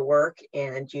the work,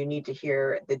 and you need to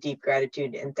hear the deep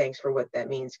gratitude and thanks for what that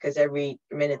means, because every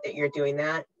minute that you're doing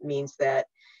that means that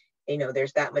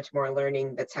there's that much more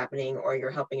learning that's happening, or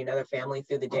you're helping another family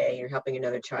through the day, you're helping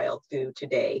another child through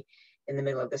today in the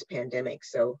middle of this pandemic.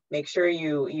 So make sure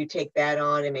you take that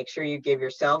on, and make sure you give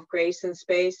yourself grace and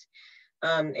space,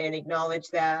 and acknowledge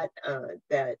that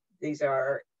these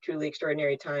are truly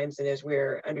extraordinary times. And as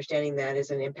we're understanding that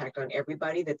is an impact on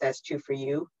everybody, that's true for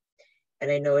you. And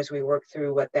I know as we work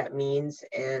through what that means,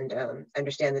 and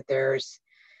understand that there's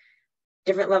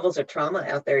different levels of trauma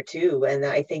out there too. And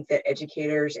I think that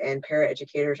educators and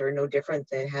paraeducators are no different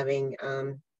than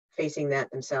facing that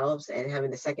themselves, and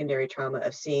having the secondary trauma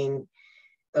of seeing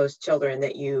those children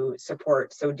that you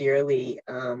support so dearly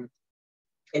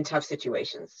in tough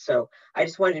situations. So I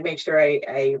just wanted to make sure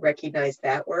I recognize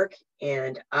that work.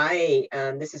 And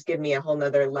this has given me a whole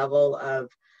nother level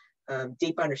of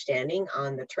deep understanding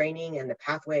on the training and the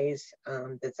pathways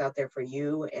that's out there for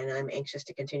you. And I'm anxious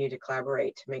to continue to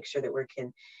collaborate to make sure that we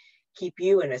can keep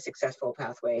you in a successful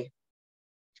pathway,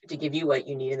 to give you what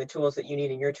you need and the tools that you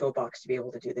need in your toolbox to be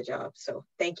able to do the job. So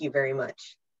thank you very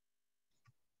much.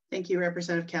 Thank you,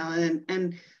 Representative Callan.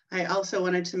 And I also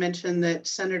wanted to mention that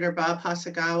Senator Bob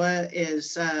Hasagawa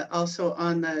is also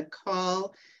on the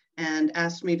call and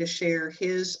asked me to share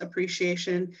his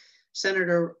appreciation.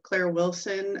 Senator Claire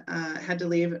Wilson had to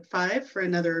leave at 5 for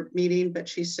another meeting, but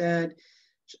she said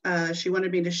she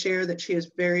wanted me to share that she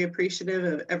is very appreciative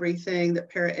of everything that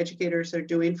paraeducators are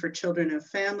doing for children and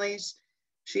families.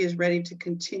 She is ready to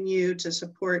continue to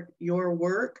support your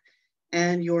work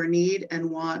and your need and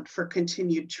want for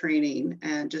continued training.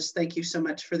 And just thank you so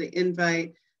much for the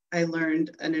invite. I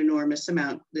learned an enormous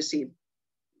amount this evening.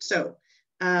 So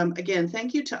again,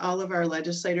 thank you to all of our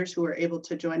legislators who were able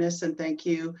to join us, and thank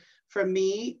you from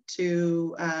me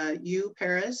to you,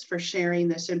 Paras, for sharing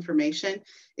this information.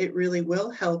 It really will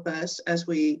help us as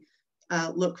we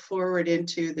look forward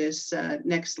into this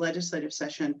next legislative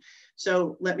session.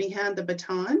 So let me hand the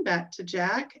baton back to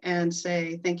Jack and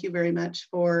say thank you very much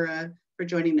for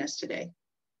joining us today.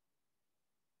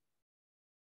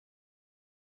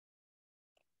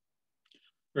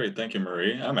 Great, thank you,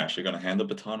 Marie. I'm actually going to hand the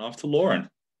baton off to Lauren.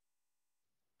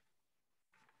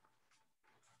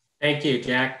 Thank you,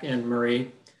 Jack and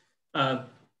Marie. So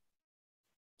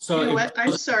you know what?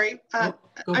 I'm sorry.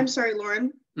 I'm sorry,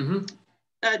 Lauren.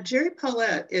 Jerry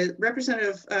Paulette,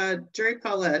 Representative Jerry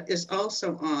Paulette is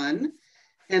also on,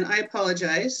 and I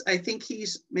apologize. I think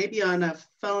he's maybe on a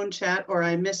phone chat or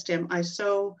I missed him. I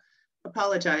so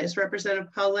apologize.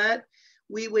 Representative Paulette,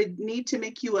 we would need to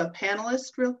make you a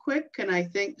panelist real quick, and I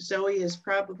think Zoe is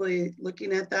probably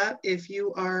looking at that if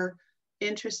you are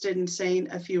interested in saying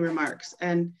a few remarks.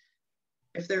 And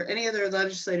if there are any other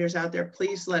legislators out there,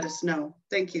 please let us know.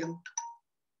 Thank you.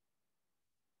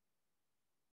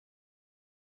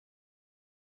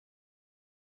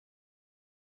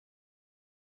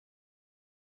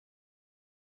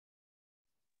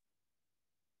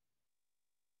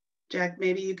 Jack,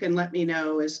 maybe you can let me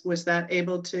know, was that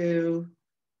able to?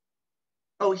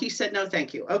 Oh, he said no,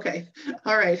 thank you. Okay,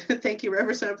 all right, thank you,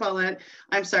 Representative Paulette.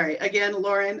 I'm sorry, again,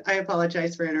 Lauren, I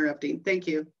apologize for interrupting. Thank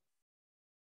you.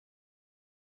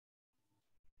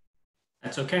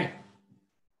 That's okay.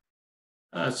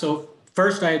 So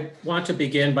first, I want to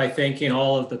begin by thanking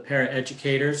all of the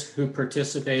paraeducators who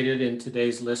participated in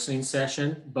today's listening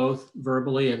session, both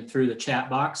verbally and through the chat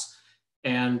box.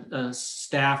 And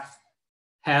staff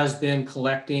has been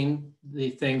collecting the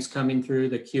things coming through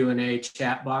the Q&A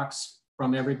chat box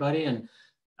from everybody. And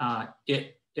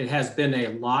it has been a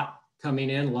lot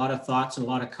coming in, a lot of thoughts and a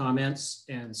lot of comments.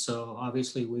 And so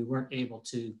obviously we weren't able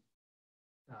to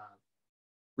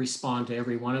respond to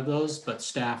every one of those, but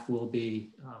staff will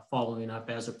be following up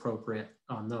as appropriate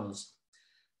on those.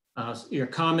 Your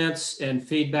comments and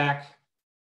feedback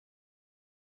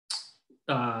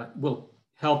will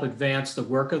help advance the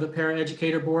work of the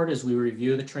Paraeducator Board as we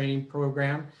review the training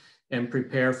program and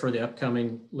prepare for the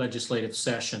upcoming legislative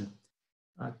session.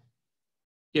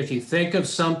 If you think of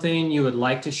something you would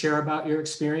like to share about your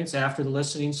experience after the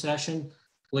listening session,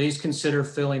 please consider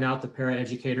filling out the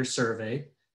Paraeducator survey.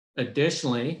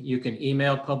 Additionally, you can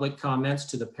email public comments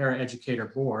to the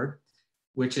Paraeducator Board,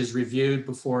 which is reviewed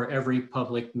before every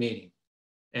public meeting.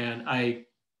 And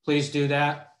please do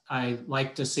that. I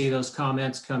like to see those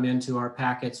comments come into our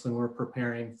packets when we're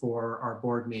preparing for our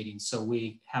board meetings, so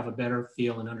we have a better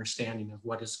feel and understanding of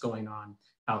what is going on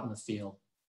out in the field.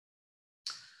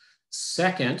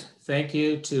 Second, thank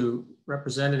you to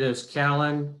Representatives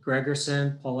Callan,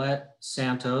 Gregerson, Paulette,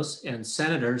 Santos, and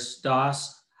Senators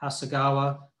Doss,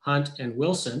 Hasagawa, Hunt, and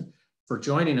Wilson for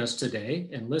joining us today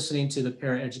and listening to the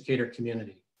paraeducator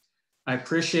community. I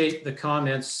appreciate the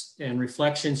comments and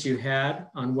reflections you had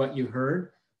on what you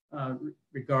heard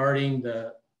regarding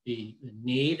the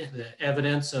need, the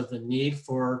evidence of the need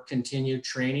for continued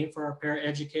training for our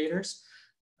paraeducators,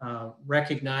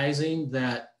 recognizing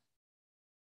that,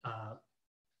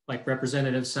 like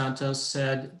Representative Santos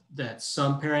said, that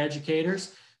some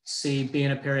paraeducators see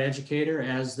being a paraeducator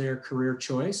as their career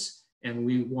choice, and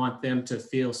we want them to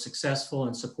feel successful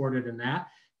and supported in that.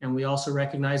 And we also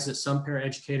recognize that some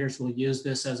paraeducators will use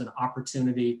this as an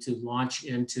opportunity to launch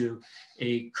into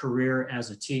a career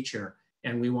as a teacher,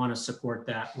 and we want to support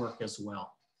that work as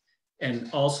well. And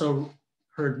also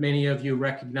heard many of you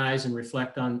recognize and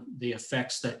reflect on the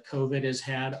effects that COVID has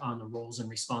had on the roles and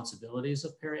responsibilities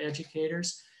of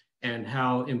paraeducators and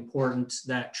how important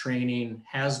that training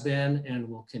has been and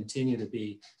will continue to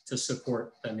be to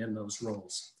support them in those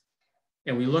roles.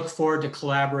 And we look forward to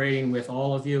collaborating with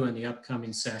all of you in the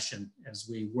upcoming session as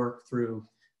we work through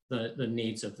the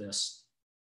needs of this.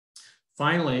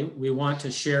 Finally, we want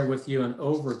to share with you an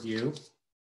overview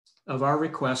of our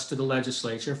request to the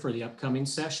legislature for the upcoming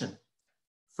session.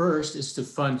 first is to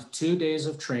fund 2 days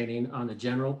of training on the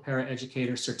General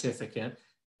Paraeducator Certificate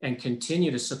and continue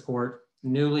to support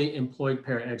newly employed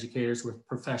paraeducators with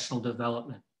professional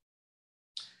development.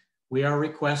 We are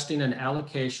requesting an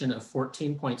allocation of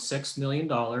 $14.6 million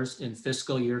in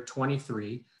fiscal year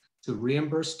 23 to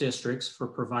reimburse districts for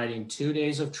providing 2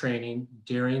 days of training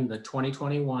during the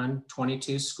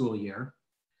 2021-22 school year.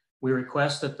 We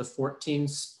request that the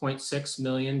 $14.6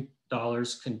 million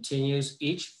continues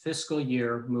each fiscal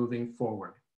year moving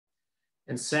forward.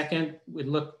 And second,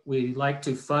 we'd like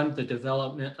to fund the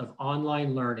development of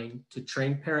online learning to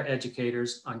train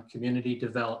paraeducators on community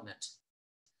development.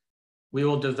 We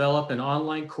will develop an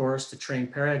online course to train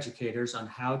paraeducators on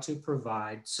how to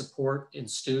provide support in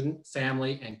student,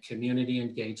 family, and community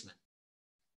engagement.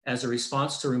 As a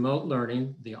response to remote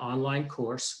learning, the online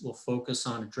course will focus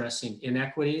on addressing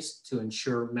inequities to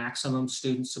ensure maximum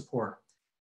student support.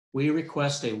 We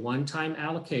request a one-time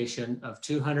allocation of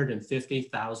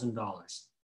 $250,000.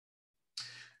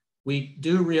 We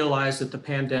do realize that the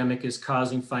pandemic is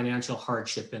causing financial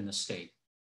hardship in the state,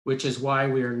 which is why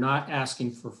we are not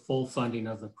asking for full funding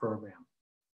of the program.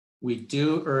 We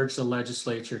do urge the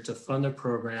legislature to fund the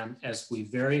program, as we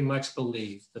very much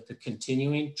believe that the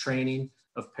continuing training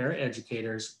of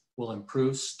paraeducators will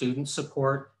improve student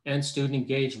support and student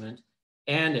engagement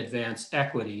and advance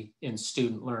equity in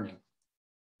student learning.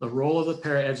 The role of the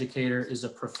paraeducator is a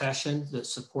profession that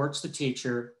supports the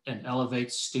teacher and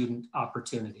elevates student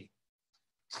opportunity.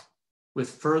 With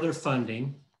further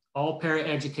funding, all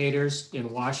paraeducators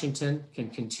in Washington can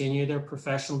continue their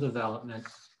professional development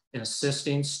in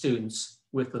assisting students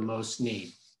with the most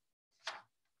need.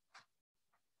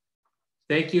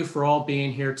 Thank you for all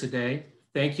being here today.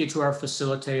 Thank you to our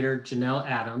facilitator, Janelle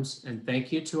Adams, and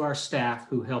thank you to our staff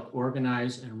who helped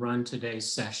organize and run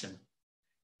today's session.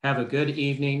 Have a good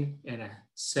evening and a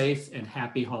safe and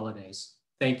happy holidays.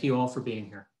 Thank you all for being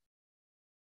here.